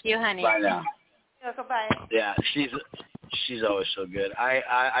job. Thank you, honey. Bye now. Goodbye. Yeah, she's always so good.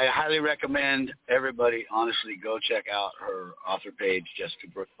 I highly recommend everybody, honestly, go check out her author page, Jessica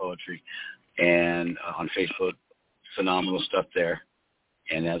Brooke Poetry, and on Facebook. Phenomenal stuff there.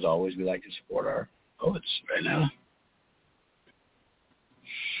 And as always, we like to support our poets right now.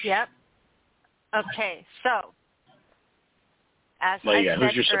 Yep. Okay, so as I said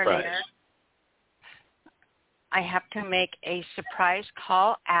who's your surprise? earlier, I have to make a surprise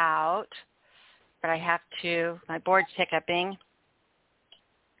call out, but my board's hiccuping.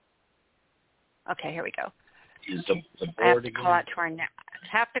 Okay, here we go. Is the board I have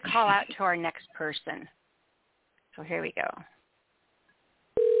to again? call out to our next person. So here we go.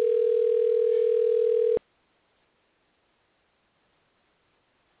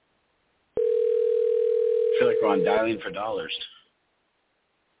 I feel like we're on Dialing for Dollars.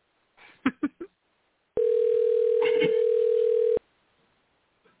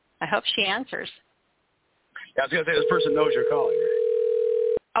 I hope she answers. Yeah, I was going to say, this person knows you're calling,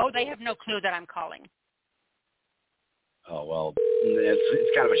 right? Oh, they have no clue that I'm calling. Oh, well,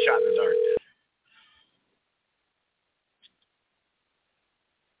 it's kind of a shot in the dark.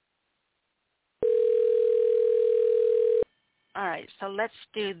 All right, so let's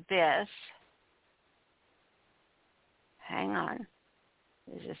do this. Hang on.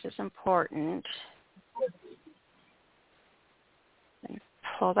 This is important. Let me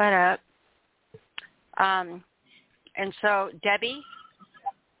pull that up. And so, Debbie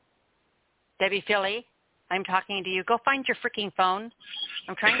Philly, I'm talking to you. Go find your freaking phone.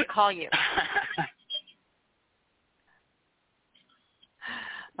 I'm trying to call you.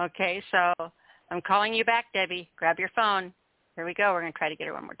 Okay, so I'm calling you back, Debbie. Grab your phone. Here we go. We're going to try to get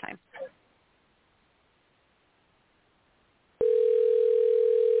her one more time.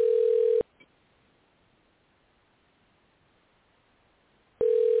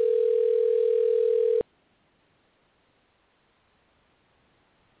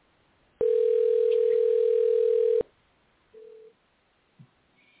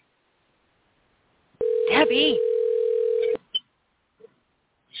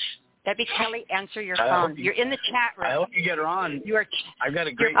 Debbie Kelly, answer your phone. You're in the chat room. I hope you get her on. You are. I've got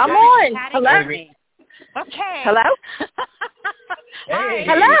a great. I'm on. Hello. Okay. Hello. Hey.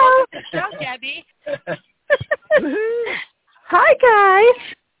 Hello. Show, Debbie. Hi,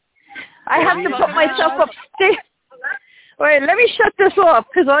 guys. I have to put myself upstairs. Wait, let me shut this off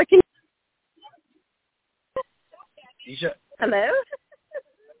because I can. Hello.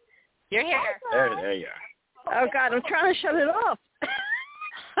 You're here. There you are. Oh God, I'm trying to shut it off.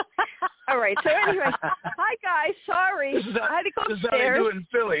 All right. So anyway, hi guys. Sorry, I had to go upstairs. This is how they do it in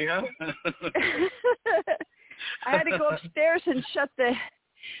Philly, huh? I had to go upstairs and shut the.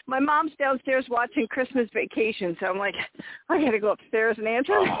 My mom's downstairs watching Christmas Vacation, so I'm like, I got to go upstairs and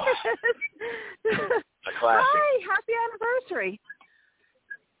answer. A classic. Hi, happy anniversary.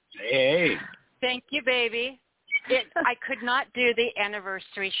 Hey. Thank you, baby. I could not do the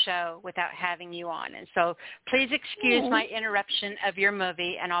anniversary show without having you on. And so please excuse my interruption of your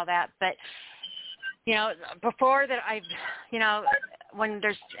movie and all that. But, before that when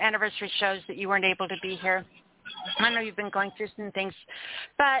there's anniversary shows that you weren't able to be here, I know you've been going through some things,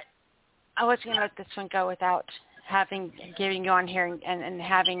 but I wasn't going to let this one go without getting you on here and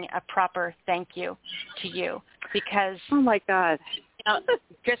having a proper thank you to you because. Oh, my God.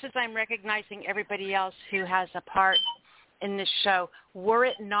 Just as I'm recognizing everybody else who has a part in this show, were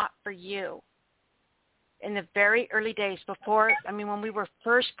it not for you, in the very early days when we were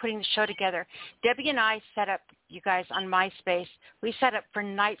first putting the show together, Debbie and I set up, you guys, on MySpace. We set up for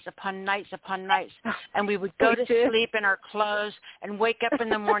nights upon nights upon nights, and we would go to sleep in our clothes and wake up in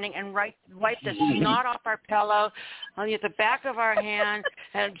the morning and wipe the snot off our pillow on the back of our hand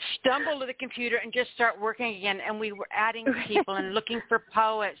and stumble to the computer and just start working again. And we were adding people and looking for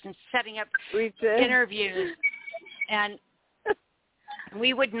poets and setting up interviews. And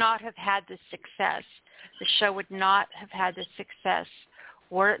we would not have had the success. The show would not have had the success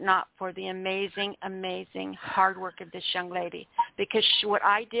were it not for the amazing, amazing hard work of this young lady. Because what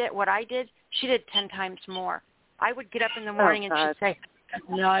I did, she did 10 times more. I would get up in the morning and she'd say,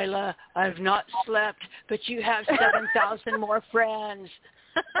 Nyla, I've not slept, but you have 7,000 more friends.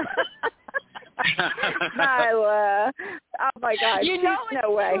 Nyla, oh my God,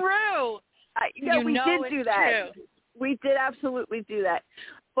 no way. True. We did do that. True. We did absolutely do that.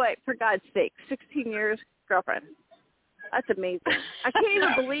 But for God's sake, 16 years, girlfriend. That's amazing. I can't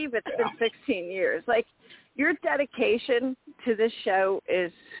even believe it's been 16 years. Like, your dedication to this show is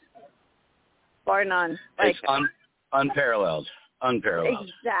bar none. Like, it's unparalleled.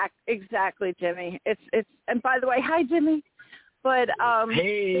 Exactly, Jimmy. It's and by the way, hi Jimmy. But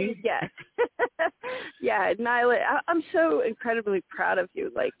hey. Yeah. Yeah, Nyla, I'm so incredibly proud of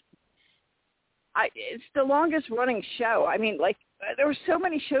you. Like, it's the longest running show. I mean, like, there were so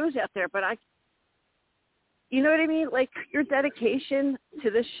many shows out there, but you know what I mean? Like, your dedication to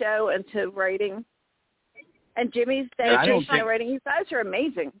this show and to writing, and Jimmy's dedication to writing, you guys are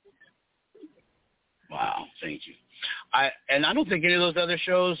amazing. Wow, thank you. I don't think any of those other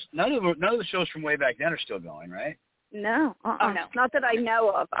shows, none of the shows from way back then are still going, right? No. Oh, no. Not that I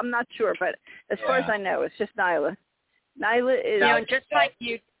know of. I'm not sure, but as far as I know, it's just Nyla. Nyla is... and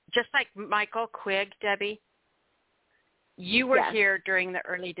just like Michael Quigg, Debbie, you were here during the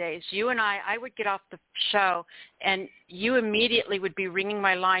early days. You and I would get off the show, and you immediately would be ringing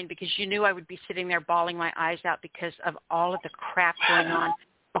my line because you knew I would be sitting there bawling my eyes out because of all of the crap going on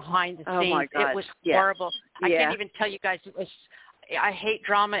behind the scenes. Oh my God. It was horrible. I can't even tell you guys. I hate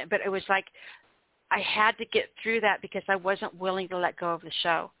drama, but it was like I had to get through that because I wasn't willing to let go of the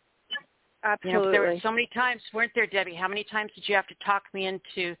show. Absolutely. There were so many times, weren't there, Debbie? How many times did you have to talk me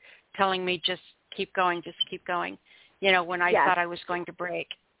into telling me just keep going, when I thought I was going to break?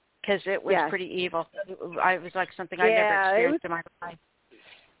 Because it was pretty evil. It was like something I never experienced in my life.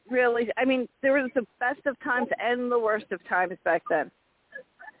 Really? I mean, there was the best of times and the worst of times back then.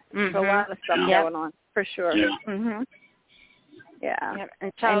 Mm-hmm. A lot of stuff going on, for sure. Yeah. Mm-hmm. Yeah. Yep.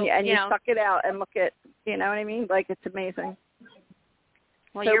 And so, you suck it out and look at, you know what I mean? Like, it's amazing.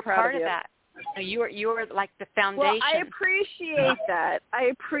 Well, so you're proud part of of that. You were like the foundation. Well, I appreciate that. I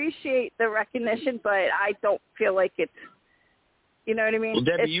appreciate the recognition, but I don't feel like it's. You know what I mean? Well,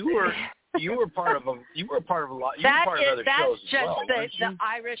 Debbie, you were part of a lot. You were part of other shows as well. That's just the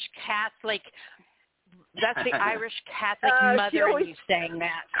Irish Catholic. That's the Irish Catholic mother in you saying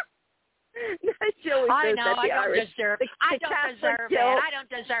that. I know. I don't deserve it. I don't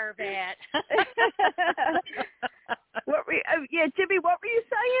deserve it. Jimmy, what were you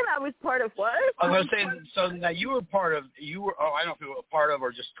saying? I was part of what? I was saying. So now you were part of. I don't know if you were a part of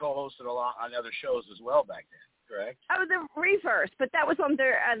or just co-hosted a lot on other shows as well back then. Correct. Oh, the reverse, but that was on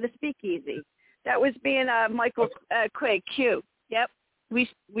the SpeakEasy. That was me and Michael Quigg, Q. Yep. We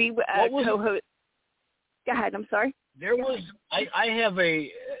co-host. Go ahead. I'm sorry. There was. I have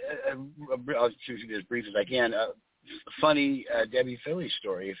I'll choose it as brief as I can. A funny Debbie Philly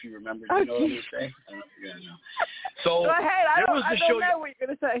story, if you remember. Do you know what I'm going to say? I don't know if you're going to know. So go ahead. I don't know what you're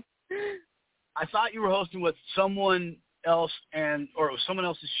going to say. I thought you were hosting with someone else, or it was someone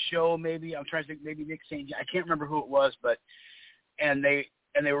else's show. Maybe I'm trying to think. Maybe Nick St. John. I can't remember who it was, but they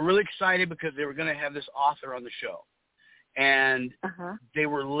were really excited because they were going to have this author on the show, and they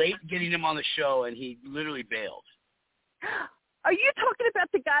were late getting him on the show, and he literally bailed. Are you talking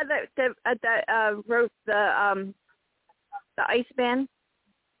about the guy that wrote the Iceman?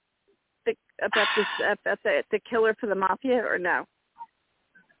 About the killer for the mafia, or no?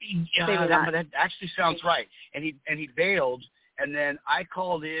 Yeah, that actually sounds right. And he bailed, and then I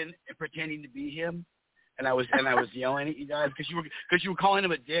called in and pretending to be him, and I was yelling at you guys because you were calling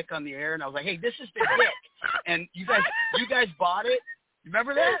him a dick on the air, and I was like, hey, this is the dick, and you guys bought it. You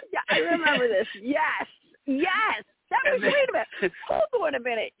remember that? Yeah, I remember this. Yes. That was. Wait a minute. Hold on a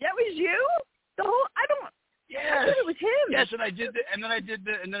minute. That was you. Yes. I thought it was him. Yes, and then I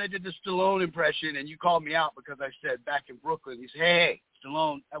did the Stallone impression, and you called me out because I said back in Brooklyn. You said, hey,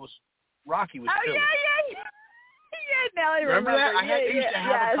 Stallone, that was Rocky was killed. Yeah, now I remember that? I used to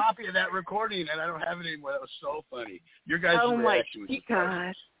have a copy of that recording, and I don't have it anymore. That was so funny. Your guys' reaction was just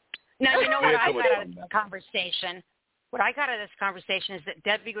God. Now, you know what I got out of this conversation? What I got out of this conversation is that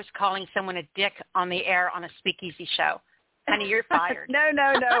Debbie was calling someone a dick on the air on a Speakeasy show. Honey, you're fired. No,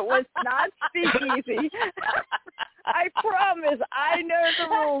 it was not Speakeasy. I promise, I know the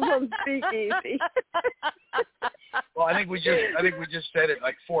rules on Speakeasy. Well, I think we just said it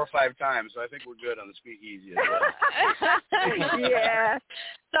like 4 or 5 times, so I think we're good on the Speakeasy as well. Yeah.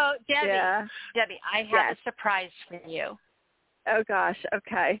 So, Debbie, I have a surprise for you. Oh gosh.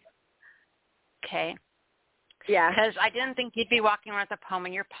 Okay. Yeah. Because I didn't think you'd be walking around with a poem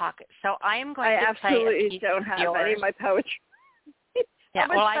in your pocket. So I am going to play a piece absolutely don't have yours. any of my poetry. Yeah,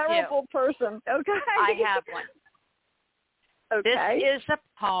 I'm a terrible person. Okay. I have one. Okay. This is a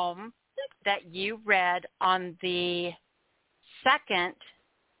poem that you read on the second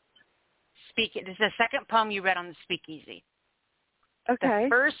this is the second poem you read on the Speakeasy. Okay. The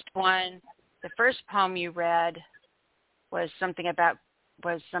first poem you read was something about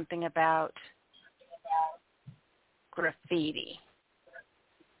graffiti.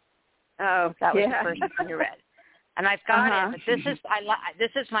 Oh, that was the first one you read, and I've got it. But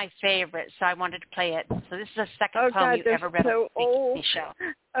this is my favorite, so I wanted to play it. So this is the second poem you ever read on the Speakeasy show.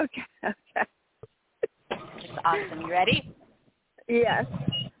 Okay. It's awesome. You ready? Yes.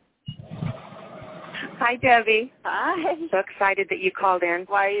 Hi, Debbie. Hi. So excited that you called in.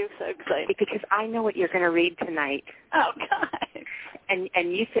 Why are you so excited? Because I know what you're going to read tonight. Oh, God. And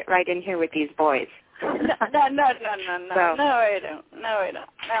you fit right in here with these boys. No, I don't. No.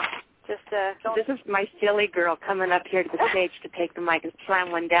 Just this is my silly girl coming up here to the stage to take the mic and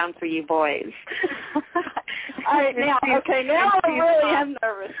slam one down for you boys. All right, now I really am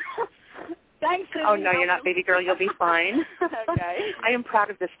nervous. Thanks. Oh, no, you're not, baby girl. You'll be fine. Okay. I am proud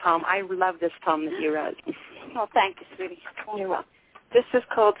of this poem. I love this poem that you wrote. Well, thank you, sweetie. You're welcome. This is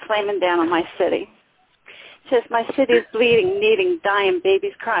called Slamming Down on My City. It says, my city is bleeding, needing, dying,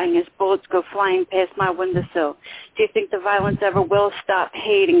 babies crying as bullets go flying past my windowsill. Do you think the violence ever will stop?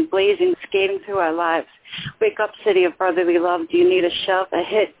 Hating, blazing, skating through our lives. Wake up, city of brotherly love. Do you need a shove, a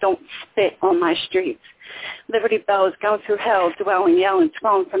hit? Don't spit on my streets. Liberty Bell going through hell, dwelling, yelling,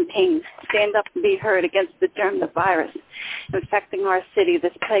 swelling from pain. Stand up and be heard against the germ, the virus, infecting our city.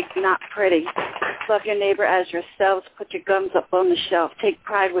 This plague's not pretty. Love your neighbor as yourselves. Put your guns up on the shelf. Take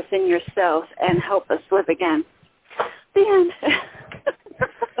pride within yourselves and help us live again. The end.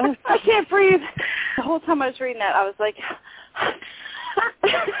 I can't breathe. The whole time I was reading that, I was like...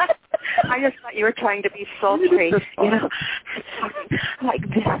 I just thought you were trying to be sultry, like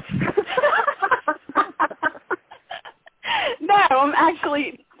this. No, I'm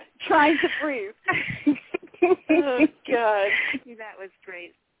actually trying to breathe. Oh, God. That was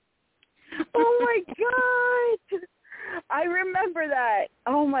great.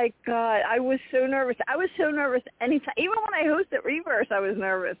 my God. I was so nervous. I was so nervous anytime. Even when I hosted Reverse, I was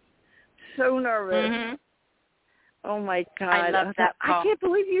nervous. So nervous. Mm-hmm. Oh, my God. I love that call. I can't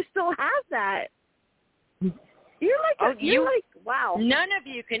believe you still have that. You're like, wow. None of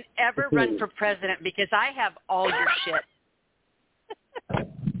you can ever run for president because I have all your shit.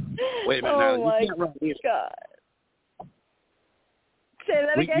 Wait a minute. Oh, Nyla, my you can't run either. God. Say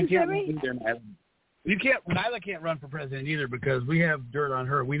that again, Jimmy? Nyla can't run for president either because we have dirt on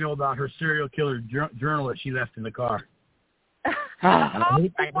her. We know about her serial killer journal that she left in the car. Oh,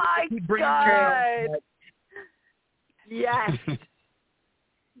 my God. Yes.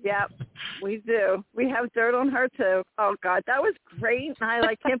 Yep, we do. We have dirt on her, too. Oh, God, that was great, Nyla.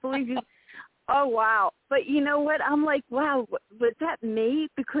 I can't believe you. Oh, wow. But you know what? I'm like, wow, was that me?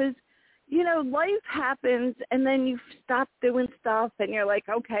 Because, you know, life happens, and then you stop doing stuff, and you're like,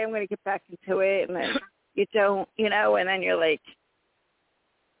 okay, I'm going to get back into it, and then you don't, you know, and then you're like,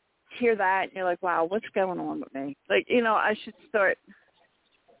 hear that, and you're like, wow, what's going on with me? Like, you know, I should start,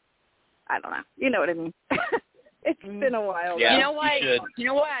 I don't know. You know what I mean? It's been a while. Yeah, you know why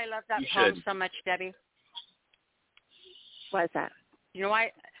I love that poem so much, Debbie? Why is that? You know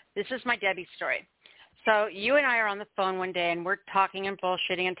why? This is my Debbie story. So you and I are on the phone one day, and we're talking and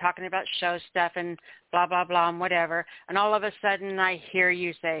bullshitting and talking about show stuff and blah, blah, blah, and whatever. And all of a sudden I hear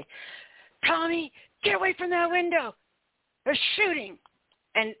you say, Tommy, get away from that window. They're shooting.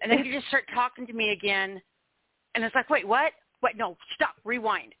 And then you just start talking to me again. And it's like, wait, what? Wait, no, stop,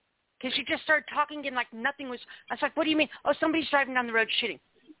 rewind. Because you just started talking again like nothing was. I was like, what do you mean? Oh, somebody's driving down the road shooting.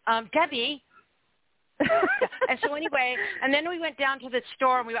 Debbie. And so anyway, and then we went down to the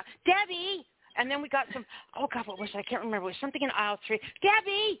store and we went, Debbie. And then we got some, oh, God, what was it? I can't remember. It was something in aisle 3.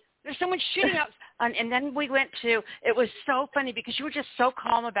 Debbie, there's someone shooting out. And then we went to, it was so funny because you were just so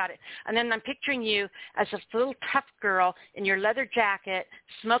calm about it. And then I'm picturing you as a little tough girl in your leather jacket,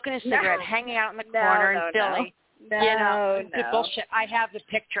 smoking a cigarette, hanging out in the corner in Philly. No, you know, no. Bullshit. I have the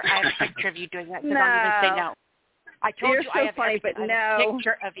picture. I have a picture of you doing that. So don't even say no. I told You're you so I have funny, but a no.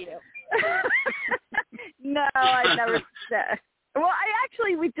 picture of you. No, I never said. Well,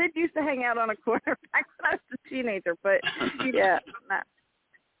 we did used to hang out on a corner back when I was a teenager, but yeah,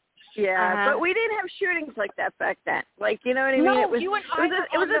 yeah, but we didn't have shootings like that back then. Like, you know what I mean? No, it was, you and I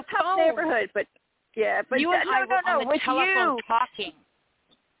it was a tough neighborhood, but yeah, but you and I were on the telephone talking.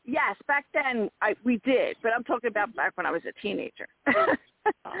 Yes, back then we did, but I'm talking about back when I was a teenager.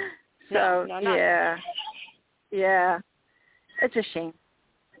 So yeah, it's a shame.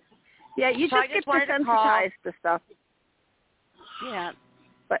 Yeah, you just get desensitized to stuff. Yeah.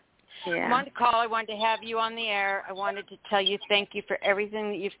 But, yeah. I wanted to call. I wanted to have you on the air. I wanted to tell you thank you for everything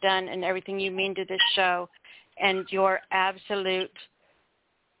that you've done and everything you mean to this show and your absolute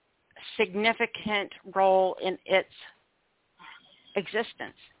significant role in its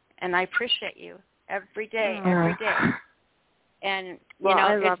existence. And I appreciate you every day, every day. And, you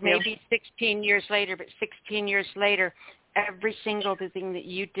know, it may be 16 years later, but 16 years later, every single thing that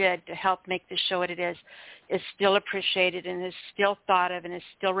you did to help make the show what it is still appreciated and is still thought of and is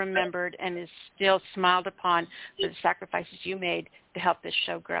still remembered and is still smiled upon for the sacrifices you made to help this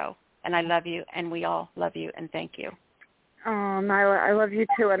show grow. And I love you, and we all love you, and thank you. Oh, Nyla, I love you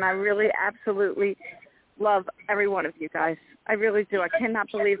too, and I really absolutely love every one of you guys. I really do. I cannot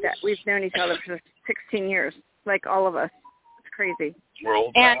believe that we've known each other for 16 years, like all of us. It's crazy. We're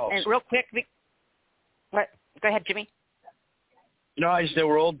old pals. And real quick, what? Go ahead, Jimmy. No, I just said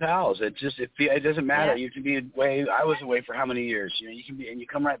we're old pals. It doesn't matter. You can be away. I was away for how many years? You know, you can be, and you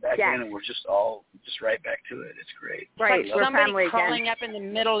come right back in, and we're just right back to it. It's great. Right, like somebody crawling up in the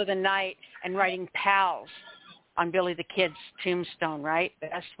middle of the night and writing "pals" on Billy the Kid's tombstone. Right?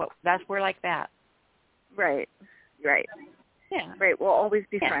 We're like that. Right. Yeah. Right. We'll always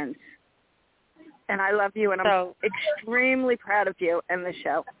be friends. And I love you, and I'm extremely proud of you and the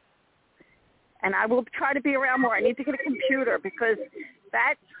show. And I will try to be around more. I need to get a computer because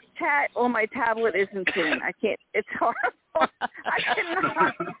that chat on my tablet is insane. I can't. It's horrible. I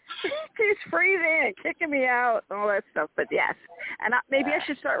cannot. He's freezing and kicking me out and all that stuff. But yes. And maybe I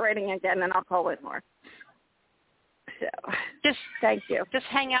should start writing again, and I'll call in more. So thank you. Just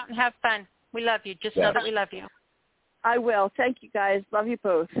hang out and have fun. We love you. Just know that we love you. I will. Thank you, guys. Love you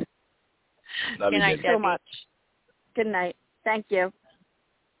both. Love you so Debbie. much. Good night. Thank you.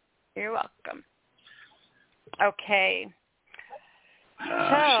 You're welcome. Okay.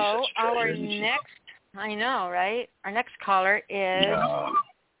 So our next, I know, right? Our next caller is,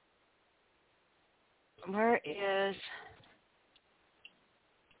 where is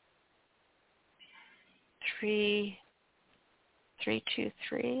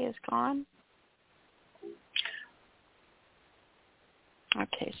 323 is gone?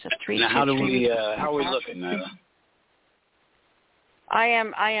 Okay, so 3. Now, how are we looking, Nyla? I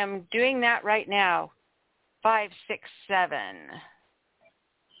am doing that right now. 567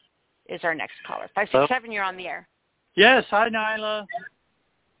 is our next caller. 567, you're on the air. Yes, hi, Nyla.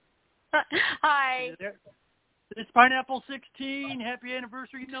 Hi. It's Pineapple 16. Happy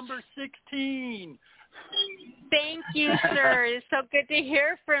anniversary number 16. Thank you, sir. It's so good to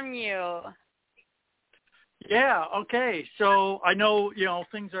hear from you. Yeah, okay. So I know,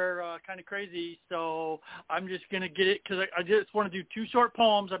 things are kind of crazy, so I'm just going to get it because I just want to do 2 short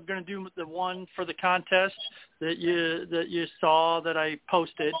poems. I'm going to do the one for the contest that you saw that I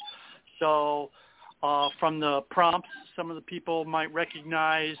posted. So from the prompts, some of the people might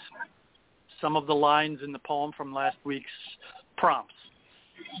recognize some of the lines in the poem from last week's prompts.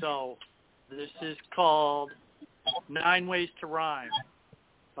 So this is called 9 Ways to Rhyme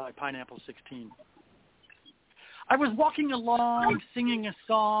by Pineapple 16. I was walking along, singing a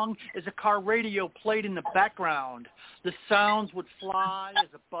song as a car radio played in the background. The sounds would fly as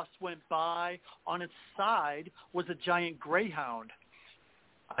a bus went by. On its side was a giant greyhound.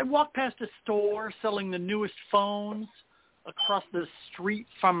 I walked past a store selling the newest phones across the street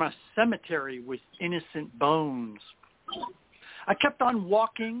from a cemetery with innocent bones. I kept on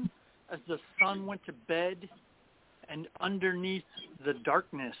walking as the sun went to bed, and underneath the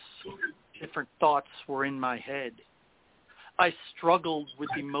darkness, different thoughts were in my head. I struggled with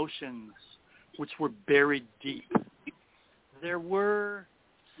emotions which were buried deep. There were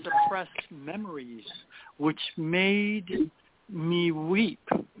suppressed memories which made me weep.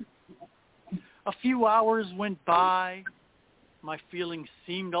 A few hours went by. My feelings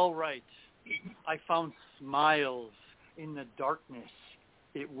seemed all right. I found smiles in the darkness.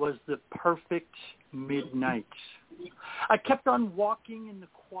 It was the perfect midnight. I kept on walking in the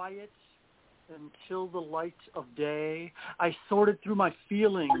quiet until the light of day. I sorted through my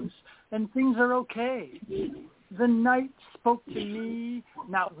feelings, and things are okay. The night spoke to me,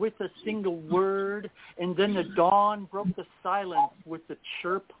 not with a single word, and then the dawn broke the silence with the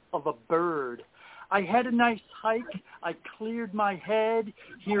chirp of a bird. I had a nice hike. I cleared my head.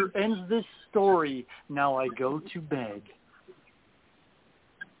 Here ends this story. Now I go to bed.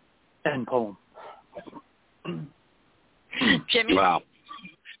 End poem. Jimmy? Wow.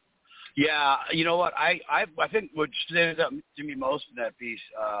 Yeah, you know what? I think what stands out to me most in that piece,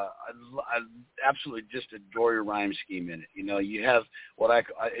 I absolutely just adore your rhyme scheme in it. You have what I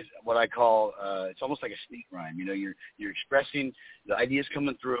call it's almost like a sneak rhyme. You're expressing the ideas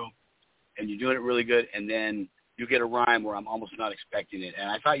coming through, and you're doing it really good, and then you get a rhyme where I'm almost not expecting it.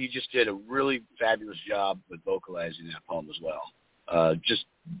 And I thought you just did a really fabulous job with vocalizing that poem as well. Just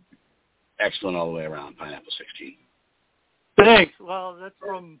excellent all the way around, Pineapple 16. Thanks. Well, that's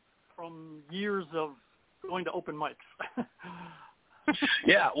from years of going to open mics.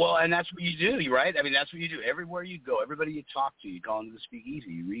 Yeah, well, and that's what you do, right? I mean, that's what you do. Everywhere you go, everybody you talk to, you call them to SpeakEasy,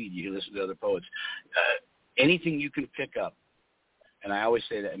 you read, you listen to other poets. Anything you can pick up, and I always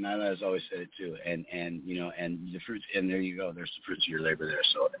say that, and Nyla has always said it too, and the fruits, and there you go, there's the fruits of your labor there.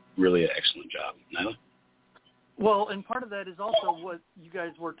 So really an excellent job. Nyla? Well, and part of that is also what you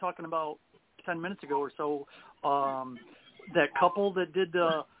guys were talking about 10 minutes ago or so, that couple that did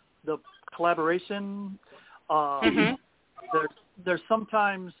the collaboration. There's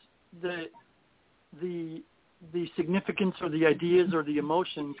sometimes the significance or the ideas or the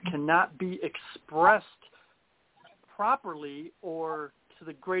emotions cannot be expressed properly or to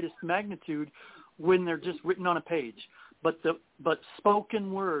the greatest magnitude when they're just written on a page. But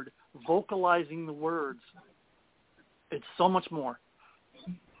spoken word, vocalizing the words, it's so much more.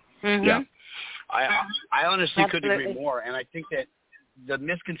 Mm-hmm. Yeah, I honestly couldn't agree more, and I think that the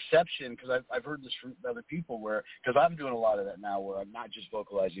misconception, because I've heard this from other people, because I'm doing a lot of that now, where I'm not just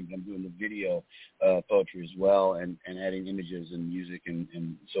vocalizing, but I'm doing the video poetry as well, and adding images and music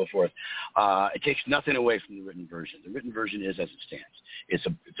and so forth. It takes nothing away from the written version. The written version is as it stands.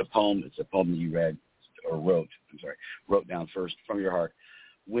 It's a poem. It's a poem that you wrote down first from your heart.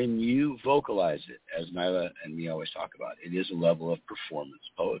 When you vocalize it, as Nyla and me always talk about, it is a level of performance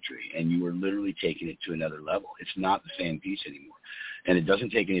poetry, and you are literally taking it to another level. It's not the same piece anymore, and it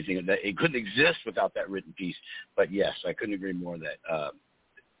doesn't take anything. It couldn't exist without that written piece. But yes, I couldn't agree more that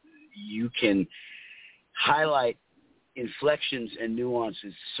you can highlight inflections and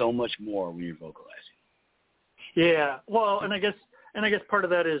nuances so much more when you're vocalizing. Yeah, well, and I guess part of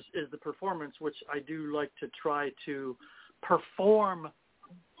that is the performance, which I do like to try to perform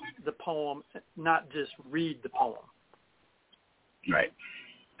the poem, not just read the poem. Right.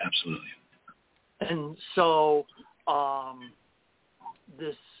 Absolutely. And so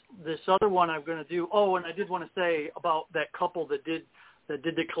this other one I'm going to do. Oh, and I did want to say about that couple that did that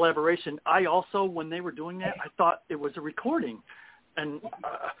did the collaboration, I also, when they were doing that, I thought it was a recording. And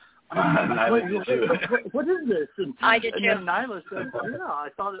what is this? And, I did too. And then Nyla said, "Yeah, I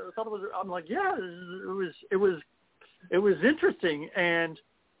thought it was." I'm like, "Yeah, it was interesting." And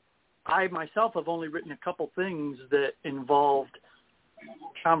I myself have only written a couple things that involved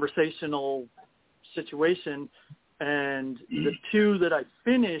conversational situation, and the two that I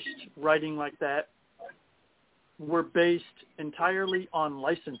finished writing like that were based entirely on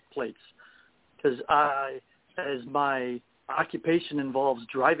license plates, because as my occupation involves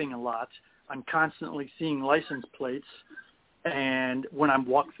driving a lot, I'm constantly seeing license plates, and when I'm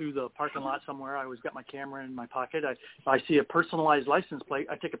walking through the parking lot somewhere, I always got my camera in my pocket. I see a personalized license plate,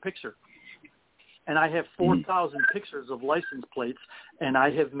 I take a picture. And I have 4,000 pictures of license plates, and I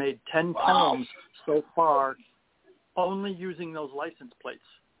have made 10 poems so far only using those license plates.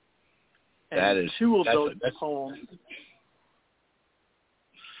 And two of those poems.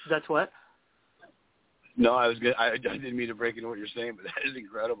 That's what? No, I didn't mean to break into what you're saying, but that is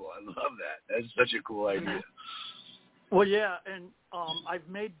incredible. I love that. That's such a cool idea. Well, yeah, and I've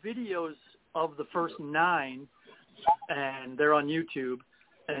made videos of the first 9, and they're on YouTube.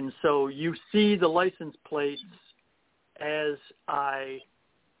 And so you see the license plates as I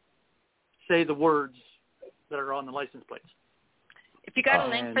say the words that are on the license plates. If you got a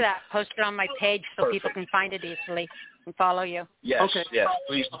link for that, post it on my page so people can find it easily and follow you. Yes, okay. Yes,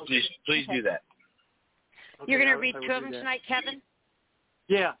 please do that. You're going to read 2 of them tonight, Kevin?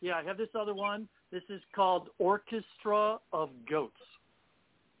 Yeah, I have this other one. This is called Orchestra of Goats.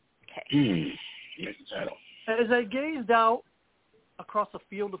 Okay. As I gazed out across a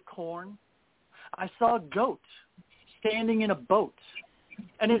field of corn, I saw a goat standing in a boat,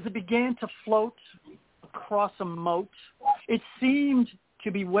 and as it began to float across a moat, it seemed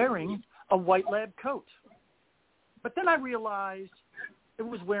to be wearing a white lab coat. But then I realized it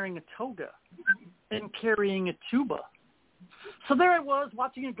was wearing a toga and carrying a tuba. So there I was,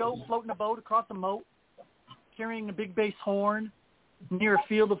 watching a goat floating a boat across a moat, carrying a big bass horn near a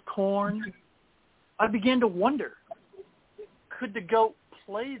field of corn. I began to wonder, could the goat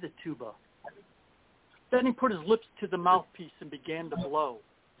play the tuba? Then he put his lips to the mouthpiece and began to blow.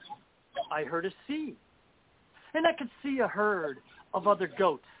 I heard a sea, and I could see a herd of other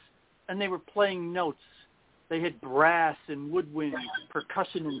goats, and they were playing notes. They had brass and woodwind,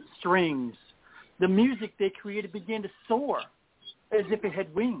 percussion and strings. The music they created began to soar as if it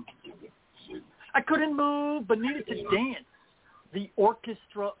had wings. I couldn't move but needed to dance. The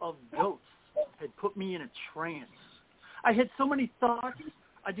orchestra of goats had put me in a trance. I had so many thoughts,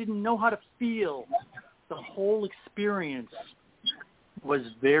 I didn't know how to feel. The whole experience was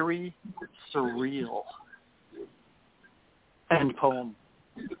very surreal. End poem.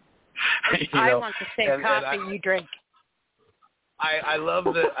 I want the same coffee you drink. I love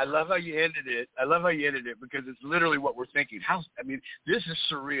how you ended it. I love how you ended it because it's literally what we're thinking. This is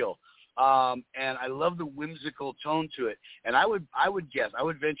surreal. And I love the whimsical tone to it. And I would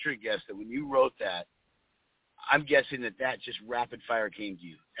venture a guess that when you wrote that, I'm guessing that just rapid fire came to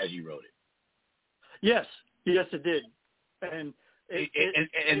you as you wrote it. Yes, it did. And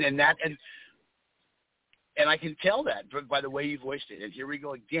I can tell that by the way you voiced it. And here we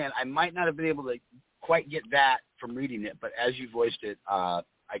go again. I might not have been able to quite get that from reading it, but as you voiced it, I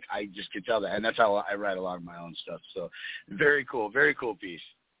just could tell that. And that's how I write a lot of my own stuff. So very cool piece.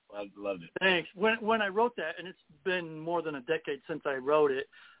 Loved it. Thanks. When I wrote that, and it's been more than a decade since I wrote it,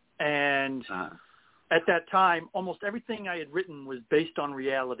 and at that time, almost everything I had written was based on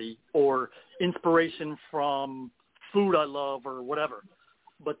reality or inspiration from food I love or whatever.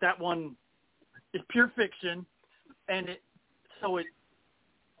 But that one is pure fiction, and it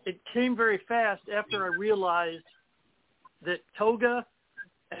came very fast after I realized that toga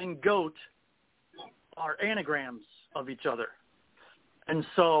and goat are anagrams of each other. And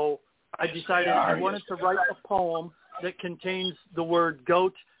so I decided I wanted to write a poem that contains the word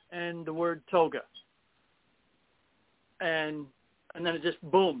goat and the word toga. And then it just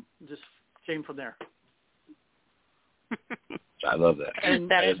came from there. I love that. And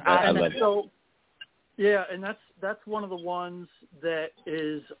that is awesome. And so, yeah, and that's one of the ones that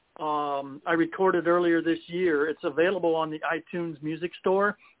is I recorded earlier this year. It's available on the iTunes Music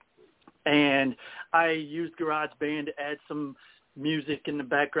Store, and I used GarageBand to add some music in the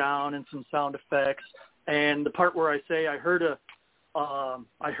background and some sound effects. And the part where I say I heard a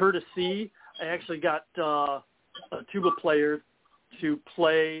C, I actually got a tuba player to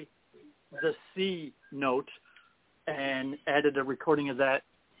play the C note and added a recording of that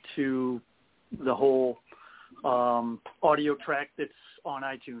to the whole audio track that's on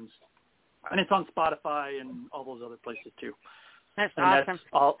iTunes. And it's on Spotify and all those other places too. That's and awesome. That's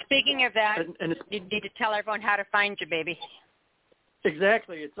all, Speaking of that, and you need to tell everyone how to find you, baby.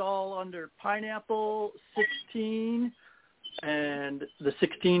 Exactly. It's all under Pineapple 16, and the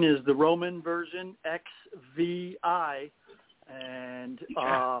 16 is the Roman version, XVI. And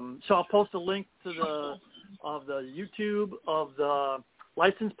so I'll post a link to the YouTube of the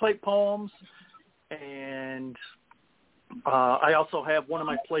license plate poems, and I also have one of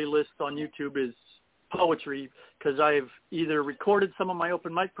my playlists on YouTube is poetry, because I've either recorded some of my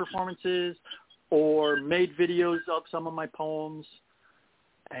open mic performances or made videos of some of my poems,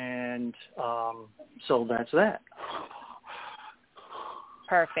 and so that's that.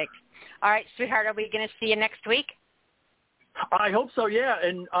 Perfect. All right, sweetheart, are we going to see you next week? I hope so, yeah.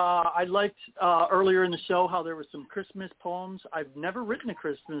 And I liked earlier in the show how there were some Christmas poems. I've never written a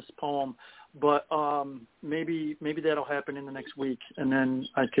Christmas poem, but maybe that'll happen in the next week, and then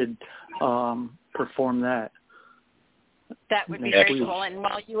I could perform that. That would be very cool. And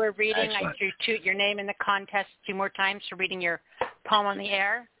while you were reading, I threw your name in the contest 2 more times for reading your poem on the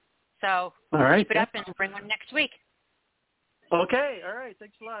air. So keep it up and bring one next week. Okay. All right.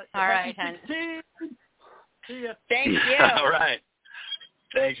 Thanks a lot. All right, hon. See ya. Thank you. All right.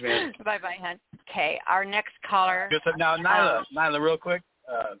 Thanks, man. Bye-bye, hon. Okay, our next caller. Now, Nyla, real quick,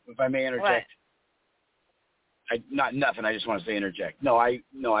 if I may interject. What? Not nothing. I just want to say interject. No, I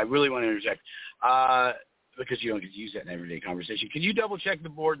really want to interject because you don't get to use that in everyday conversation. Can you double check the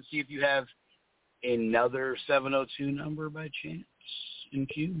board and see if you have another 702 number by chance in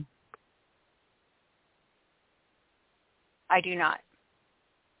queue? I do not.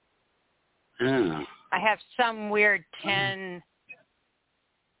 Oh. I have some weird 10,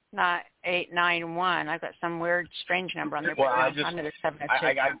 not 891. I've got some weird, strange number on there. Well, I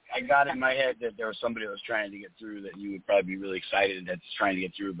got in my head that there was somebody that was trying to get through that you would probably be really excited that's trying to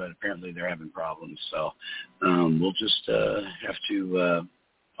get through, but apparently they're having problems. So we'll just have to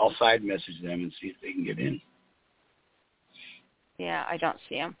I'll side message them and see if they can get in. Yeah, I don't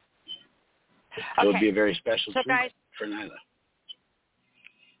see them. So it would be a very special treat guys, for Nyla.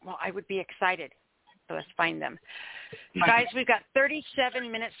 Well, I would be excited. So let's find them. Guys, we've got 37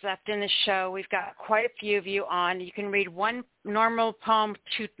 minutes left in the show. We've got quite a few of you on. You can read one normal poem,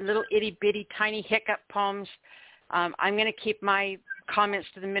 2 little itty-bitty tiny hiccup poems. I'm going to keep my comments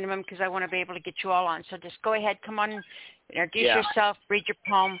to the minimum because I want to be able to get you all on. So just go ahead, come on, introduce yourself, read your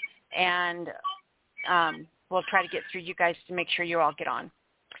poem, and we'll try to get through you guys to make sure you all get on.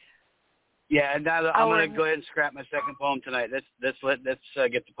 Yeah, and Nyla, I'm going to go ahead and scrap my second poem tonight. Let's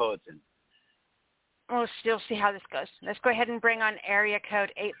get the poets in. We'll still see how this goes. Let's go ahead and bring on area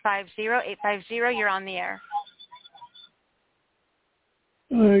code 850. 850, you're on the air.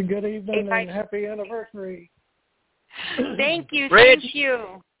 Good evening and happy anniversary. Thank you. Rich. Thank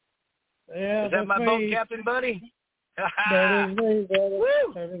you. Yeah, is that my boat captain, buddy? That is me, brother.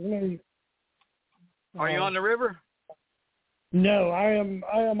 Woo! That is me. Are you on the river? No, I am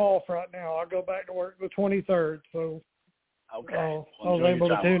off right now. I'll go back to work the 23rd, so okay. I was able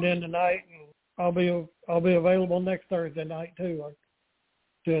to tune in tonight, and I'll be available next Thursday night too.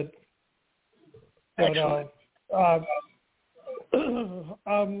 Good. Excellent.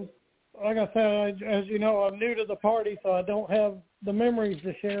 Like I said, as you know, I'm new to the party, so I don't have the memories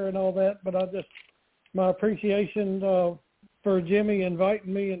to share and all that. But my appreciation for Jimmy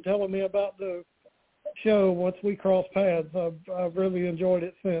inviting me and telling me about the show once we crossed paths. I've really enjoyed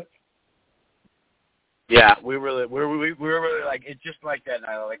it since. Yeah, we were really like it's just like that,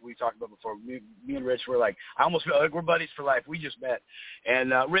 Nyla. Like we talked about before, me and Rich were like, I almost feel like we're buddies for life. We just met.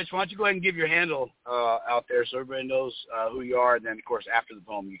 And Rich, why don't you go ahead and give your handle out there so everybody knows who you are, and then of course after the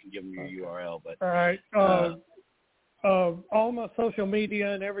poem you can give them your URL. But all right, all my social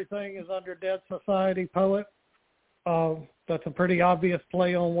media and everything is under Dead Society Poet. That's a pretty obvious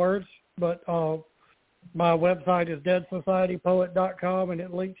play on words, but my website is deadsocietypoet.com, and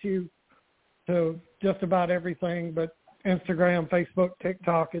it links you to just about everything, but Instagram, Facebook,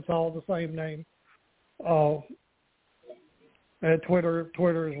 TikTok, it's all the same name. And Twitter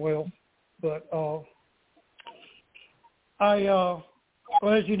as well. But well,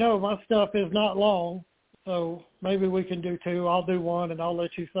 as you know, my stuff is not long, so maybe we can do 2. I'll do 1, and I'll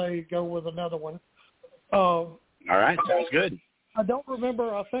let you go with another one. All right, sounds good. I don't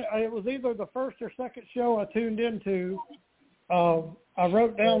remember. I think it was either the first or second show I tuned into. I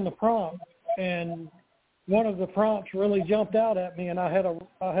wrote down the prompt, and one of the prompts really jumped out at me, and I had a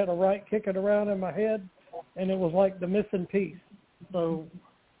right kicking around in my head, and it was like the missing piece. So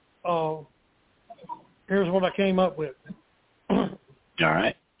here's what I came up with. All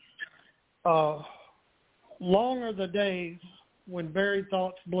right. Long are the days when buried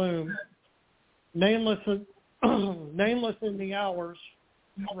thoughts bloom, nameless nameless in the hours,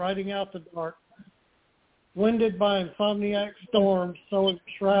 riding out the dark, winded by insomniac storms, sowing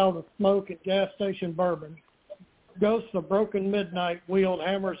a shroud of smoke and gas station bourbon. Ghosts of broken midnight wield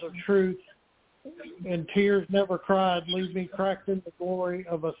hammers of truth, and tears never cried leave me cracked in the glory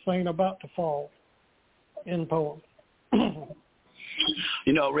of a saint about to fall. End poem.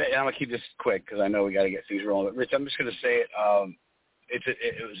 You know, Rich, I'm going to keep this quick because I know we got to get things rolling. But, Rich, I'm just going to say it.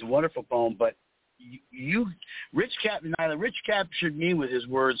 It was a wonderful poem, but Rich captured me with his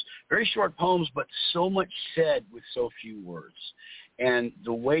words. Very short poems, but so much said with so few words. And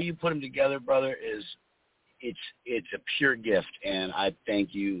the way you put them together, brother, it's a pure gift, and I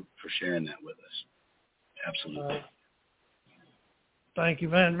thank you for sharing that with us. Absolutely. Thank you,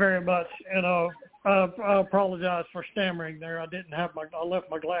 man, very much. And I apologize for stammering there. I left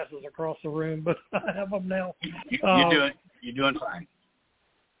my glasses across the room, but I have them now. You're doing fine.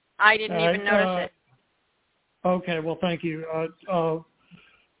 I didn't even notice it. Okay, well, thank you. Do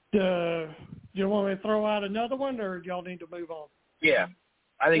you want me to throw out another one, or do y'all need to move on? Yeah,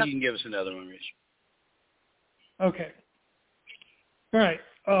 I think you can give us another one, Rich. Okay. All right.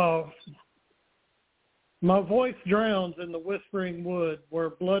 My voice drowns in the whispering wood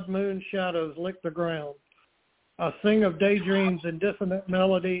where blood moon shadows lick the ground. I sing of daydreams and dissonant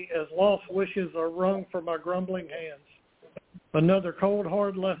melody as lost wishes are wrung from my grumbling hands. Another cold,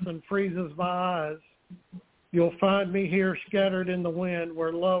 hard lesson freezes my eyes. You'll find me here scattered in the wind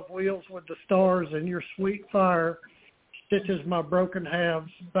where love wheels with the stars and your sweet fire stitches my broken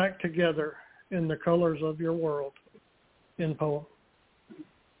halves back together in the colors of your world. In poem.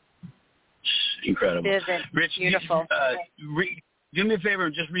 Incredible. Vivid. Rich, beautiful. Do me a favor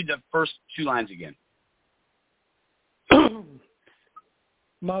and just read the first two lines again.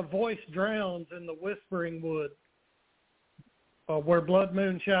 My voice drowns in the whispering wood where blood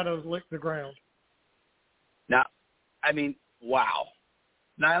moon shadows lick the ground. Now, I mean, wow.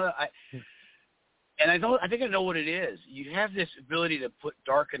 Nyla, I think I know what it is. You have this ability to put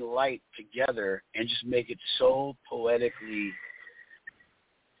dark and light together and just make it so poetically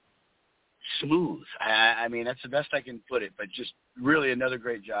smooth. I mean, that's the best I can put it, but just really another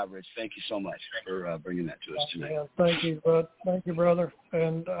great job, Rich. Thank you so much for bringing that to us tonight. Yeah, thank you, bud. Thank you, brother.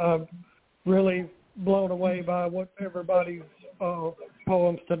 And I'm really blown away by what everybody's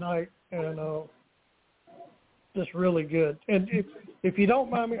poems tonight, and just really good. And if you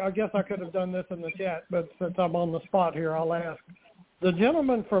don't mind me, I guess I could have done this in the chat, but since I'm on the spot here, I'll ask. The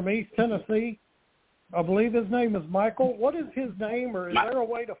gentleman from East Tennessee, I believe his name is Michael. What is his name, or is there a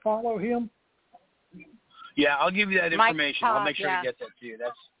way to follow him? Yeah, I'll give you that information. Todd, I'll make sure to get that to you.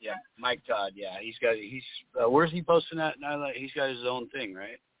 That's Mike Todd. Yeah, he's where's he posting that? Nyla? He's got his own thing,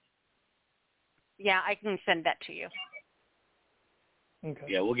 right? Yeah, I can send that to you. Okay.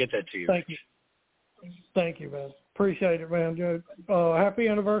 Yeah, we'll get that to you. Thank you. Thank you, man. Appreciate it, man. Good. Happy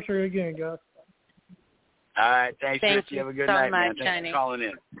anniversary again, guys. All right. Thanks, Rich. You have a good so night, much, man. Thanks for calling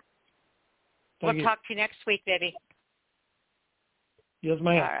in. We'll talk to you next week, baby. Yes,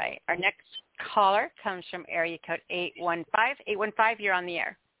 ma'am. All right. Our next caller comes from area code 815. 815, you're on the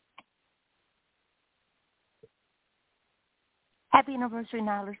air. Happy anniversary,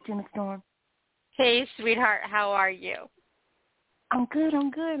 Nyla. Tina Storm. Hey, sweetheart. How are you? I'm good.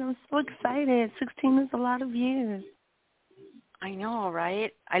 I'm so excited. 16 is a lot of years. I know,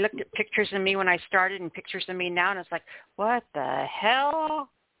 right? I looked at pictures of me when I started and pictures of me now, and it's like, what the hell?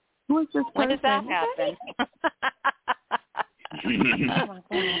 Who's this person? When does that happen? Oh, my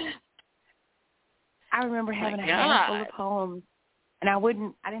God. I remember having a handful of poems, and I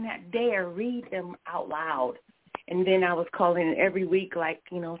didn't dare read them out loud. And then I was calling in every week like,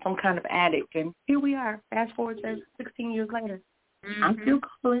 some kind of addict. And here we are, fast forward to 16 years later. Mm-hmm. I'm still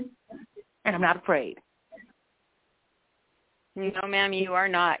calling, and I'm not afraid. No, ma'am, you are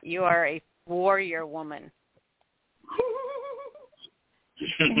not. You are a warrior woman.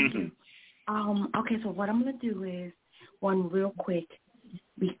 Okay, so what I'm going to do is one real quick,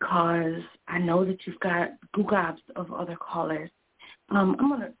 because I know that you've got gobs of other callers. I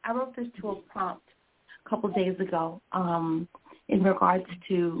wrote this to a prompt a couple of days ago in regards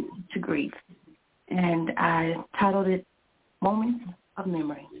to grief, and I titled it Moments of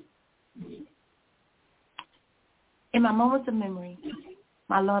Memory. In my moments of memory,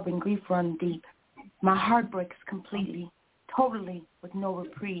 my love and grief run deep. My heart breaks completely, totally, with no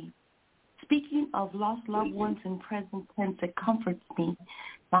reprieve. Speaking of lost loved ones in present tense, it comforts me.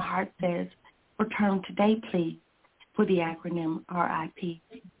 My heart says, return today, please, for the acronym RIP.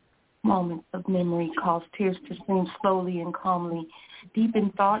 Moments of memory cause tears to stream slowly and calmly, deep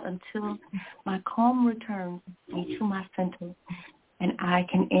in thought until my calm returns me to my center and I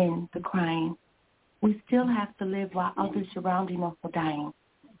can end the crying. We still have to live while others surrounding us are dying.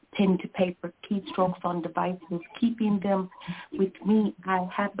 Pen to paper, keystrokes on devices, keeping them with me, I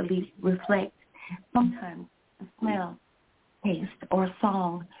happily reflect. Sometimes a smell, taste, or a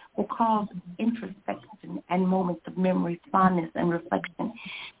song will cause introspection and moments of memory, fondness, and reflection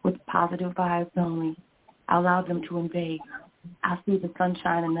with positive vibes only. I allow them to invade. I'll see the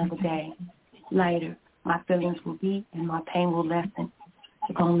sunshine another day. Lighter, my feelings will be and my pain will lessen.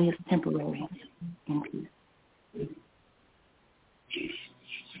 If only it's temporary. In peace.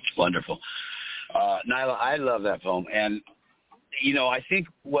 It's wonderful. Nyla, I love that poem. And, you know, I think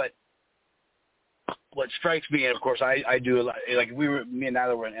what strikes me, and of course I do a lot, like me and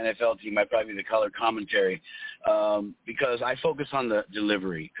Nyla were an NFL team, I'd probably be the color commentary, because I focus on the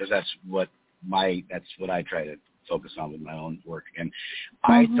delivery, because that's what I try to focus on with my own work. And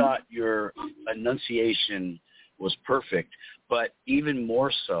I thought your enunciation was perfect, but even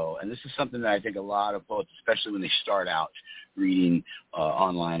more so, and this is something that I think a lot of poets, especially when they start out reading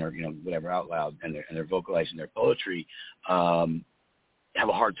online or, you know, whatever, out loud, and they're vocalizing their poetry, have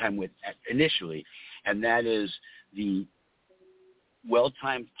a hard time with initially, and that is the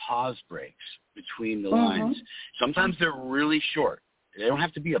well-timed pause breaks between the lines. Sometimes they're really short. They don't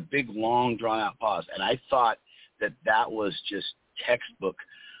have to be a big, long, drawn-out pause. And I thought that was just textbook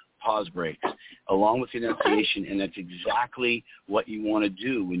pause breaks, along with the enunciation, and that's exactly what you want to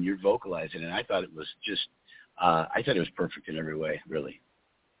do when you're vocalizing. And I thought it was just, I thought it was perfect in every way, really.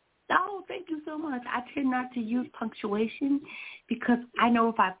 Oh, thank you so much. I tend not to use punctuation because I know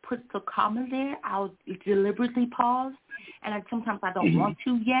if I put the comma there, I'll deliberately pause, and sometimes I don't want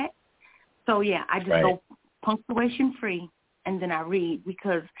to yet. So, yeah, I just go punctuation free, and then I read,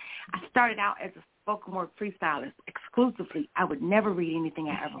 because I started out as a spoken word freestylist exclusively. I would never read anything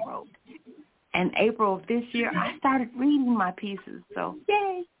I ever wrote. And April of this year, I started reading my pieces. So,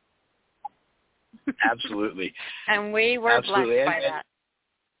 yay. Absolutely. And we were blessed by that.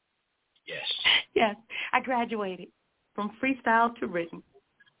 Yes. Yes, I graduated from freestyle to written.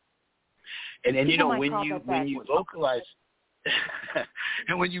 And you know, when you vocalize,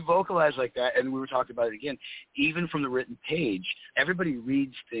 and when you vocalize like that, and we were talking about it again, even from the written page, everybody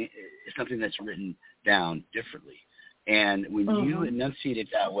reads something that's written down differently. And when you enunciate it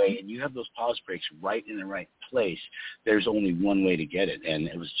that way, and you have those pause breaks right in the right place, there's only one way to get it. And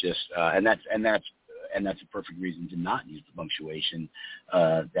it was just, and that's a perfect reason to not use the punctuation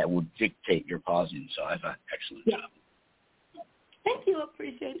that would dictate your pausing. So I thought, excellent job. Thank you.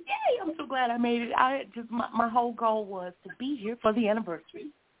 Appreciate it. Yay, I'm so glad I made it. My whole goal was to be here for the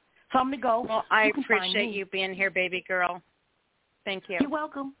anniversary. So I'm going to go. Well, I appreciate you being here, baby girl. Thank you. You're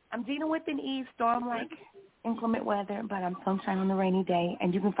welcome. I'm dealing with an Eve storm, like inclement weather, but I'm sunshine on a rainy day,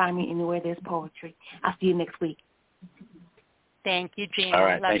 and you can find me anywhere there's poetry. I'll see you next week. Thank you, Gina. All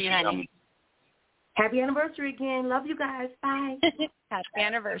right. Love Thank you, honey. Happy anniversary again. Love you guys. Bye. Happy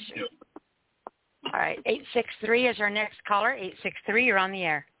anniversary. All right. 863 is our next caller. 863, you're on the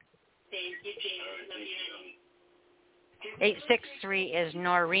air. Thank you, Gina. 863 is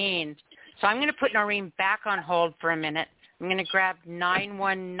Noreen. So I'm going to put Noreen back on hold for a minute. I'm going to grab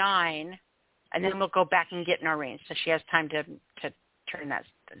 919, and then we'll go back and get Noreen, so she has time to turn that,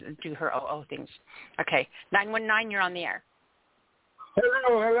 do her things. Okay. 919, you're on the air.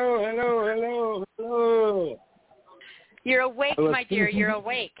 Hello. You're awake, my dear. You're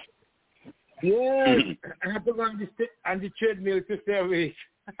awake. Yes. I have to go on the treadmill to stay awake.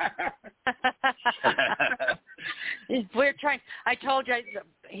 We're trying. I told you.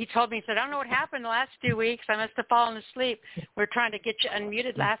 He told me. He said, "I don't know what happened the last 2 weeks. I must have fallen asleep." We're trying to get you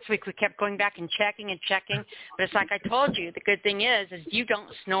unmuted last week. We kept going back and checking, but it's like I told you. The good thing is you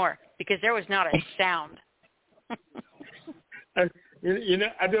don't snore, because there was not a sound. You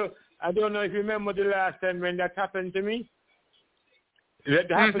know, I don't know if you remember the last time when that happened to me.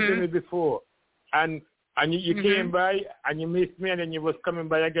 That happened to me before, and you came by and you missed me, and then you was coming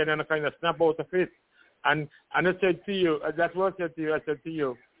by again, and I kind of snap out of it, and I said to you, that's what I said to you, it's a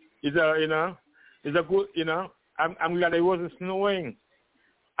good, you know, I'm glad I wasn't snowing,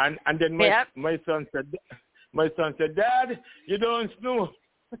 and then my son said, Dad, you don't snow.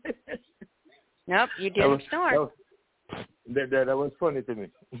 Nope, you didn't snore. That was funny to me,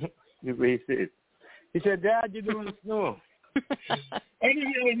 the way he said it. He said, Dad, you don't snow.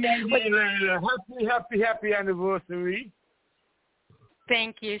 Anyway, happy anniversary.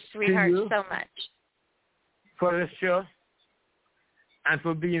 Thank you, sweetheart, so much. For the show, and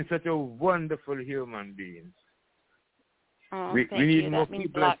for being such a wonderful human being. Oh, we need more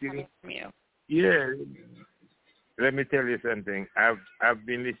people like you. Yeah. Let me tell you something. I've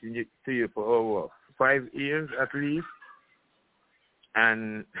been listening to you for over 5 years at least.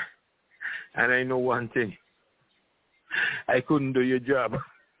 And And I know one thing. I couldn't do your job.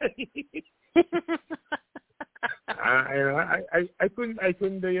 I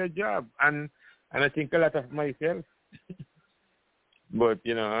couldn't do your job, and I think a lot of myself. But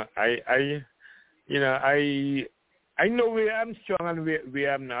I know where I'm strong and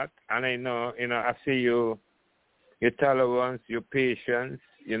where I'm not, and I know I see your tolerance, your patience.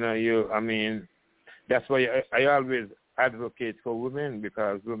 That's why I always advocate for women,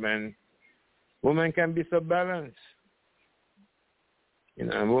 because women can be so balanced.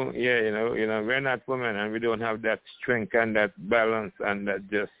 We're not women, and we don't have that strength and that balance and that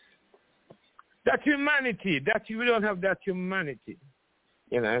humanity. We don't have that humanity.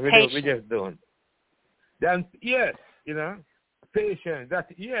 We just don't. Then yes, patience.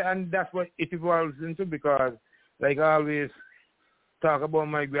 And that's what it evolves into, because like I always talk about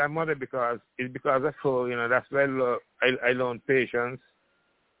my grandmother, because of her. That's why I learned patience,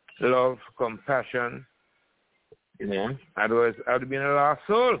 love, compassion. Otherwise I would have been a lost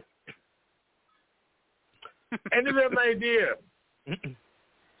soul. Anyway, my dear,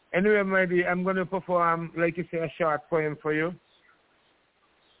 I'm going to perform, like you say, a short poem for you.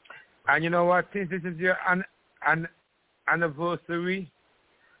 And you know what? Since this is your anniversary,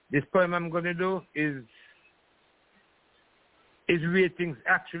 this poem I'm going to do is where things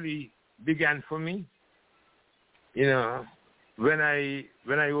actually began for me. When I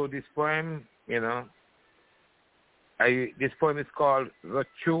wrote this poem, this poem is called The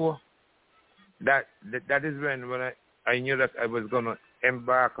Cure. That is when I knew that I was going to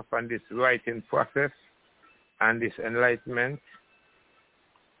embark upon this writing process and this enlightenment.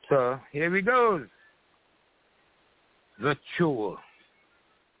 So here we go. The Cure.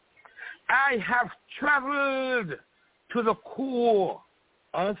 I have traveled to the core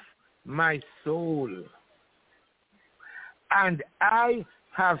of my soul, and I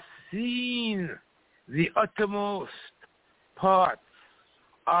have seen the uttermost parts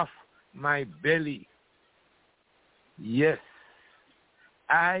of my belly. Yes,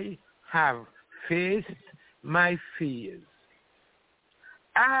 I have faced my fears.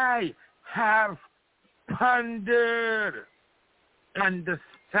 I have pondered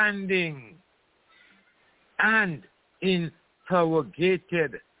understanding and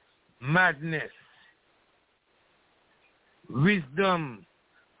interrogated madness. Wisdom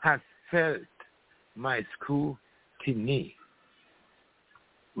has felt my scrutiny.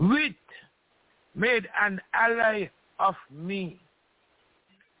 Wit made an ally of me.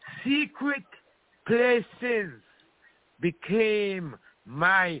 Secret places became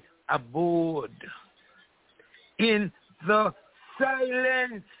my abode. In the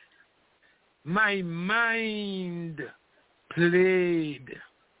silence, my mind played,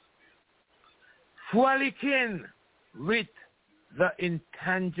 frolicking with the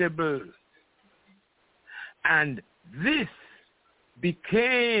intangible. And this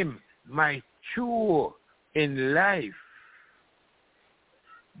became my cure in life.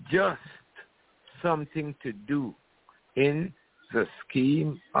 Just something to do in the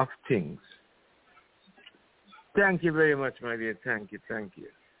scheme of things. Thank you very much, my dear. Thank you.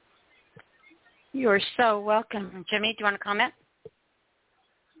 You're so welcome. Jimmy, do you want to comment?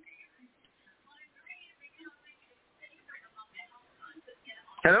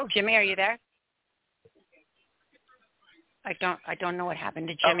 Hello? Jimmy, are you there? I don't know what happened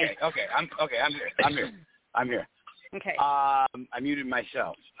to Jimmy. I'm here. Okay. I muted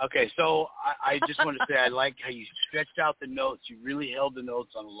myself. Okay, so I just want to say I like how you stretched out the notes. You really held the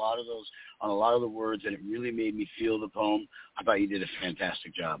notes on a lot of the words, and it really made me feel the poem. I thought you did a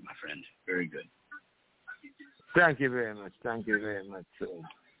fantastic job, my friend. Very good. Thank you very much.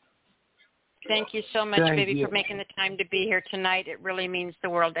 Thank you so much, baby, for making the time to be here tonight. It really means the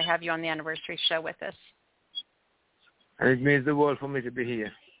world to have you on the anniversary show with us. And it means the world for me to be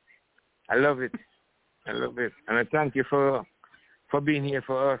here. I love it. And I thank you for being here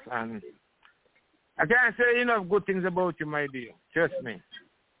for us. And I can't say enough good things about you, my dear. Trust me.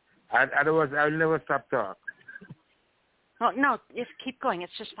 Otherwise, I'll never stop talking. Oh, no, just keep going.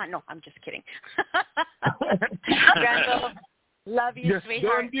 It's just fun. No, I'm just kidding. Randall, love you,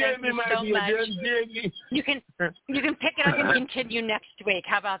 sweetheart. Don't dare Thank me, you my so dear. much. Don't dare me. You can pick it up and continue next week.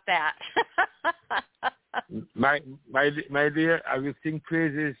 How about that? My dear, I will sing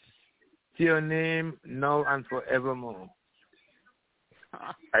praises to your name now and forevermore.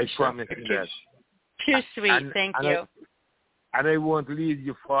 I promise you that. Too sweet. Thank you. And I won't lead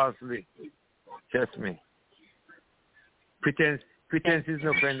you falsely. Trust me. Pretense is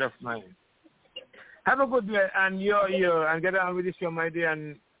no friend of mine. Have a good day, and and get on with the show, my dear.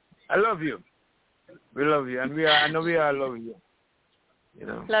 And I love you. We love you, and I know we all love you.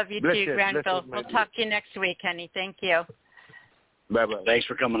 Love you Bless too, you. Granville. Bless you, We'll my talk to you next week, honey. Thank you. Bye-bye. Thanks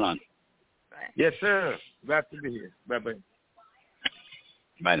for coming on. Bye. Yes, sir. Glad to be here. Bye-bye.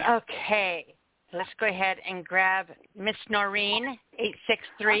 Bye now. Okay. Let's go ahead and grab Miss Noreen,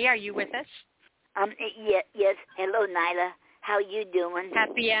 863. Are you with us? Yes. Hello, Nyla. How you doing?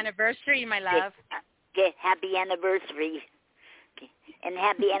 Happy anniversary, my love. Okay. Happy anniversary. Okay. And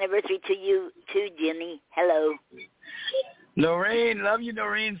happy anniversary to you too, Jimmy. Hello. Noreen, love you,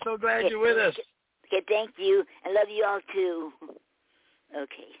 Noreen. So glad you're with us. Okay, thank you. I love you all too.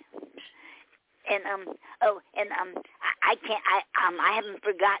 Okay. And I haven't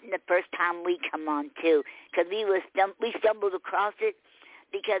forgotten the first time we come on too, because we stumbled across it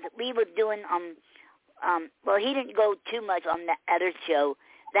because we were doing well, he didn't go too much on the other show.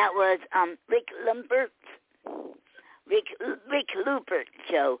 That was Rick Lupert's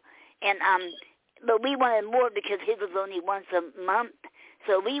show, and but we wanted more because his was only once a month,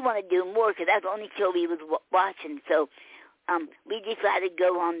 so we want to do more because that's the only show we was watching. So we decided to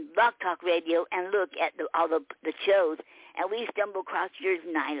go on Blog Talk Radio and look at all the shows, and we stumbled across yours,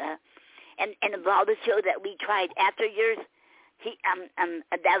 Nyla, and of all the shows that we tried after yours,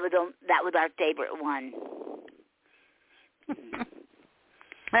 that was our favorite one.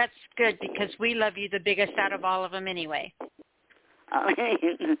 That's good because we love you the biggest out of all of them anyway.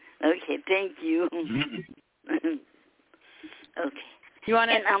 Okay, thank you. Okay. You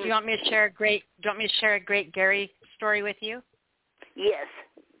want me to share a great Gary story with you? Yes.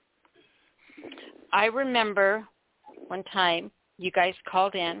 I remember one time you guys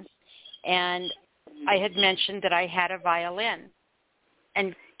called in, and I had mentioned that I had a violin,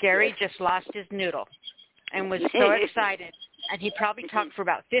 and Gary just lost his noodle and was so excited, and he probably talked for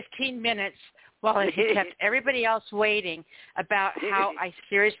about 15 minutes while he kept everybody else waiting about how I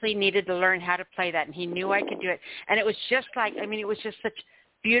seriously needed to learn how to play that, and he knew I could do it. And it was just it was just such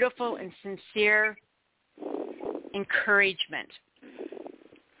beautiful and sincere encouragement.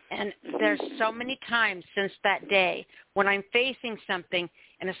 And there's so many times since that day when I'm facing something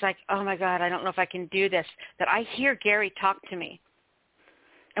and it's like, oh, my God, I don't know if I can do this, that I hear Gary talk to me.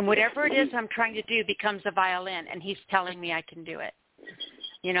 And whatever it is I'm trying to do becomes a violin, and he's telling me I can do it.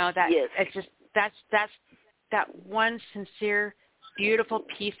 You know, it's just that's that one sincere, beautiful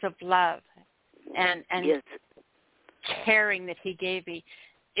piece of love and caring that he gave me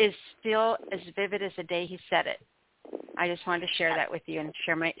is still as vivid as the day he said it. I just wanted to share that with you and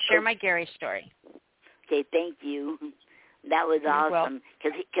share my Gary story. Okay, thank you. That was awesome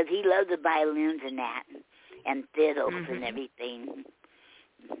because he loves the violins and that and fiddles and everything.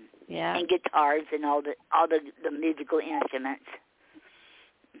 Yeah. And guitars and all the musical instruments.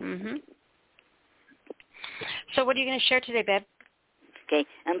 Mhm. So what are you going to share today, babe? Okay,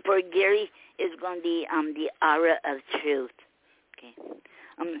 and for Gary is going to be the aura of truth. Okay.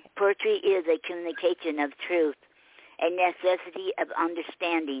 Poetry is a communication of truth, a necessity of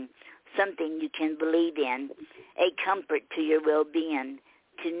understanding, something you can believe in, a comfort to your well-being,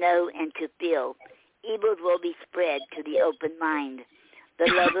 to know and to feel. Evils will be spread to the open mind. The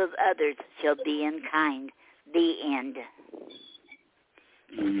love of others shall be in kind. The end.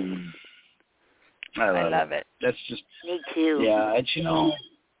 I love it. That's just... Me too. Yeah, it's,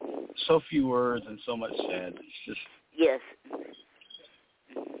 so few words and so much said. It's just... Yes.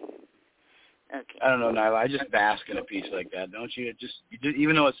 Okay. I don't know, Nyla. I just bask in a piece like that, don't you?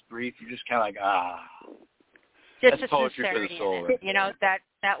 Even though it's brief, you're just kind of like, Just that's poetry for the soul. Right?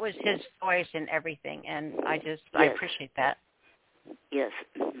 That was his voice and everything, and I appreciate that. Yes.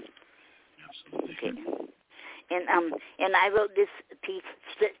 Absolutely. Okay. And I wrote this piece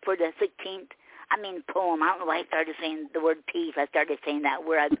for the 16th. Poem. I don't know why I started saying the word piece. I started saying that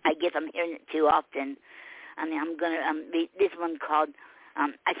word. I guess I'm hearing it too often. I'm gonna read this one called.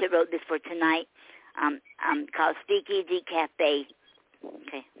 I should wrote this for tonight. Called SpeakEasy Cafe.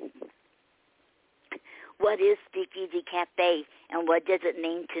 Okay. What is SpeakEasy Cafe, and what does it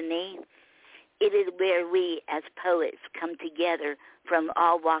mean to me? It is where we, as poets, come together from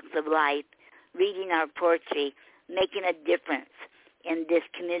all walks of life, reading our poetry, making a difference in this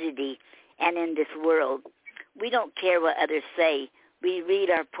community and in this world. We don't care what others say. We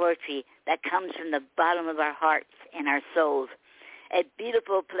read our poetry that comes from the bottom of our hearts and our souls. A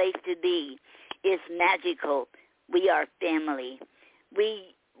beautiful place to be. It's magical. We are family.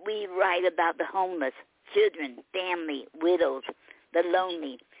 We write about the homeless, children, family, widows, the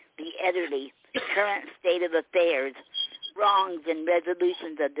lonely, the elderly, current state of affairs, wrongs and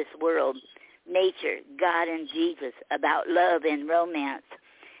resolutions of this world, nature, God and Jesus, about love and romance,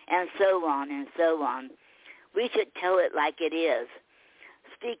 and so on and so on. We should tell it like it is.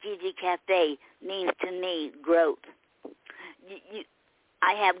 SpeakEasy Cafe means to me growth.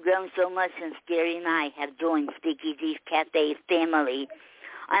 I have grown so much since Gary and I have joined SpeakEasy Cafe Family.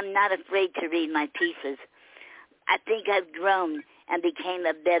 I'm not afraid to read my pieces. I think I've grown and became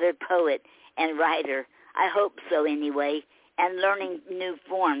a better poet and writer. I hope so anyway, and learning new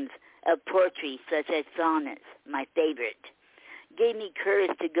forms of poetry such as sonnets, my favorite, gave me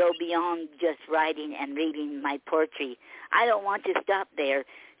courage to go beyond just writing and reading my poetry. I don't want to stop there,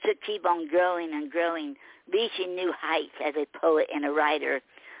 so keep on growing and growing, reaching new heights as a poet and a writer.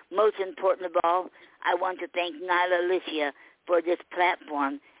 Most important of all, I want to thank Nyla Alisia for this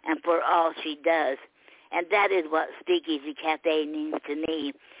platform and for all she does. And that is what SpeakEasy Cafe means to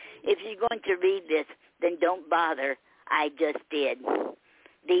me. If you're going to read this, then don't bother. I just did.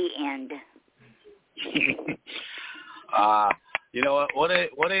 The end. You know what a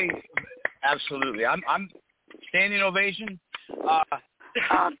absolutely. I'm standing ovation.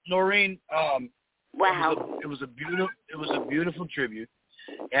 Noreen, wow. It was a beautiful tribute,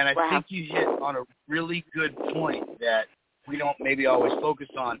 and I think you hit on a really good point that we don't maybe always focus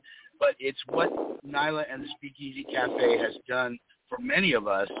on, but it's what Nyla and the SpeakEasy Cafe has done for many of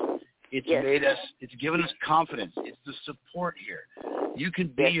us. It's made us. It's given us confidence. It's the support here. You can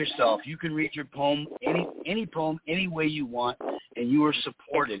be yourself. You can read your poem, any poem, any way you want, and you are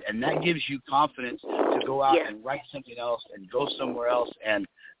supported. And that gives you confidence to go out and write something else and go somewhere else. And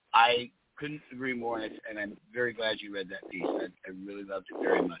I couldn't agree more. And I'm very glad you read that piece. I really loved it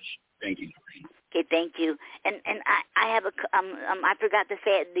very much. Thank you. Okay, thank you. And I have I forgot to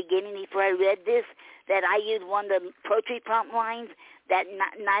say at the beginning before I read this that I used one of the poetry prompt lines that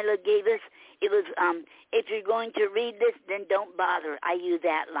Nyla gave us. It was, if you're going to read this, then don't bother. I used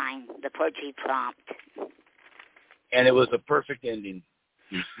that line, the poetry prompt. And it was a perfect ending.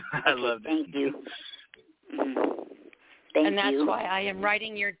 I loved it. Thank you. And that's why I am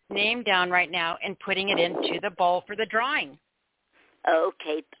writing your name down right now and putting it into the bowl for the drawing.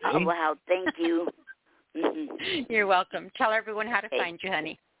 Okay. Oh, wow. Thank you. You're welcome. Tell everyone how to find you,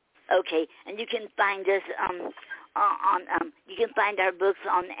 honey. Okay. And you can find us you can find our books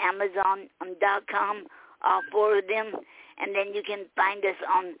on Amazon.com, all four of them. And then you can find us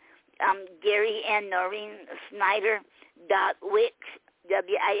on Gary and Noreen Snyder.wix,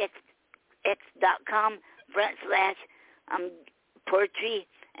 WIXX.com / poetry.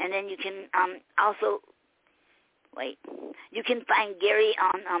 And then you can also, you can find Gary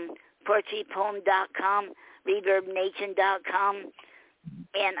on poetrypoem.com, reverbnation.com,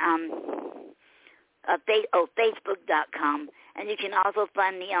 and Facebook.com. And you can also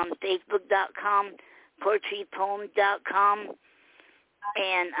find me on Facebook.com, poetrypoem.com,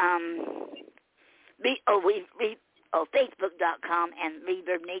 and Facebook.com and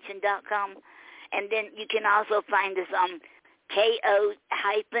reverbnation.com. And then you can also find us on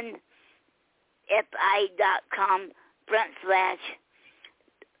ko-fi.com /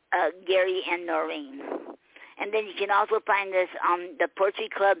 Gary and Noreen. And then you can also find us on the Poetry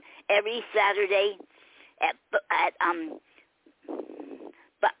Club every Saturday at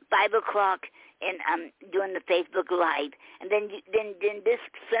 5 o'clock and doing the Facebook Live. And then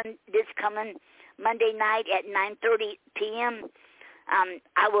this coming Monday night at 9:30 p.m.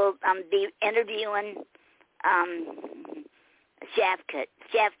 I will be interviewing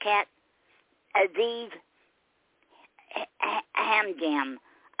Shafkat Aziz Hamjam.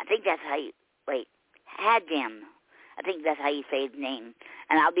 I think that's how you Hadjam. I think that's how you say his name.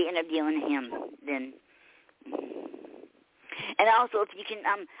 And I'll be interviewing him then. And also, if you can,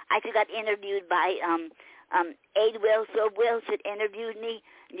 I actually got interviewed by Aid Wells. So Wells had interviewed me.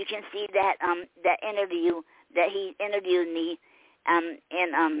 You can see that that interview that he interviewed me, and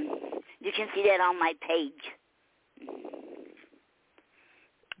you can see that on my page.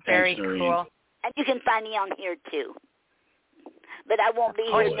 Very cool. And you can find me on here too. But I won't be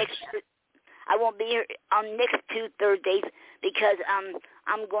here next. I won't be here on next 2 Thursdays because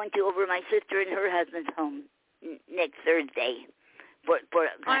I'm going to over my sister and her husband's home next Thursday for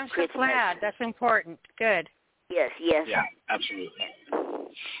I'm Christmas. so glad. That's important. Good. Yes. Yeah, absolutely.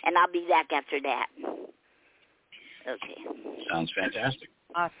 And I'll be back after that. Okay. Sounds fantastic.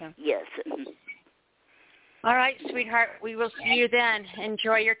 Awesome. Yes. All right, sweetheart. We will see you then.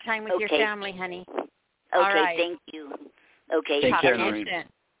 Enjoy your time with your family, honey. Okay, all right. Thank you. Okay. Take care, Noreen.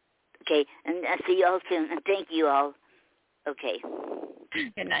 Okay, and I'll see you all soon. And thank you all. Okay.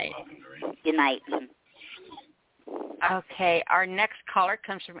 Good night. Good night. Okay, our next caller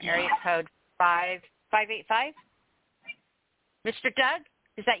comes from area code 5585. Mr. Doug,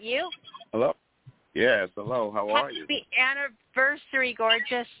 is that you? Hello. Yes, hello. How are you? Happy anniversary,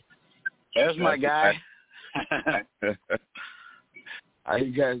 gorgeous. There's my guy. How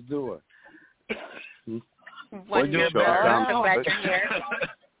you guys doing? Wonderful. I'm so glad you're here.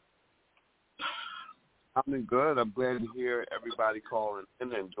 I'm good. I'm glad to hear everybody calling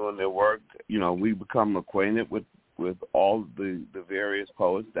in and doing their work. You know, we become acquainted with all the various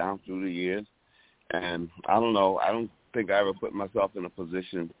poets down through the years. And I don't know, I don't think I ever put myself in a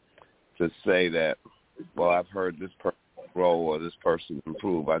position to say that, well, I've heard this person grow or this person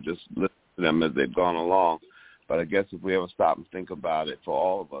improve. I just listen to them as they've gone along. But I guess if we ever stop and think about it, for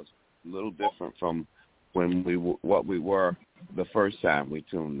all of us, a little different from when what we were the first time we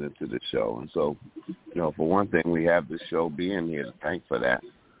tuned into the show. And so, you know, for one thing, we have this show being here to thank for that.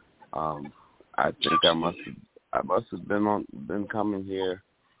 I think I must have been coming here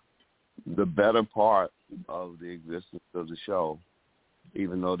the better part of the existence of the show,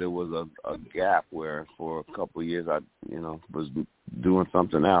 even though there was a gap where for a couple of years I, was doing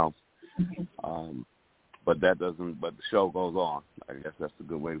something else. But the show goes on. I guess that's a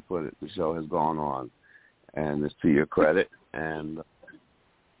good way to put it. The show has gone on, and it's to your credit, and,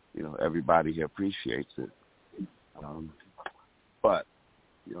 everybody here appreciates it. But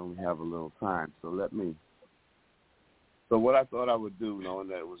you only have a little time, so what I thought I would do, knowing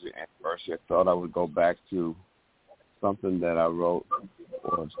that it was the anniversary, I thought I would go back to something that I wrote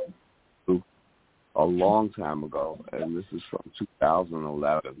a long time ago, and this is from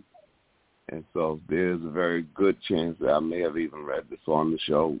 2011. And so there's a very good chance that I may have even read this on the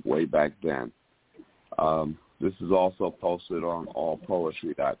show way back then. This is also posted on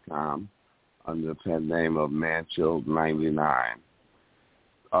allpoetry.com under the pen name of Manchild99.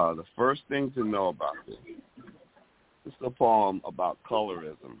 The first thing to know about this is a poem about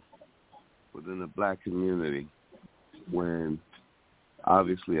colorism within the black community when,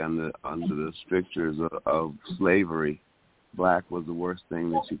 obviously, under the strictures of slavery, black was the worst thing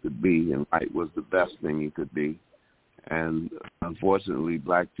that you could be, and white was the best thing you could be. And unfortunately,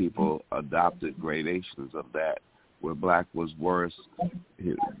 black people adopted gradations of that, where black was worse.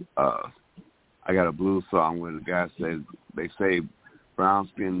 I got a blues song where the guy said, they say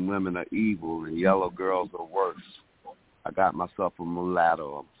brown-skinned women are evil and yellow girls are worse. I got myself a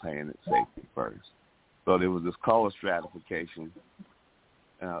mulatto. I'm playing it safety first. So there was this color stratification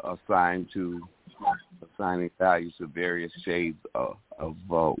assigning values to various shades of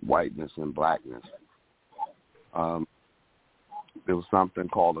whiteness and blackness. There was something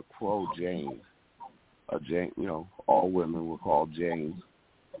called a Crow Jane. All women were called Janes,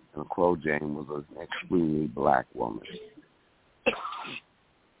 and a Crow Jane was an extremely black woman.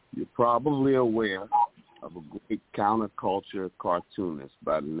 You're probably aware of a great counterculture cartoonist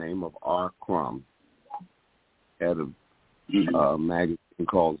by the name of R. Crumb. Had a magazine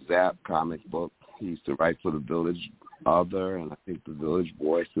called Zap comic book. He used to write for the Village Other and I think the Village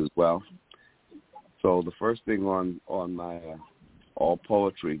Voice as well. So the first thing on my all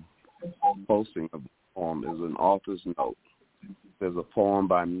poetry posting of the poem is an author's note. There's a poem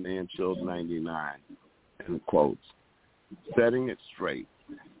by Manchild99, and it quotes, "Setting it straight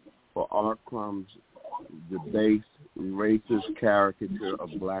for R. Crumb's debased, racist caricature of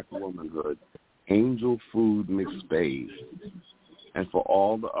black womanhood, angel food McSpade, and for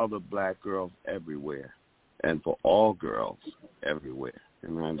all the other black girls everywhere, and for all girls everywhere."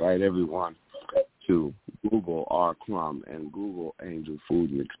 And I invite everyone to Google R. Crumb and Google Angel Food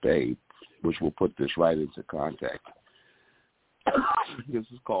McSpade, which will put this right into context. This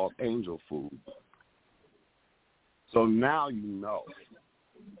is called Angel Food. So now you know.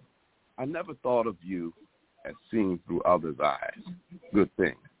 I never thought of you as seeing through others' eyes. Good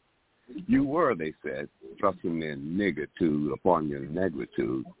thing. You were, they said, thrusting their niggitude upon your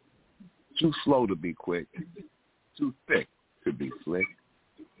negritude. Too slow to be quick, too thick to be slick,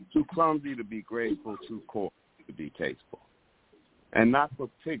 too clumsy to be graceful, too coarse to be tasteful. And not for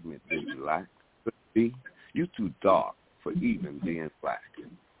pigment did you lack, but see, you too dark for even being black.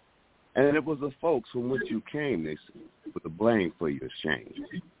 And it was the folks from which you came, they said, with the blame for your shame.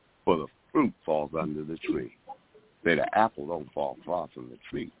 For the fruit falls under the tree. Say the apple don't fall far from the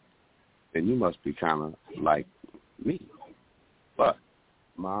tree. Then you must be kind of like me. But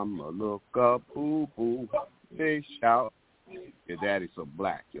mama look up, boo-boo, they shout. Your daddy so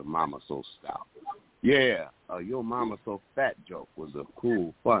black, your mama so stout. Yeah, your mama so fat joke was a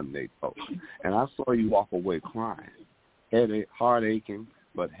cool fun they told. And I saw you walk away crying, heart aching,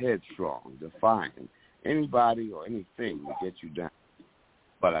 but headstrong, defying anybody or anything to get you down.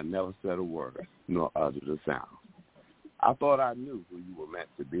 But I never said a word, nor uttered a sound. I thought I knew who you were meant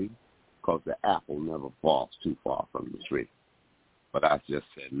to be, because the apple never falls too far from the tree. But I just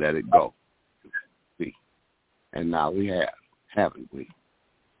said, let it go. See. And now we have, haven't we?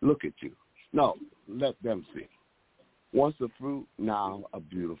 Look at you. No, let them see. Once a fruit, now a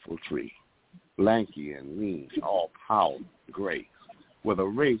beautiful tree. lanky and lean, all power and grace, with a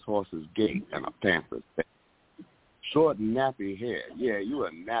racehorse's gait and a panther's face. Short and nappy hair. Yeah, you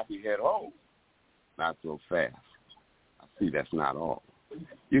a nappy head. Oh, not so fast. I see that's not all.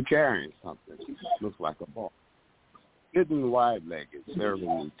 You're carrying something. Looks like a ball. Sitting wide-legged, serving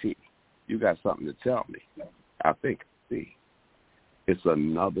you tea. You got something to tell me. I think I see. It's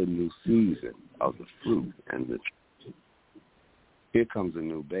another new season of the fruit and the tree. Here comes a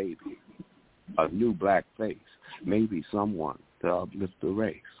new baby, a new black face, maybe someone to uplift the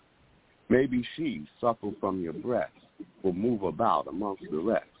race. Maybe she, suckled from your breast, will move about amongst the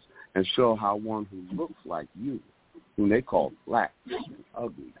rest and show how one who looks like you, whom they call black,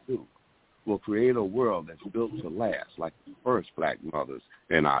 ugly too, will create a world that's built to last like the first black mothers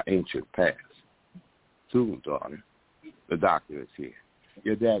in our ancient past. Soon, daughter, the doctor is here.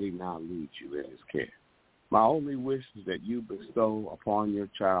 Your daddy now leads you in his care. My only wish is that you bestow upon your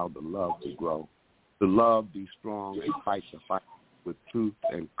child the love to grow, the love be strong and fight the fight with truth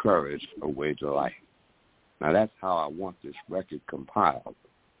and courage a way to life. Now that's how I want this record compiled.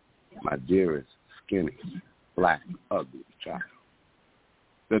 My dearest, skinny, black, ugly child.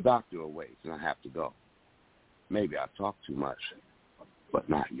 The doctor awaits and I have to go. Maybe I talk too much, but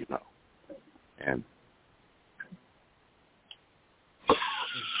not, you know. And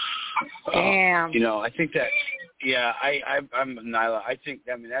damn. I think that, I'm Nyla. I think,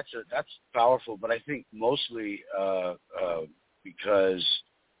 that's powerful, but I think mostly because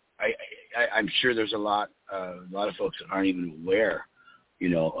I'm sure there's a lot of folks that aren't even aware,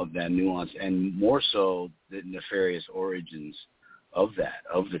 of that nuance, and more so the nefarious origins of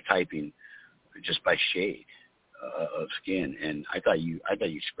the typing, just by shade of skin. And I thought you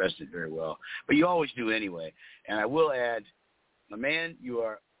expressed it very well, but you always do anyway. And I will add, my man, you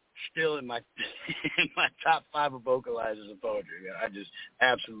are still in my top 5 of vocalizers of poetry. I just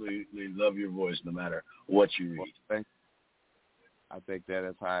absolutely love your voice, no matter what you read. Thank you. I take that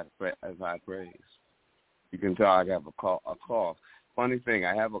as high praise. You can tell I have a cough. Funny thing,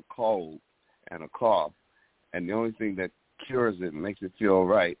 I have a cold and a cough, and the only thing that cures it and makes it feel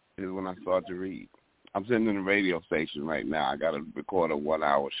right is when I start to read. I'm sitting in a radio station right now. I got to record a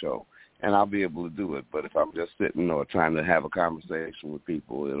 1-hour show, and I'll be able to do it. But if I'm just sitting or trying to have a conversation with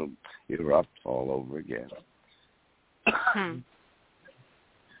people, it'll erupt all over again.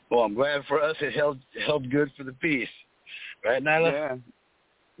 Well, I'm glad for us it held good for the piece. Right, Nyla? Yeah.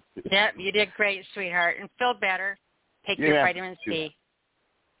 Yep, you did great, sweetheart. And feel better. Take your vitamin C.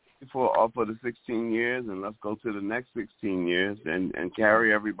 For the 16 years, and let's go to the next 16 years and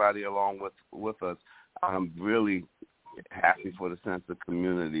carry everybody along with us. I'm really happy for the sense of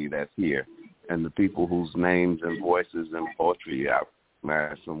community that's here and the people whose names and voices and poetry I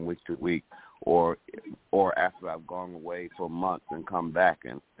admire from week to week, or after I've gone away for months and come back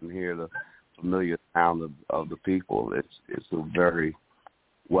and hear the familiar sound of the people. It's a very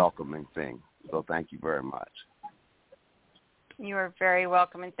welcoming thing. So thank you very much. You are very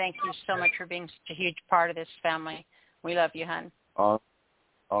welcome, and thank you so much for being such a huge part of this family. We love you, hon. All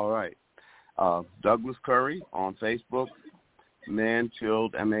right. Douglas Curry on Facebook,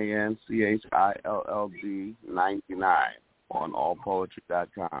 Manchilled, MANCHILLD 99 on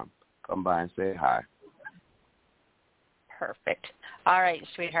allpoetry.com. Come by and say hi. Perfect. All right,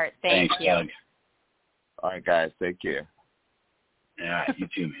 sweetheart. Thanks, you. Doug. All right, guys. Take care. Yeah, you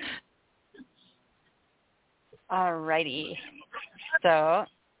too, man. All righty. So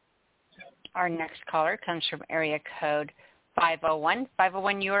our next caller comes from area code 501.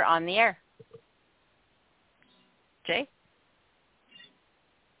 501, you are on the air. Jay?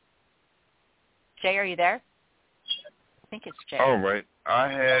 Jay, are you there? I think it's Jay. All right. I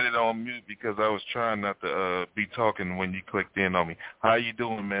had it on mute because I was trying not to be talking when you clicked in on me. How you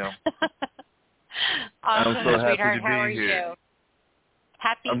doing, ma'am? Awesome, I'm so happy sweetheart. to be How are here. you?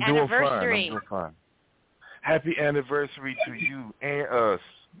 Happy I'm anniversary. doing fine. Happy anniversary to you and us.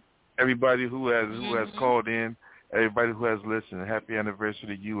 Everybody who has called in, everybody who has listened. Happy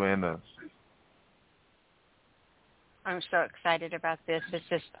anniversary to you and us. I'm so excited about this.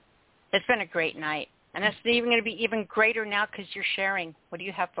 It's been a great night. And it's even going to be even greater now because you're sharing. What do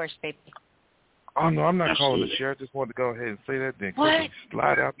you have for us, baby? Oh, no, I'm not calling to share. I just wanted to go ahead and say that then. What?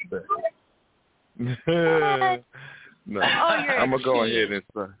 Slide out there. No, I'm going to go ahead and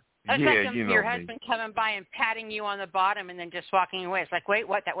start. That's yeah, like you know your me. husband coming by and patting you on the bottom and then just walking away. It's like, wait,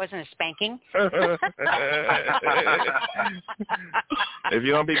 what? That wasn't a spanking? If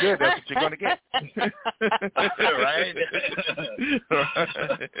you don't be good, that's what you're going to get. Right?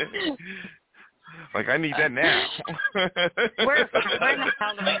 Like, I need that now. Where in the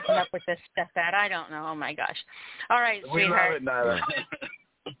hell do we come up with this stuff at? I don't know. Oh, my gosh. All right, we sweetheart. love it,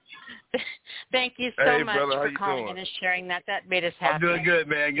 Nyla. Thank you so Hey, much brother, how for you calling doing? in and sharing that. That made us happy. I'm doing good,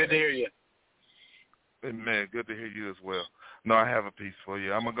 man. Good to hear you. Hey, man, good to hear you as well. No, I have a piece for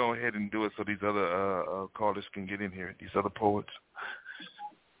you. I'm going to go ahead and do it so these other callers can get in here, these other poets.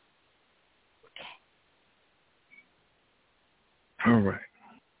 All right.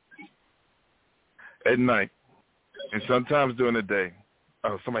 At night, and sometimes during the day.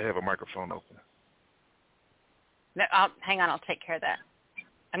 Oh, somebody have a microphone open. No, hang on, I'll take care of that.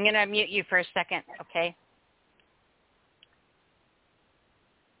 I'm going to mute you for a second, okay?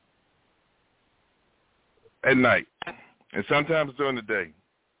 At night, and sometimes during the day.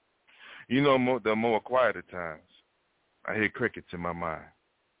 You know, the more quieter times, I hear crickets in my mind.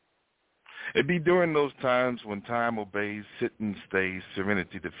 It be during those times when time obeys, sitting stays,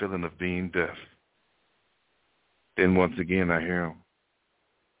 serenity, the feeling of being deaf. Then once again I hear them,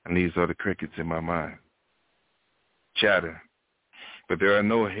 and these are the crickets in my mind. Chatter, but there are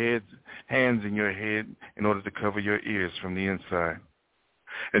no hands in your head in order to cover your ears from the inside.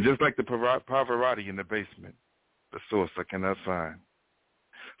 And just like the Pavarotti in the basement, the source I cannot find.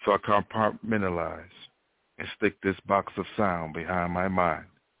 So I compartmentalize and stick this box of sound behind my mind,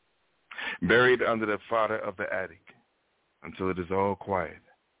 buried under the fodder of the attic, until it is all quiet,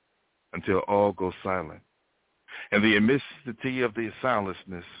 until all goes silent. And the immensity of the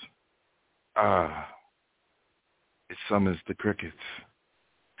soundlessness, it summons the crickets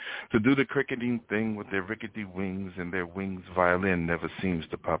to do the cricketing thing with their rickety wings, and their wings' violin never seems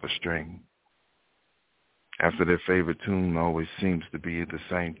to pop a string. After their favorite tune always seems to be the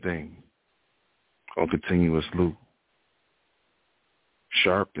same thing, on continuous loop.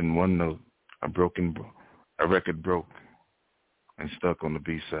 Sharp in one note, a record broke and stuck on the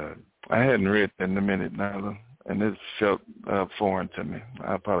B-side. I hadn't read that in a minute, Nyla, and it felt foreign to me.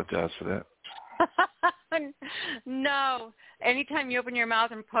 I apologize for that. No. Anytime you open your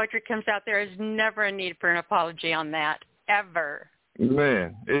mouth and poetry comes out, there is never a need for an apology on that, ever.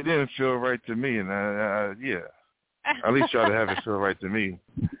 Man, it didn't feel right to me, and yeah. At least try to have it feel right to me.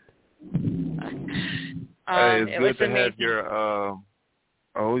 Hey, it's good to amazing. have your.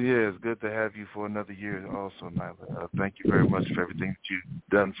 It's good to have you for another year, also, Nyla. Thank you very much for everything that you've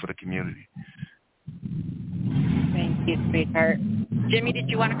done for the community. Thank you, sweetheart. Jimmy, did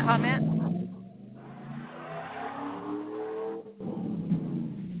you want to comment?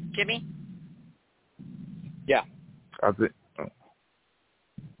 Jimmy? Yeah.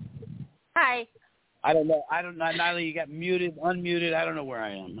 Hi. I don't know. Nyla, you got muted, unmuted. I don't know where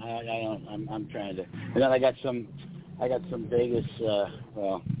I am. I'm trying to. And then I got some Vegas.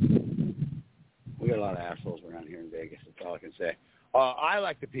 Well, we got a lot of assholes around here in Vegas. That's all I can say. I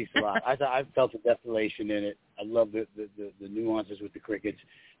like the piece a lot. I felt the desolation in it. I love the nuances with the crickets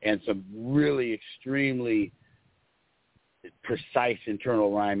and some really extremely precise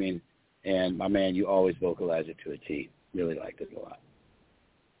internal rhyming. And my man, you always vocalize it to a T. Really liked it a lot.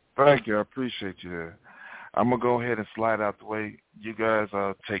 Thank you. I appreciate you there. I'm going to go ahead and slide out the way. You guys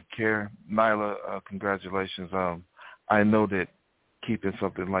take care. Nyla, congratulations. I know that keeping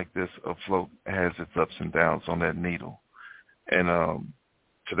something like this afloat has its ups and downs on that needle. And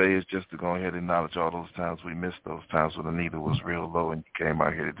today is just to go ahead and acknowledge all those times we missed, those times when the needle was real low and you came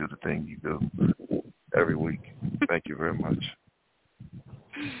out here to do the thing you do every week. Thank you very much.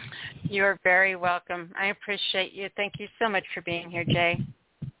 You're very welcome. I appreciate you. Thank you so much for being here, Jay.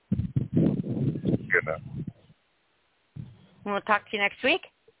 Good night. We'll talk to you next week.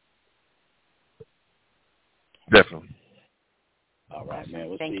 Definitely. All right, man.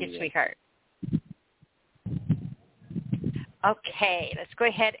 We'll Thank see you, sweetheart. Okay, let's go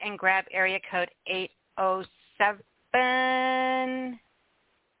ahead and grab area code 807.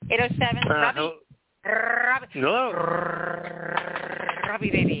 807, Robbie. Robbie. Hello.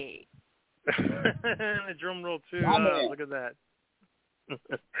 Robbie, baby. The drum roll, too. Look at that.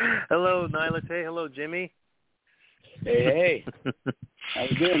 Hello, Nyla Tay. Hello, Jimmy. Hey. How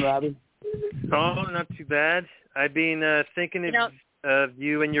you doing, Robbie? Oh, not too bad. I've been thinking of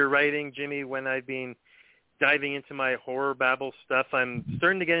you and your writing, Jimmy, when I've been diving into my horror babble stuff. I'm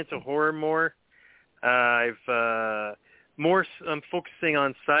starting to get into horror more. I'm focusing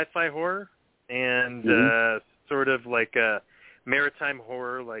on sci-fi horror and sort of like maritime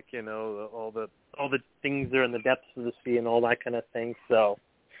horror, like, you know, all the things that are in the depths of the sea and all that kind of thing. So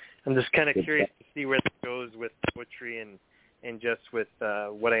I'm just kind of curious to see where that goes with poetry and just with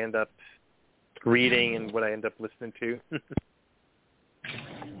what I end up reading and what I end up listening to.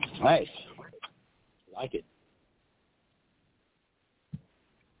 Nice. Like it.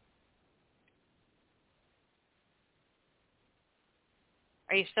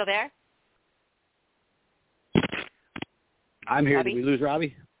 Are you still there? I'm here. Robbie? Did we lose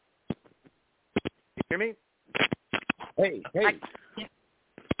Robbie? Hear me? Hey.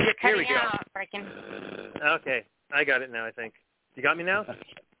 You're cutting out, freaking. Okay, I got it now, I think. You got me now?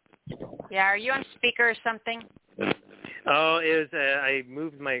 Yeah, are you on speaker or something? Oh, it was, I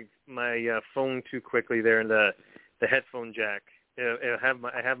moved my phone too quickly there in the headphone jack. I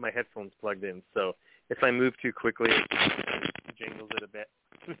have my headphones plugged in, so if I move too quickly, it jingles it a bit.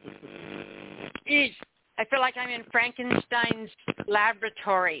 Jeez, I feel like I'm in Frankenstein's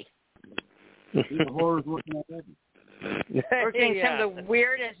laboratory. We're getting some of the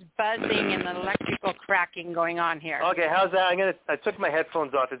weirdest buzzing and electrical cracking going on here. Okay, how's that? I took my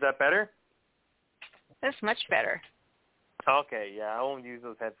headphones off. Is that better? That's much better. Okay, yeah, I won't use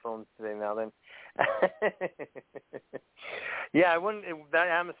those headphones today now then. Yeah, that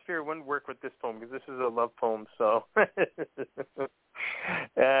atmosphere wouldn't work with this poem because this is a love poem, so.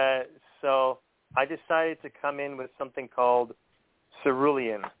 So I decided to come in with something called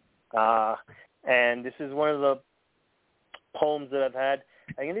Cerulean. And this is one of the poems that I've had.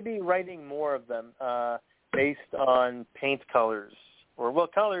 I'm going to be writing more of them based on paint colors,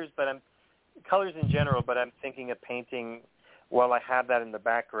 colors in general, but I'm thinking of painting while I have that in the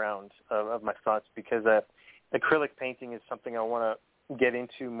background of my thoughts, because acrylic painting is something I want to get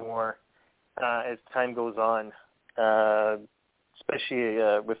into more as time goes on, especially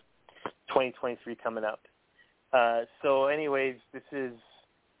with 2023 coming up. So anyways, this is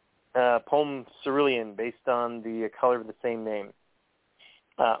poem Cerulean, based on the color of the same name.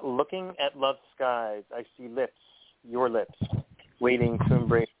 Looking at love's skies, I see lips, your lips, waiting to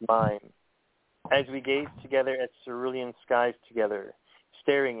embrace mine. As we gaze together at cerulean skies together,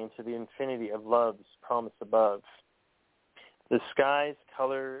 staring into the infinity of love's promise above. The sky's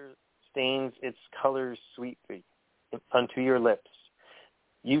color stains its colors sweetly unto your lips.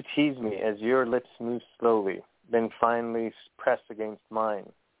 You tease me as your lips move slowly, then finally press against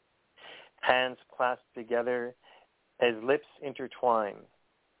mine. Hands clasped together as lips intertwine.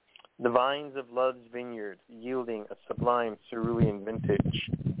 The vines of love's vineyard yielding a sublime cerulean vintage.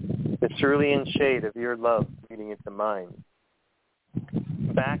 The cerulean shade of your love meeting into mine.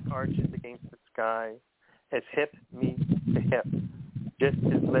 Back arches against the sky as hip meets to hip, just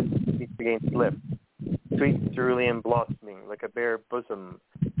as lips meets against lip. Sweet cerulean blossoming like a bare bosom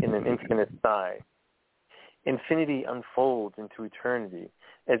in an infinite sigh. Infinity unfolds into eternity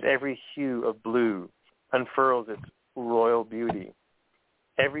as every hue of blue unfurls its royal beauty.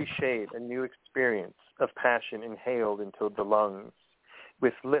 Every shade a new experience of passion inhaled into the lungs,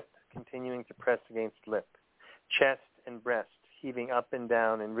 with lip continuing to press against lip, chest and breast heaving up and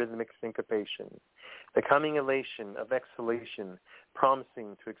down in rhythmic syncopation, the coming elation of exhalation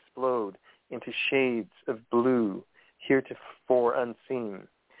promising to explode into shades of blue heretofore unseen,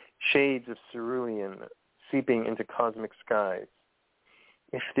 shades of cerulean seeping into cosmic skies.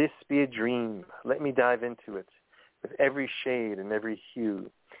 If this be a dream, let me dive into it with every shade and every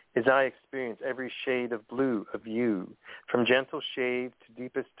hue, as I experience every shade of blue of you, from gentle shade to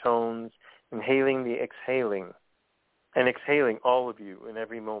deepest tones, inhaling the exhaling, and exhaling all of you in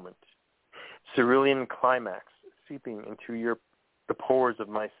every moment. Cerulean climax seeping into the pores of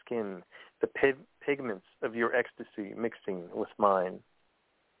my skin, the pigments of your ecstasy mixing with mine.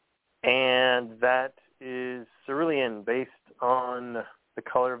 And that is Cerulean, based on the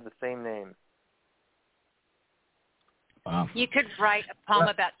color of the same name. Wow. You could write a poem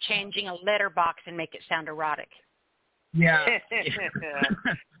about changing a letterbox and make it sound erotic. Yeah.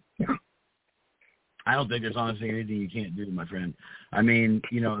 I don't think there's honestly anything you can't do, my friend. I mean,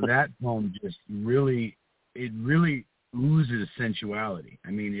 that poem just really oozes sensuality. I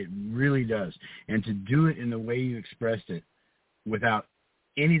mean, it really does. And to do it in the way you expressed it without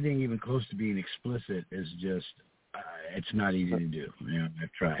anything even close to being explicit is just, it's not easy to do.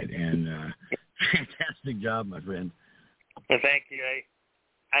 I've tried. And fantastic job, my friend. Well, thank you.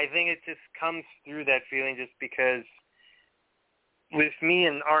 I think it just comes through that feeling just because with me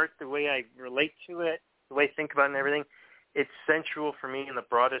and art, the way I relate to it, the way I think about it and everything, it's sensual for me in the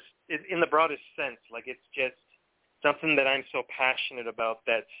broadest sense. Like, it's just something that I'm so passionate about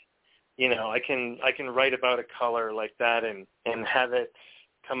that, I can write about a color like that and have it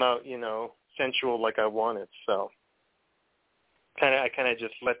come out, sensual like I want it. So I kind of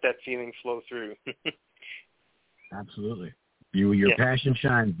just let that feeling flow through. Absolutely. Your passion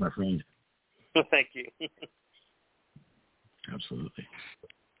shines, my friend. Thank you. Absolutely.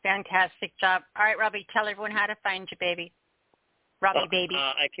 Fantastic job. All right, Robbie, tell everyone how to find you, baby. Robbie, baby.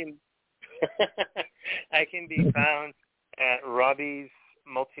 I can be found at Robbie's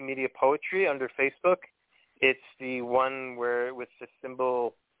Multimedia Poetry under Facebook. It's the one where with the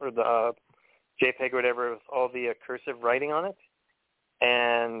symbol or the JPEG or whatever with all the cursive writing on it.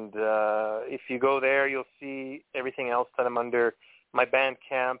 And if you go there, you'll see everything else that I'm under, my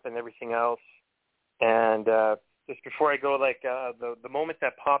Bandcamp and everything else. And just before I go, the moment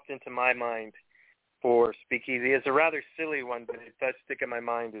that popped into my mind for Speakeasy is a rather silly one, but it does stick in my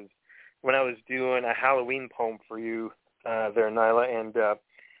mind, is when I was doing a Halloween poem for you there, Nyla. And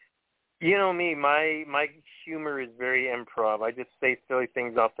you know me, my humor is very improv. I just say silly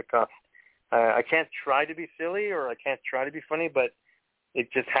things off the cuff. I can't try to be silly or I can't try to be funny, but it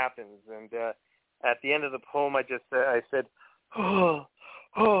just happens. And at the end of the poem, I said, oh,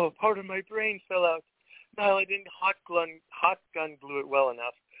 part of my brain fell out. No, I didn't hot gun glue it well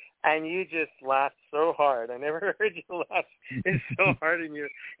enough. And you just laughed so hard. I never heard you laugh so hard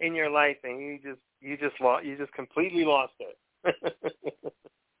in your life, and you just completely lost it.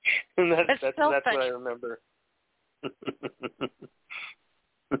 And that's what I remember.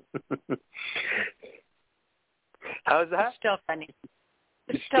 How's that? It's still funny.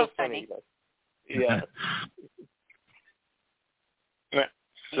 It's still funny. Yeah.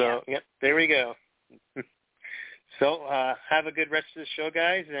 So, yep, there we go. So, have a good rest of the show,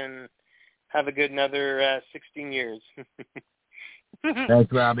 guys, and have a good another 16 years.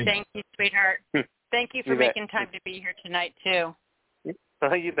 Thanks, Robbie. Thank you, sweetheart. Thank you for making time to be here tonight, too.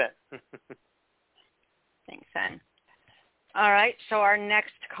 Oh, you bet. Thanks, son. All right, so our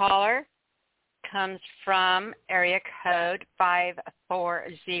next caller comes from area code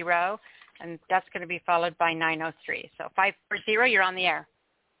 540, and that's going to be followed by 903. So 540, you're on the air.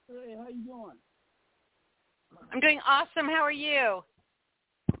 Hey, how you doing? I'm doing awesome. How are you?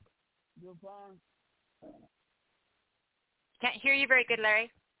 You're fine. Can't hear you very good,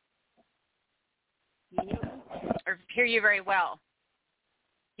 Larry. Can you hear me? Or hear you very well.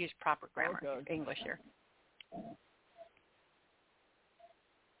 Use proper grammar, English here.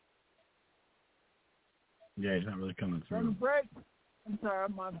 Yeah, he's not really coming through. Break? I'm sorry,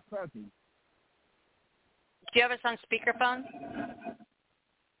 I'm on pressing. Do you have us on speakerphone?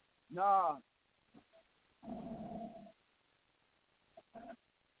 No.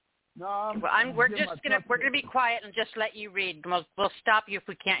 No. We're gonna be quiet and just let you read. We'll stop you if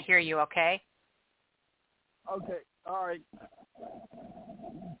we can't hear you. Okay. Okay. All right.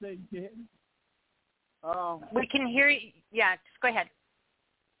 You say you can hear me? We can hear you. Yeah. Just go ahead.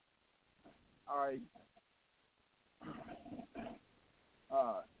 All right.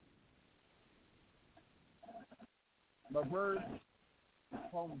 My words, the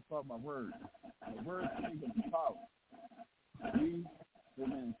poem is called My Words. My words speak of the power. We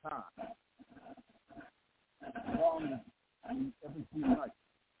live in time. Long as we ever see night.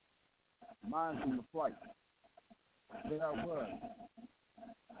 Minds in the flight. There I was,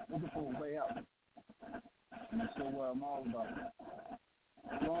 looking for a way out. And so what I'm all about.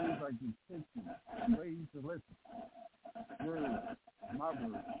 As long as I can think you, ways to listen. Words, my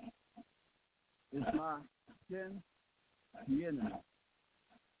words. It's my sin, the enemy.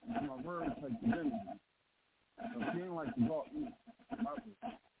 It's my words like the enemy. So feeling like you brought me, my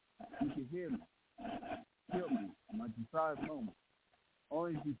words. You can hear me, feel me, my desired moment.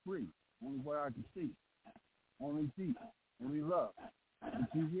 Only be free, only where I can see. Only deep, only love. What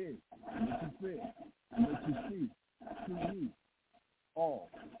you hear, what you feel, and what you see, to me, all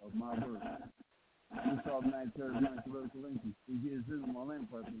of my words. This automatic charismatic political interest. He gives in my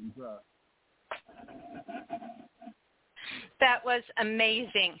land part and drive. That was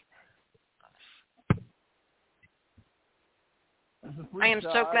amazing. I am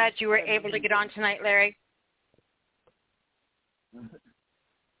so glad you were able to get on tonight, Larry.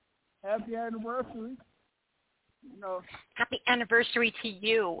 Happy anniversary. Happy anniversary to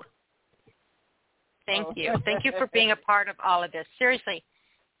you. Thank you. Thank you for being a part of all of this. Seriously.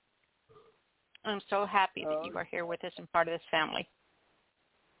 I'm so happy that you are here with us and part of this family.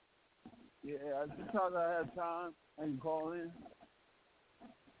 Yeah, because I have time, I can call in.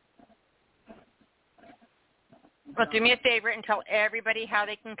 Well, do me a favor and tell everybody how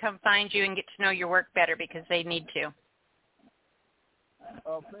they can come find you and get to know your work better because they need to.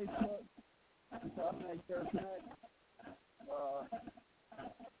 Facebook,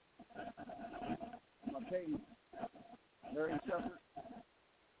 my page, Larry Shepherd,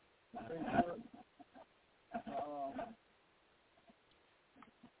 Facebook.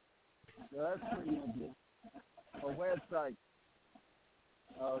 That's pretty much it. A website.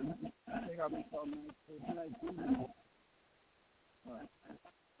 You can check out my comment.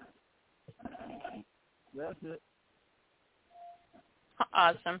 That's it.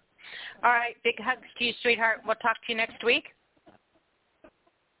 Awesome. All right. Big hugs to you, sweetheart. We'll talk to you next week.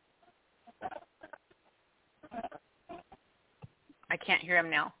 I can't hear him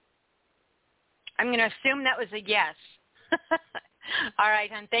now. I'm going to assume that was a yes. All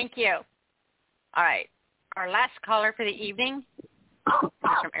right, hon. Thank you. All right. Our last caller for the evening is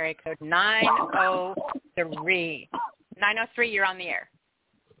from area code 903. 903, you're on the air.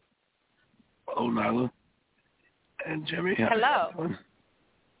 Oh, Nyla and Jimmy. Hello.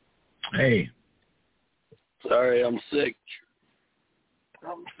 Hey. Sorry, I'm sick.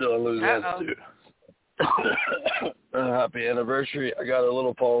 I'm still in Louisiana, too. Happy anniversary. I got a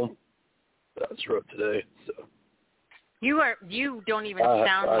little poem that's wrote today. So You don't even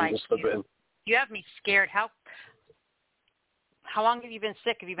sound like you. You have me scared. How long have you been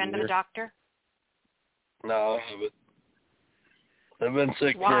sick? Have you been to the doctor? No, I haven't. I've been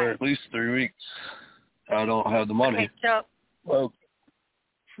sick Why? for at least 3 weeks. I don't have the money. Okay, so well,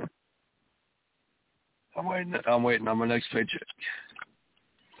 I'm waiting on my next paycheck.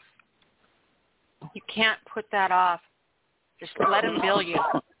 You can't put that off. Just let him bill you.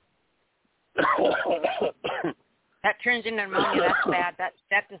 That turns into pneumonia. That's bad.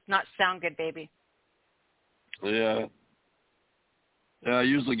 That does not sound good, baby. Yeah. Yeah, I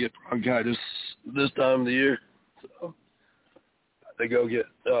usually get bronchitis this time of the year. So they go get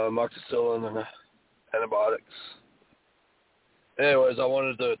amoxicillin and antibiotics. Anyways, I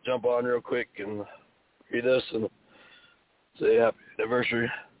wanted to jump on real quick and read this and say happy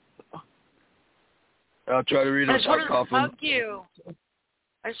anniversary. I'll try to read it without coughing.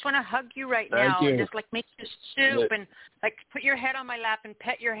 I just want to hug you right Thank now you. and just make you soup and put your head on my lap and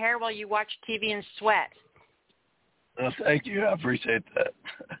pet your hair while you watch TV and sweat. Thank you. I appreciate that.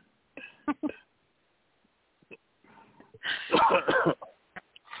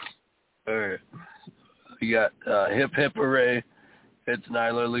 All right. We got Hip Hip Hooray. It's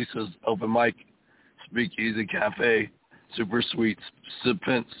Nyla Alisia's open mic. SpeakEasy Cafe. Super sweet.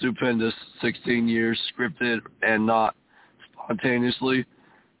 Stupendous. 16 years. Scripted and not spontaneously.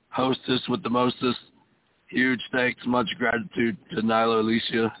 Hostess with the mostest. Huge thanks. Much gratitude to Nyla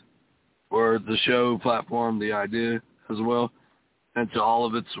Alisia for the show, platform, the idea as well, and to all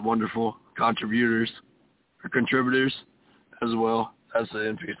of its wonderful contributors as well. That's the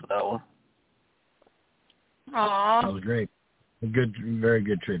end piece of that one. Aww. That was great. A good, very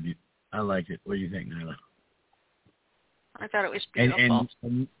good tribute. I liked it. What do you think, Nyla? I thought it was beautiful.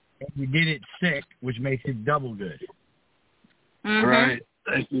 And you did it sick, which makes it double good. Mm-hmm. Right.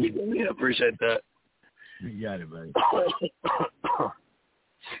 Thank you. Yeah, appreciate that. You got it, buddy.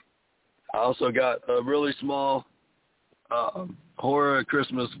 I also got a really small horror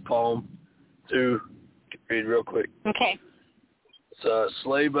Christmas poem to read real quick. Okay. It's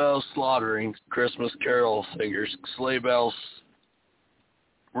sleigh bells slaughtering, Christmas carol singers, sleigh bells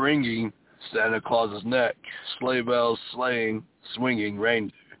ringing Santa Claus's neck, sleigh bells slaying, swinging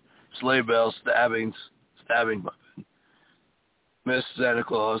reindeer, sleigh bells stabbing weapon. Miss Santa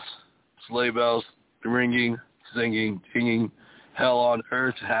Claus, sleigh bells ringing, singing, dinging, hell on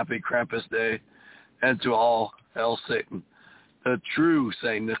earth, happy Krampus Day, and to all, hell Satan, the true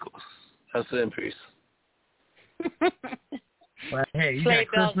St. Nicholas. That's the end piece. Well, hey, you Sleigh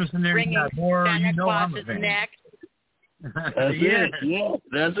got Christmas in there, you got horror, Santa you know I'm a Claus's fan. neck. That's it. Yeah,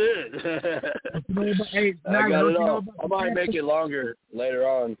 that's it. Hey, I got it all. I might make it longer later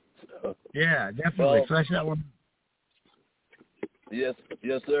on. So. Yeah, definitely. Flesh that one. Yes,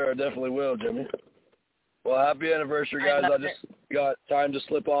 sir. I definitely will, Jimmy. Well, happy anniversary, guys. I just got time to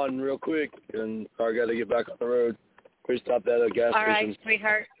slip on real quick, and I got to get back on the road. We stopped at a gas station. All right,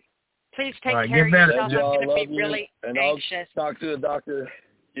 sweetheart. Please take right, care of get better. yourself. I'm going to be really and anxious. I'll talk to the doctor.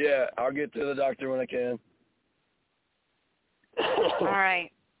 Yeah, I'll get to the doctor when I can. All right.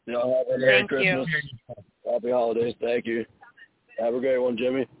 Y'all have a Merry Christmas. You. Happy holidays. Thank you. Have a great one,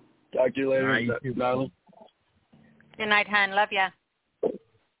 Jimmy. Talk to you later. Right, you Nyla. Good night, hon. Love ya.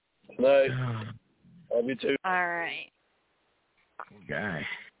 Good night. Love you too. All right. Cool guy.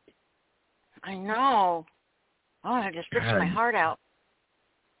 I know. Oh, I just ripped my heart out.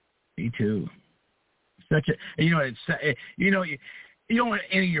 Me too. Such a, you don't want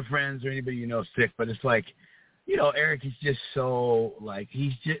any of your friends or anybody you know sick, but it's like, Eric is just so,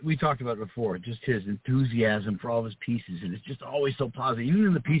 we talked about it before, just his enthusiasm for all of his pieces, and it's just always so positive. Even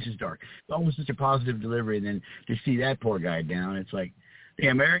when the piece is dark, it's always such a positive delivery, and then to see that poor guy down, it's like,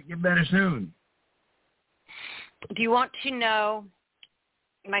 damn, Eric, get better soon. Do you want to know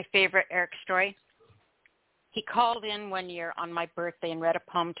my favorite Eric story? He called in one year on my birthday and read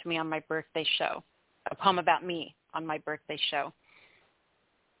a poem to me on my birthday show, a poem about me on my birthday show.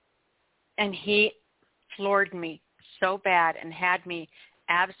 And he floored me so bad and had me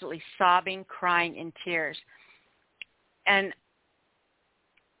absolutely sobbing, crying in tears. And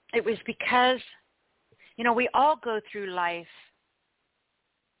it was because, we all go through life,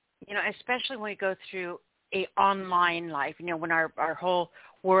 especially when we go through a online life, when our whole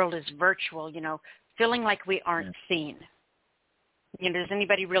world is virtual, feeling like we aren't seen. Does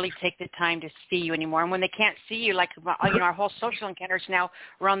anybody really take the time to see you anymore? And when they can't see you, like, our whole social encounters now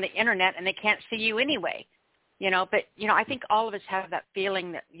are on the internet and they can't see you anyway, but, I think all of us have that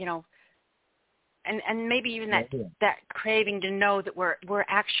feeling that, and maybe even that craving to know that we're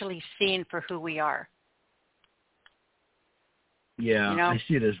actually seen for who we are. Yeah, I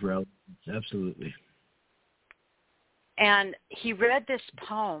see it as relevance, absolutely. And he read this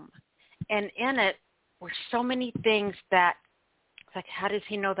poem, and in it were so many things that, it's like, how does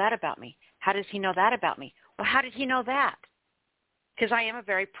he know that about me? How does he know that about me? Well, how did he know that? Because I am a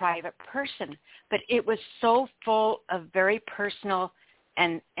very private person, but it was so full of very personal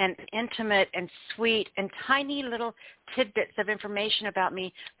and intimate and sweet and tiny little tidbits of information about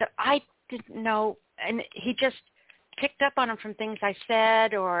me that I didn't know, and he just picked up on them from things I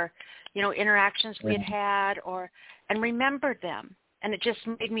said or, interactions we had had and remembered them. And it just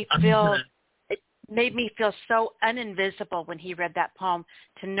made me feel so uninvisible when he read that poem,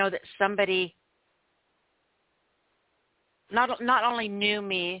 to know that somebody not only knew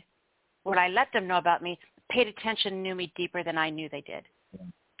me, what I let them know about me, paid attention, knew me deeper than I knew they did.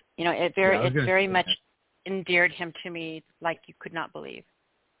 It very much endeared him to me like you could not believe.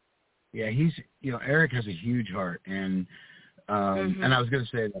 Yeah, he's, Eric has a huge heart, and and I was going to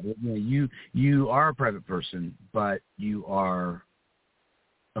say that you are a private person, but you are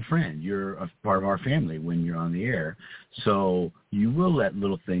a friend. You're a part of our family when you're on the air, so you will let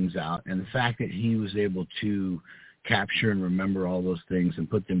little things out. And the fact that he was able to capture and remember all those things and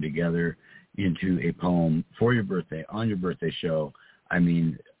put them together into a poem for your birthday, on your birthday show, I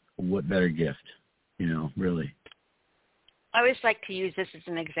mean, what better gift, really. I always like to use this as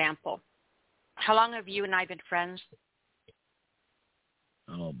an example. How long have you and I been friends?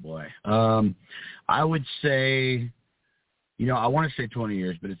 Oh, boy. I would say, I want to say 20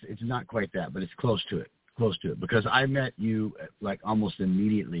 years, but it's not quite that, but it's close to it, because I met you like almost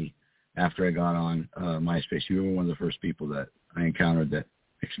immediately after I got on MySpace. You were one of the first people that I encountered that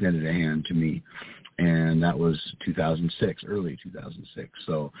extended a hand to me, and that was 2006, early 2006.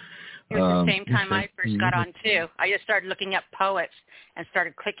 So it was the same time I first got on too. I just started looking up poets and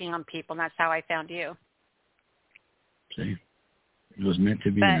started clicking on people, and that's how I found you. See, it was meant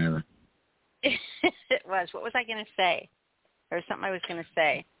to be, Nyla. It was. What was I going to say? There was something I was going to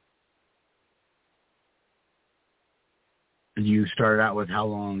say. You started out with, how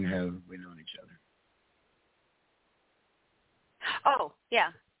long have we known each other? Oh,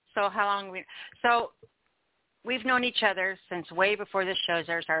 yeah. So how long we've known each other since way before this show.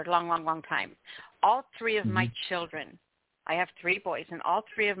 There's our long, long, long time. All three of my children, I have 3 boys, and all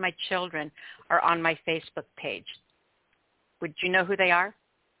 3 of my children are on my Facebook page. Would you know who they are?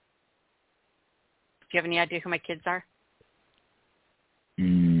 Do you have any idea who my kids are?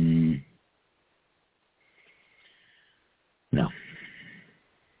 No.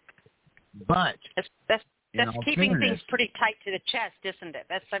 But that's keeping things pretty tight to the chest, isn't it?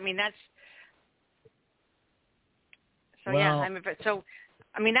 That's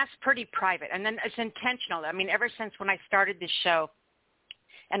pretty private, and then it's intentional. I mean, ever since when I started this show,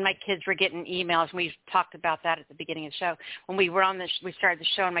 and my kids were getting emails, and we talked about that at the beginning of the show. When we started the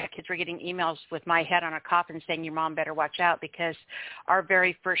show, and my kids were getting emails with my head on a coffin saying, "Your mom better watch out," because my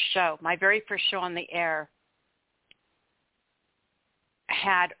very first show on the air,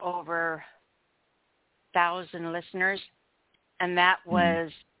 had over 1,000 listeners, and that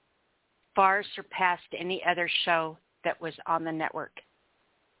was far surpassed any other show that was on the network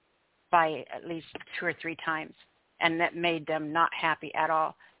by at least 2 or 3 times. And that made them not happy at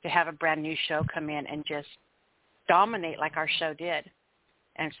all to have a brand new show come in and just dominate like our show did.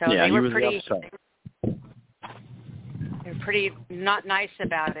 And so they were pretty not nice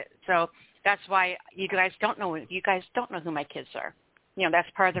about it. So that's why you guys don't know who my kids are. That's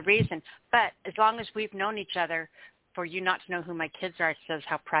part of the reason. But as long as we've known each other, for you not to know who my kids are, it says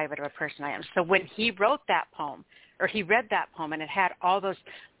how private of a person I am. So when he wrote that poem, or he read that poem, and it had all those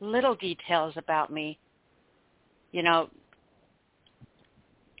little details about me, I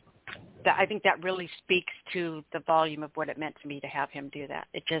think that really speaks to the volume of what it meant to me to have him do that.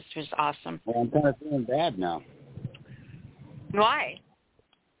 It just was awesome. Well, I'm kind of feeling bad now. Why?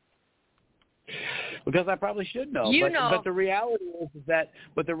 Because I probably should know. But the reality is that.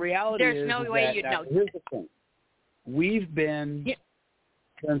 But the reality is no way you'd know. Here's the thing: we've been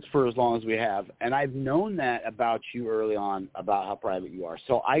friends for as long as we have, and I've known that about you early on, about how private you are.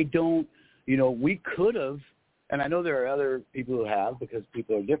 So I don't. We could have, and I know there are other people who have, because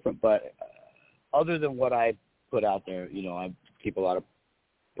people are different. But other than what I put out there, I keep a lot of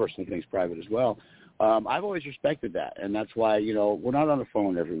personal things private as well. I've always respected that, and that's why, we're not on the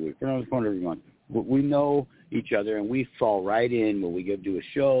phone every week. We're not on the phone every month. We know each other, and we fall right in when we go do a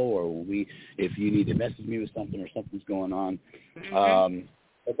show, or if you need to message me with something or something's going on. Mm-hmm.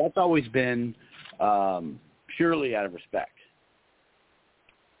 But that's always been purely out of respect.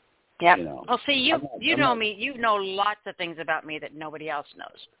 Yeah. Well, see, you know me. You know lots of things about me that nobody else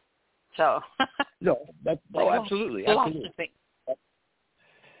knows. So. No, absolutely, absolutely.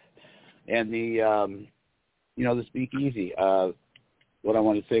 And the Speakeasy. What I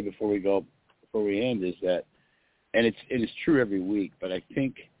want to say before we end is that, and it's true every week, but I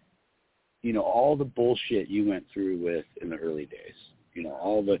think, all the bullshit you went through with in the early days,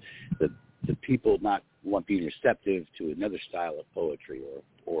 all the people not being receptive to another style of poetry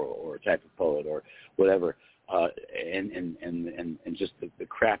or a type of poet or whatever, and just the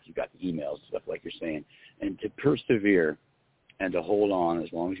crap you got, the emails, stuff like you're saying, and to persevere and to hold on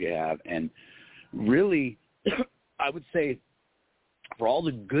as long as you have, and really, I would say, for all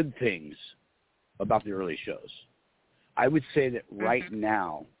the good things about the early shows, I would say that right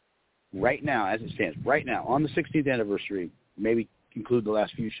now, as it stands, right now, on the 16th anniversary, maybe include the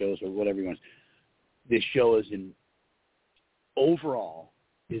last few shows or whatever you want, this show overall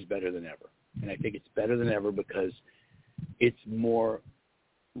is better than ever. And I think it's better than ever because it's more,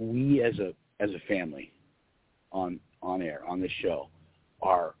 we as a family on air, on this show,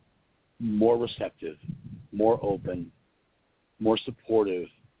 are more receptive, more open, more supportive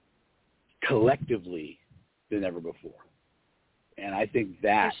collectively than ever before. And I think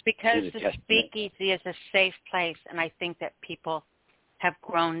that it's because the Speakeasy is a safe place, and I think that people have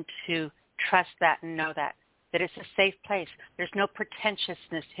grown to trust that and know that it's a safe place. There's no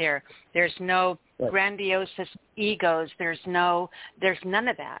pretentiousness here. There's no grandiose egos. There's none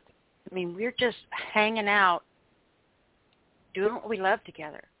of that. I mean, we're just hanging out, doing what we love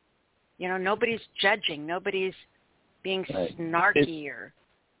together. Nobody's judging. Nobody's being snarky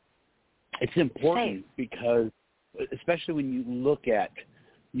It's important because, especially when you look at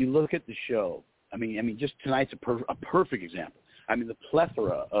the show. I mean, just tonight's a perfect example. I mean, the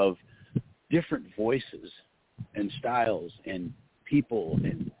plethora of different voices and styles and people,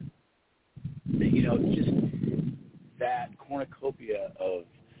 and just that cornucopia of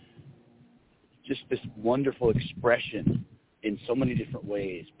just this wonderful expression in so many different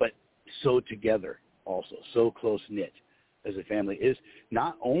ways, but so together also, so close-knit as a family, is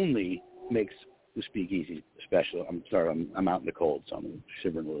not only makes the Speakeasy special. I'm sorry, I'm out in the cold, so I'm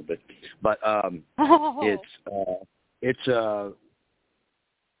shivering a little bit. But it's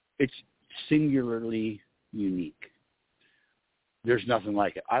singularly unique. There's nothing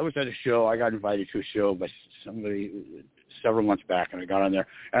like it. I was at a show. I got invited to a show by somebody several months back, and I got on there,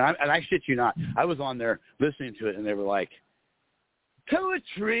 and I shit you not, I was on there listening to it, and they were like,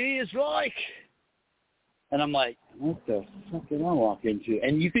 "Poetry is like," and I'm like, "What the fuck did I walk into?"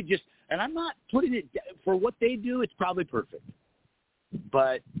 And you could just, and I'm not putting it for what they do. It's probably perfect,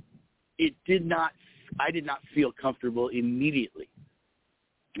 but I did not feel comfortable immediately,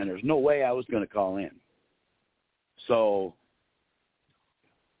 and there's no way I was going to call in. So,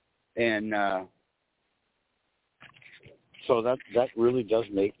 and so that really does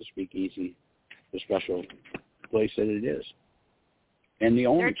make the Speakeasy the special place that it is, and the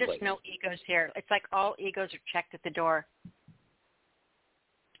only place. There are just no egos here. It's like all egos are checked at the door.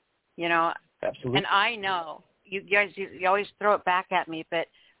 Absolutely. And I know you guys. You always throw it back at me,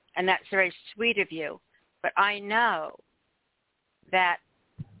 and that's very sweet of you. But I know that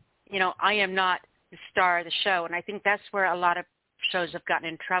I am not the star of the show, and I think that's where a lot of shows have gotten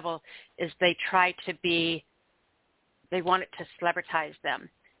in trouble. Is they try to be. They want it to celebritize them.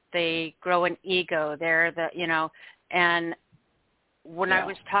 They grow an ego. They're and when I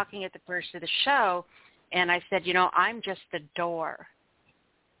was talking at the first of the show, and I said, I'm just the door.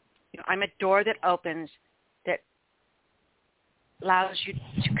 I'm a door that opens, that allows you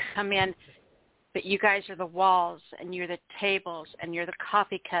to come in, but you guys are the walls, and you're the tables, and you're the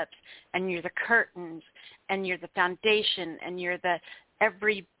coffee cups, and you're the curtains, and you're the foundation, and you're the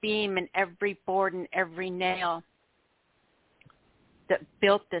every beam and every board and every nail that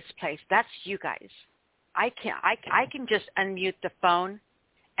built this place. That's you guys. I can just unmute the phone,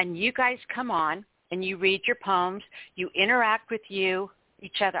 and you guys come on, and you read your poems, you interact with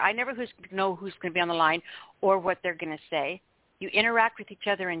each other. I never know who's going to be on the line or what they're going to say. You interact with each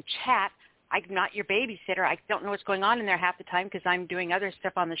other in chat. I'm not your babysitter. I don't know what's going on in there half the time because I'm doing other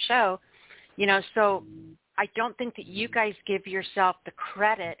stuff on the show. So I don't think that you guys give yourself the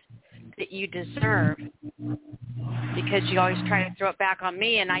credit that you deserve, because you always try to throw it back on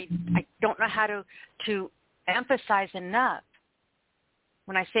me, and I don't know how to emphasize enough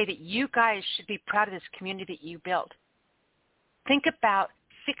when I say that you guys should be proud of this community that you built. Think about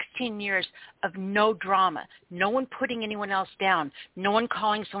 16 years of no drama, no one putting anyone else down, no one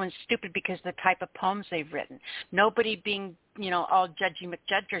calling someone stupid because of the type of poems they've written, nobody being, all judgy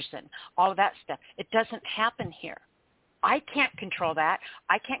McJudgerson, all of that stuff. It doesn't happen here. I can't control that.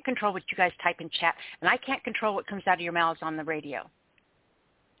 I can't control what you guys type in chat, and I can't control what comes out of your mouths on the radio.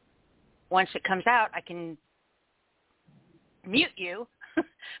 Once it comes out, I can mute you,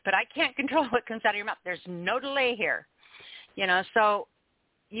 but I can't control what comes out of your mouth. There's no delay here. So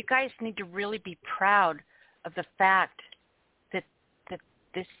you guys need to really be proud of the fact that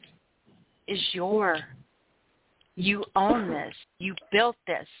this is you own this. You built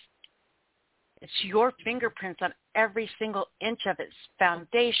this. It's your fingerprints on every single inch of its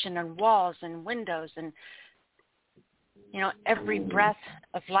foundation and walls and windows and, every breath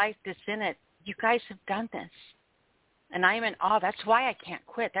of life that's in it. You guys have done this. And I am in awe. That's why I can't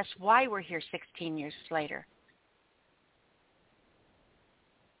quit. That's why we're here 16 years later.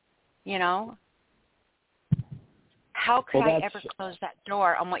 How could I ever close that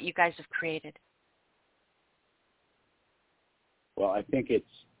door on what you guys have created? Well, I think it's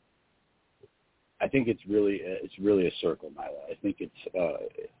really a circle, Nyla. I think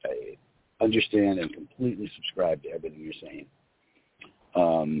I understand and completely subscribe to everything you're saying.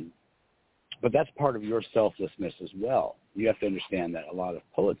 But that's part of your selflessness as well. You have to understand that a lot of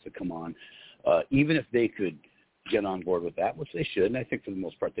poets that come on, even if they could get on board with that, which they should, and I think for the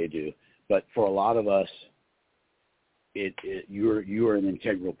most part they do, but for a lot of us, you are an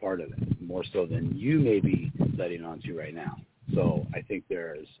integral part of it, more so than you may be letting on to right now. So I think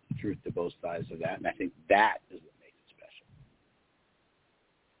there is truth to both sides of that, and I think that is what makes it special.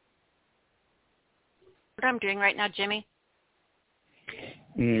 What I'm doing right now, Jimmy?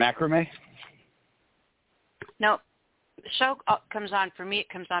 Macrame? No. The show comes on, for me, it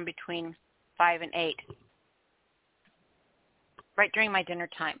comes on between 5 and 8. Right during my dinner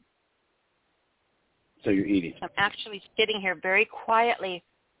time. So you're eating. I'm actually sitting here very quietly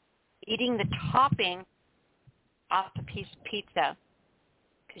eating the topping off a piece of pizza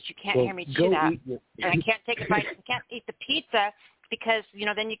because you can't hear me chew that. And I can't take a bite. I can't eat the pizza because,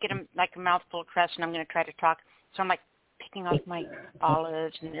 then you get a mouthful of crust and I'm going to try to talk. So I'm like picking off my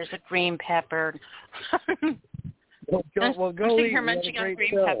olives and there's a green pepper. Go I'm sitting here eat. munching on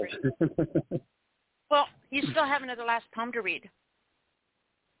green peppers. Well, you still have another last poem to read.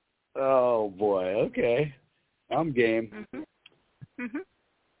 Oh, boy. Okay. I'm game. Mm-hmm.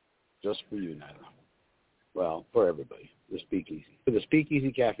 Just for you, Nyla. Well, for everybody. The Speakeasy. For the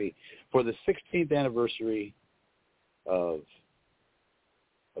Speakeasy Cafe. For the 16th anniversary of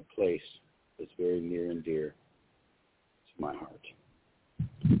a place that's very near and dear to my heart.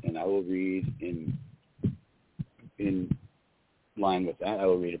 And I will read in line with that, I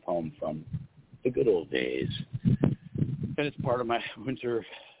will read a poem from the good old days. And it's part of my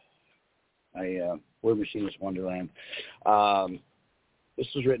Word Machinist Wonderland. This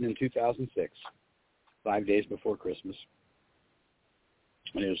was written in 2006, 5 days before Christmas.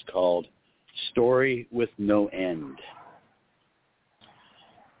 And it was called Story with No End.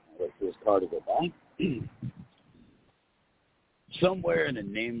 I'll wait for this card to go by. Somewhere in a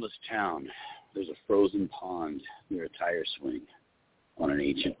nameless town, there's a frozen pond near a tire swing on an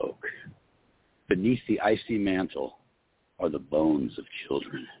ancient oak. Beneath the icy mantle are the bones of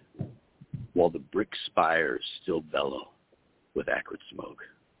children, while the brick spires still bellow with acrid smoke.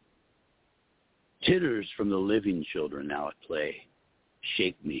 Titters from the living children now at play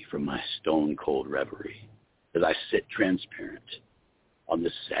shake me from my stone-cold reverie as I sit transparent on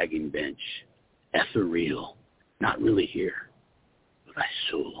this sagging bench, ethereal, not really here, but I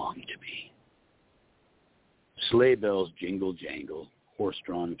so long to be. Sleigh bells jingle jangle,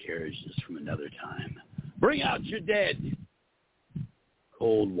 horse-drawn carriages from another time. Bring out your dead!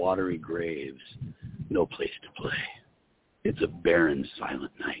 Cold, watery graves, no place to play. It's a barren,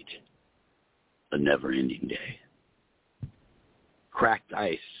 silent night, a never-ending day. Cracked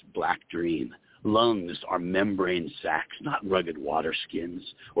ice, black dream. Lungs are membrane sacks, not rugged water skins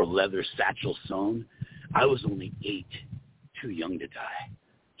or leather satchel sewn. I was only 8, too young to die.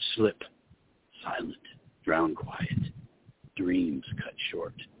 Slip, silent, drown quiet. Dreams cut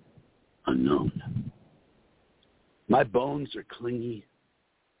short, unknown. My bones are clingy,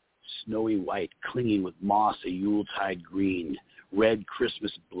 snowy white, clinging with moss, a Yuletide green, red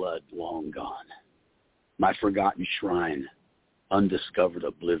Christmas blood long gone. My forgotten shrine, undiscovered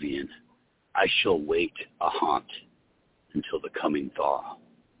oblivion, I shall wait a haunt until the coming thaw.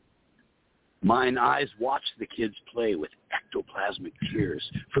 Mine eyes watch the kids play with ectoplasmic tears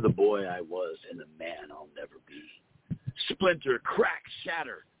for the boy I was and the man I'll never be. Splinter, crack,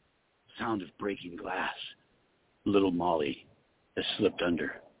 shatter. Sound of breaking glass. Little Molly has slipped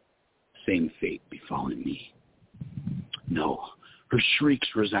under. Same fate befallen me. No, her shrieks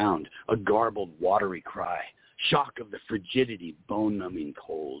resound, a garbled, watery cry. Shock of the frigidity, bone-numbing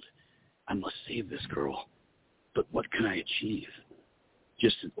cold. I must save this girl. But what can I achieve?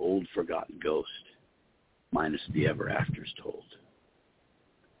 Just an old, forgotten ghost, minus the ever-afters told.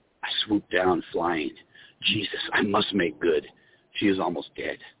 I swoop down, flying. Jesus, I must make good. She is almost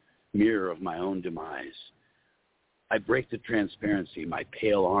dead. Mirror of my own demise. I break the transparency, my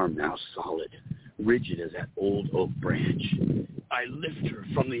pale arm now solid, rigid as that old oak branch. I lift her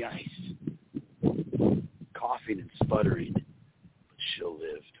from the ice, coughing and sputtering, but she'll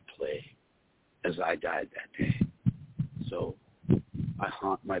live to play as I died that day. So I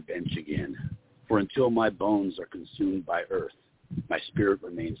haunt my bench again, for until my bones are consumed by earth, my spirit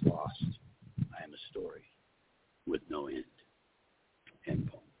remains lost. I am a story with no end. End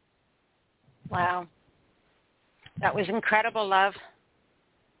poem. Wow. That was incredible, love.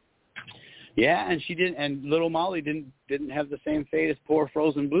 Yeah, and she didn't, and little Molly didn't have the same fate as poor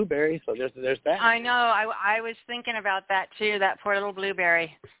frozen blueberry. So there's that. I know. I was thinking about that too. That poor little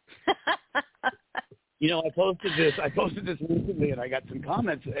blueberry. You know, I posted this recently, and I got some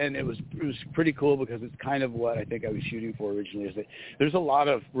comments, and it was pretty cool because it's kind of what I think I was shooting for originally. Is that there's a lot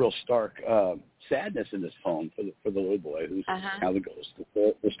of real stark sadness in this poem for the little boy who's now the ghost,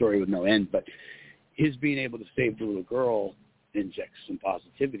 the story with no end. But his being able to save the little girl injects some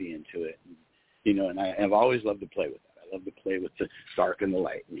positivity into it. You know, and I've always loved to play with that. I love to play with the dark and the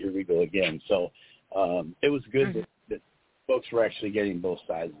light. And here we go again. So it was good that folks were actually getting both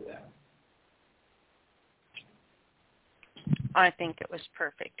sides of that. I think it was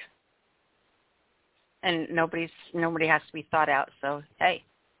perfect. And nobody has to be thought out. So, hey,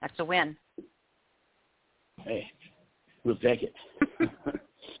 that's a win. Hey, we'll take it.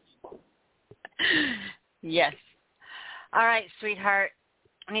 Yes. All right, sweetheart.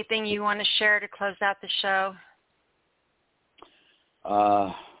 Anything you want to share to close out the show?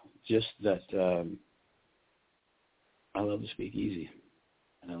 Just that I love the SpeakEasy.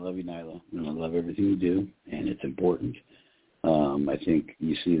 And I love you, Nyla. And I love everything you do. And it's important. I think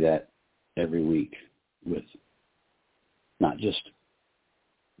you see that every week with not just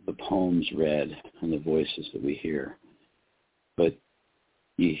the poems read and the voices that we hear, but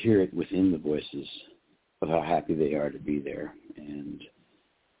you hear it within the voices of how happy they are to be there. And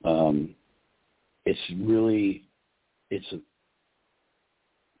it's truly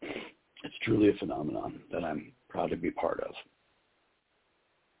a phenomenon that I'm proud to be part of.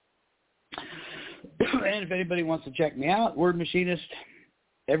 And if anybody wants to check me out, Word Machinist,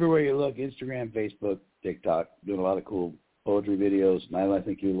 everywhere you look, Instagram, Facebook, TikTok, doing a lot of cool poetry videos. Nyla, I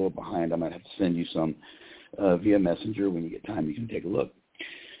think you're a little behind. I might have to send you some via Messenger. When you get time, you can take a look.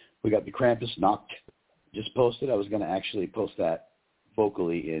 We got the Krampus Knocked just posted. I was going to actually post that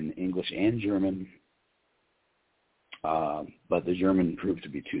vocally in English and German, but the German proved to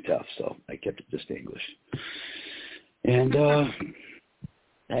be too tough, so I kept it just English. And,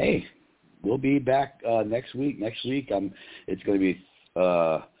 hey, we'll be back next week. Next week, it's going to be,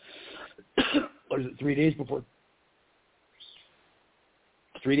 what is it, 3 days before?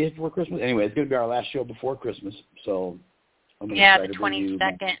 3 days before Christmas? Anyway, it's going to be our last show before Christmas, so I'm going to try to bring you...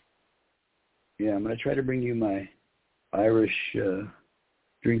 22nd. I'm going to try to bring you my Irish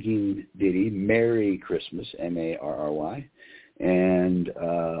drinking ditty, Merry Christmas, Marry, and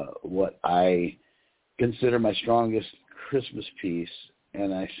what I consider my strongest Christmas piece.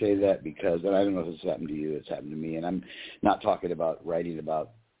 And I say that because, and I don't know if it's happened to you, it's happened to me, and I'm not talking about writing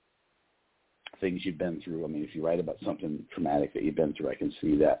about things you've been through. I mean, if you write about something traumatic that you've been through, I can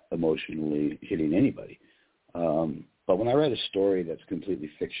see that emotionally hitting anybody. But when I write a story that's completely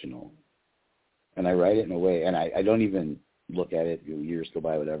fictional, and I write it in a way, and I don't even look at it, years go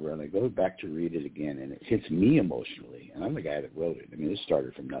by, whatever, and I go back to read it again, and it hits me emotionally, and I'm the guy that wrote it. I mean, it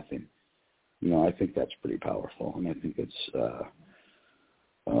started from nothing. You know, I think that's pretty powerful, and I think it's...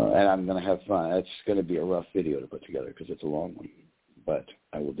 and I'm going to have fun. It's going to be a rough video to put together because it's a long one. But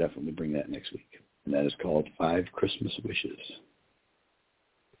I will definitely bring that next week. And that is called 5 Christmas Wishes.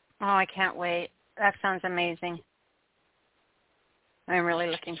 Oh, I can't wait. That sounds amazing. I'm really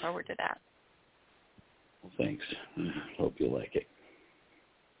looking forward to that. Well, thanks. Hope you like it.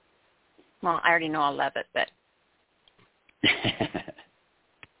 Well, I already know I'll love it, but...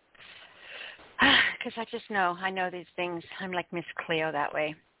 Because I just know. I know these things. I'm like Miss Cleo that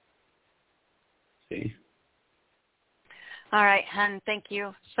way. See? All right, hon. Thank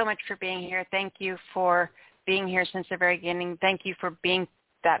you so much for being here. Thank you for being here since the very beginning. Thank you for being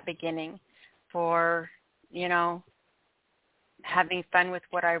that beginning. For, having fun with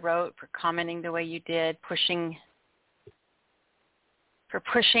what I wrote, for commenting the way you did, for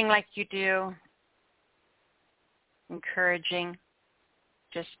pushing like you do, encouraging.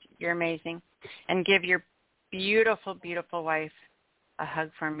 Just, you're amazing. And give your beautiful, beautiful wife a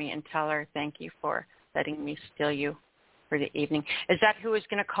hug for me and tell her thank you for letting me steal you for the evening. Is that who was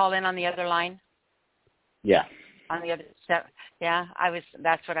going to call in on the other line? Yeah. On the other step? Yeah,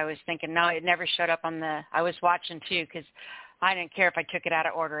 that's what I was thinking. No, it never showed up I was watching too, because I didn't care if I took it out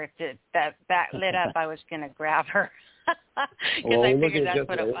of order. If that lit up, I was going to grab her. Because I figured that's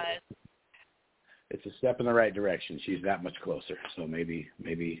what it was. It's a step in the right direction. She's that much closer. So maybe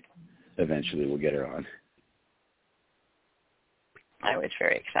eventually we'll get her on. I was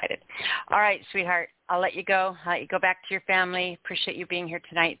very excited. All right, sweetheart, I'll let you go. I'll let you go back to your family. Appreciate you being here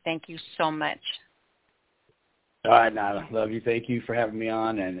tonight. Thank you so much. All right, Nyla. Love you. Thank you for having me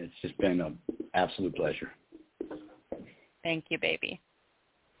on, and it's just been an absolute pleasure. Thank you, baby.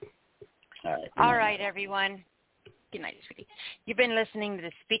 All right, everyone. Good night, sweetie. You've been listening to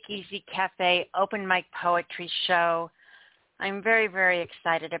the Speakeasy Cafe Open Mic Poetry Show. I'm very, very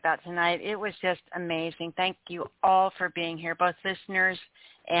excited about tonight. It was just amazing. Thank you all for being here, both listeners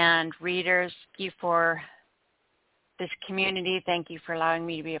and readers. Thank you for this community. Thank you for allowing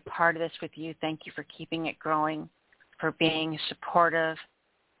me to be a part of this with you. Thank you for keeping it growing, for being supportive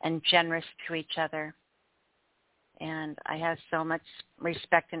and generous to each other. And I have so much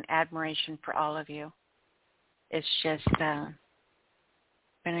respect and admiration for all of you. It's just been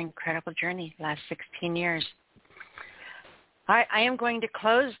an incredible journey, last 16 years. I am going to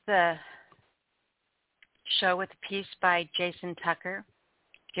close the show with a piece by Jason Tucker.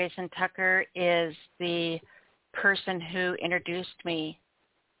 Jason Tucker is the person who introduced me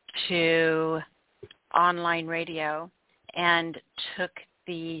to online radio and took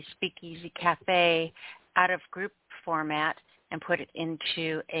the Speakeasy Cafe out of group format and put it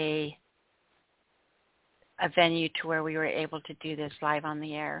into a venue to where we were able to do this live on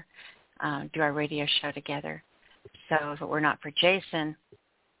the air, do our radio show together. So if it were not for Jason,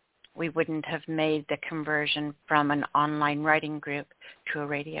 we wouldn't have made the conversion from an online writing group to a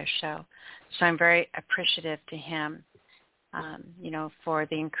radio show. So I'm very appreciative to him, for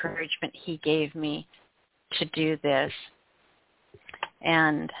the encouragement he gave me to do this.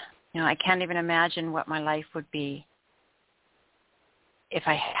 And, I can't even imagine what my life would be if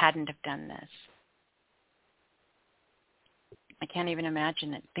I hadn't have done this. I can't even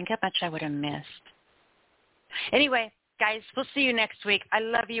imagine it. Think how much I would have missed. Anyway, guys, we'll see you next week. I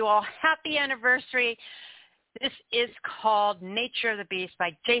love you all. Happy anniversary. This is called Nature of the Beast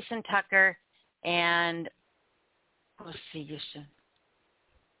by Jason Tucker, and we'll see you soon.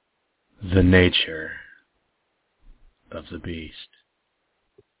 The Nature of the Beast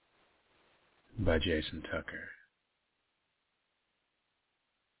by Jason Tucker.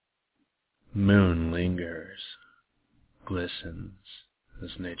 Moon lingers, glistens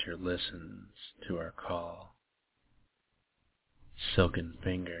as nature listens to our call. Silken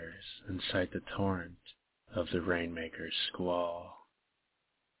fingers incite the torrent of the rainmaker's squall.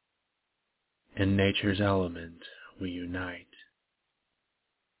 In nature's element we unite,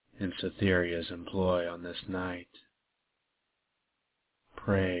 in Cytherea's employ on this night.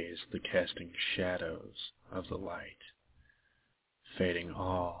 Praise the casting shadows of the light, fading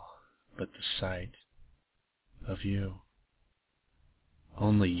all but the sight of you.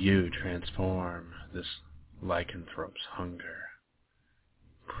 Only you transform this lycanthrope's hunger,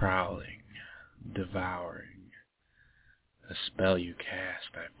 prowling, devouring. A spell you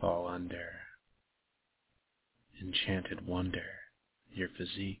cast I fall under. Enchanted wonder, your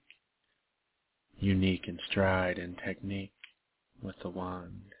physique, unique in stride and technique, with the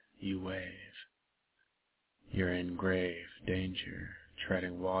wand you wave. You're in grave danger,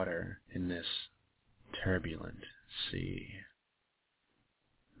 treading water in this turbulent sea.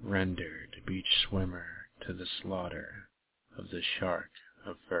 Rendered beach swimmer to the slaughter of the shark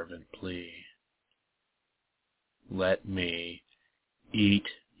of fervent plea. Let me eat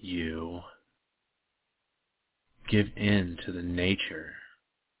you. Give in to the nature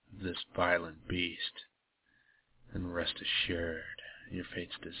of this violent beast, and rest assured your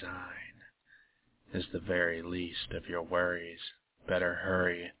fate's design is the very least of your worries. Better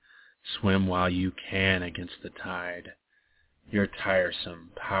hurry, swim while you can against the tide. Your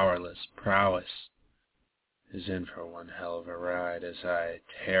tiresome, powerless prowess is in for one hell of a ride as I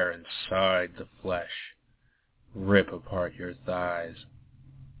tear inside the flesh, rip apart your thighs.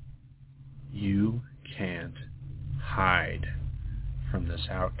 You can't hide from this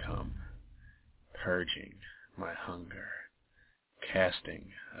outcome, purging my hunger, casting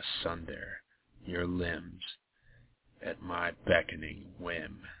asunder your limbs at my beckoning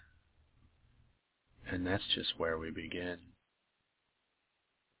whim. And that's just where we begin.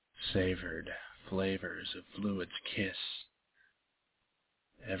 Savored flavors of fluid's kiss,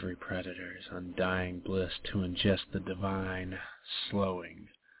 every predator's undying bliss to ingest the divine, slowing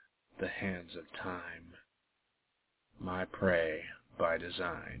the hands of time. My prey, by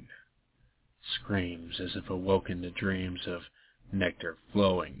design, screams as if awoken to dreams of nectar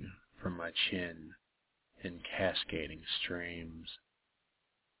flowing from my chin in cascading streams,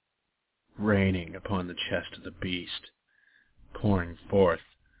 raining upon the chest of the beast, pouring forth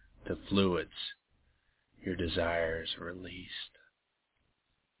the fluids your desires released.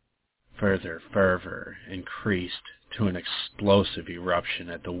 Further fervor increased to an explosive eruption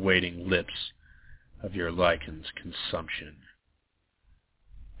at the waiting lips of your lichen's consumption.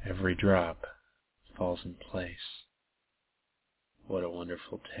 Every drop falls in place. What a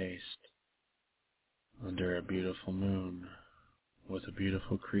wonderful taste. Under a beautiful moon, with a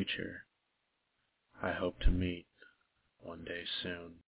beautiful creature, I hope to meet one day soon.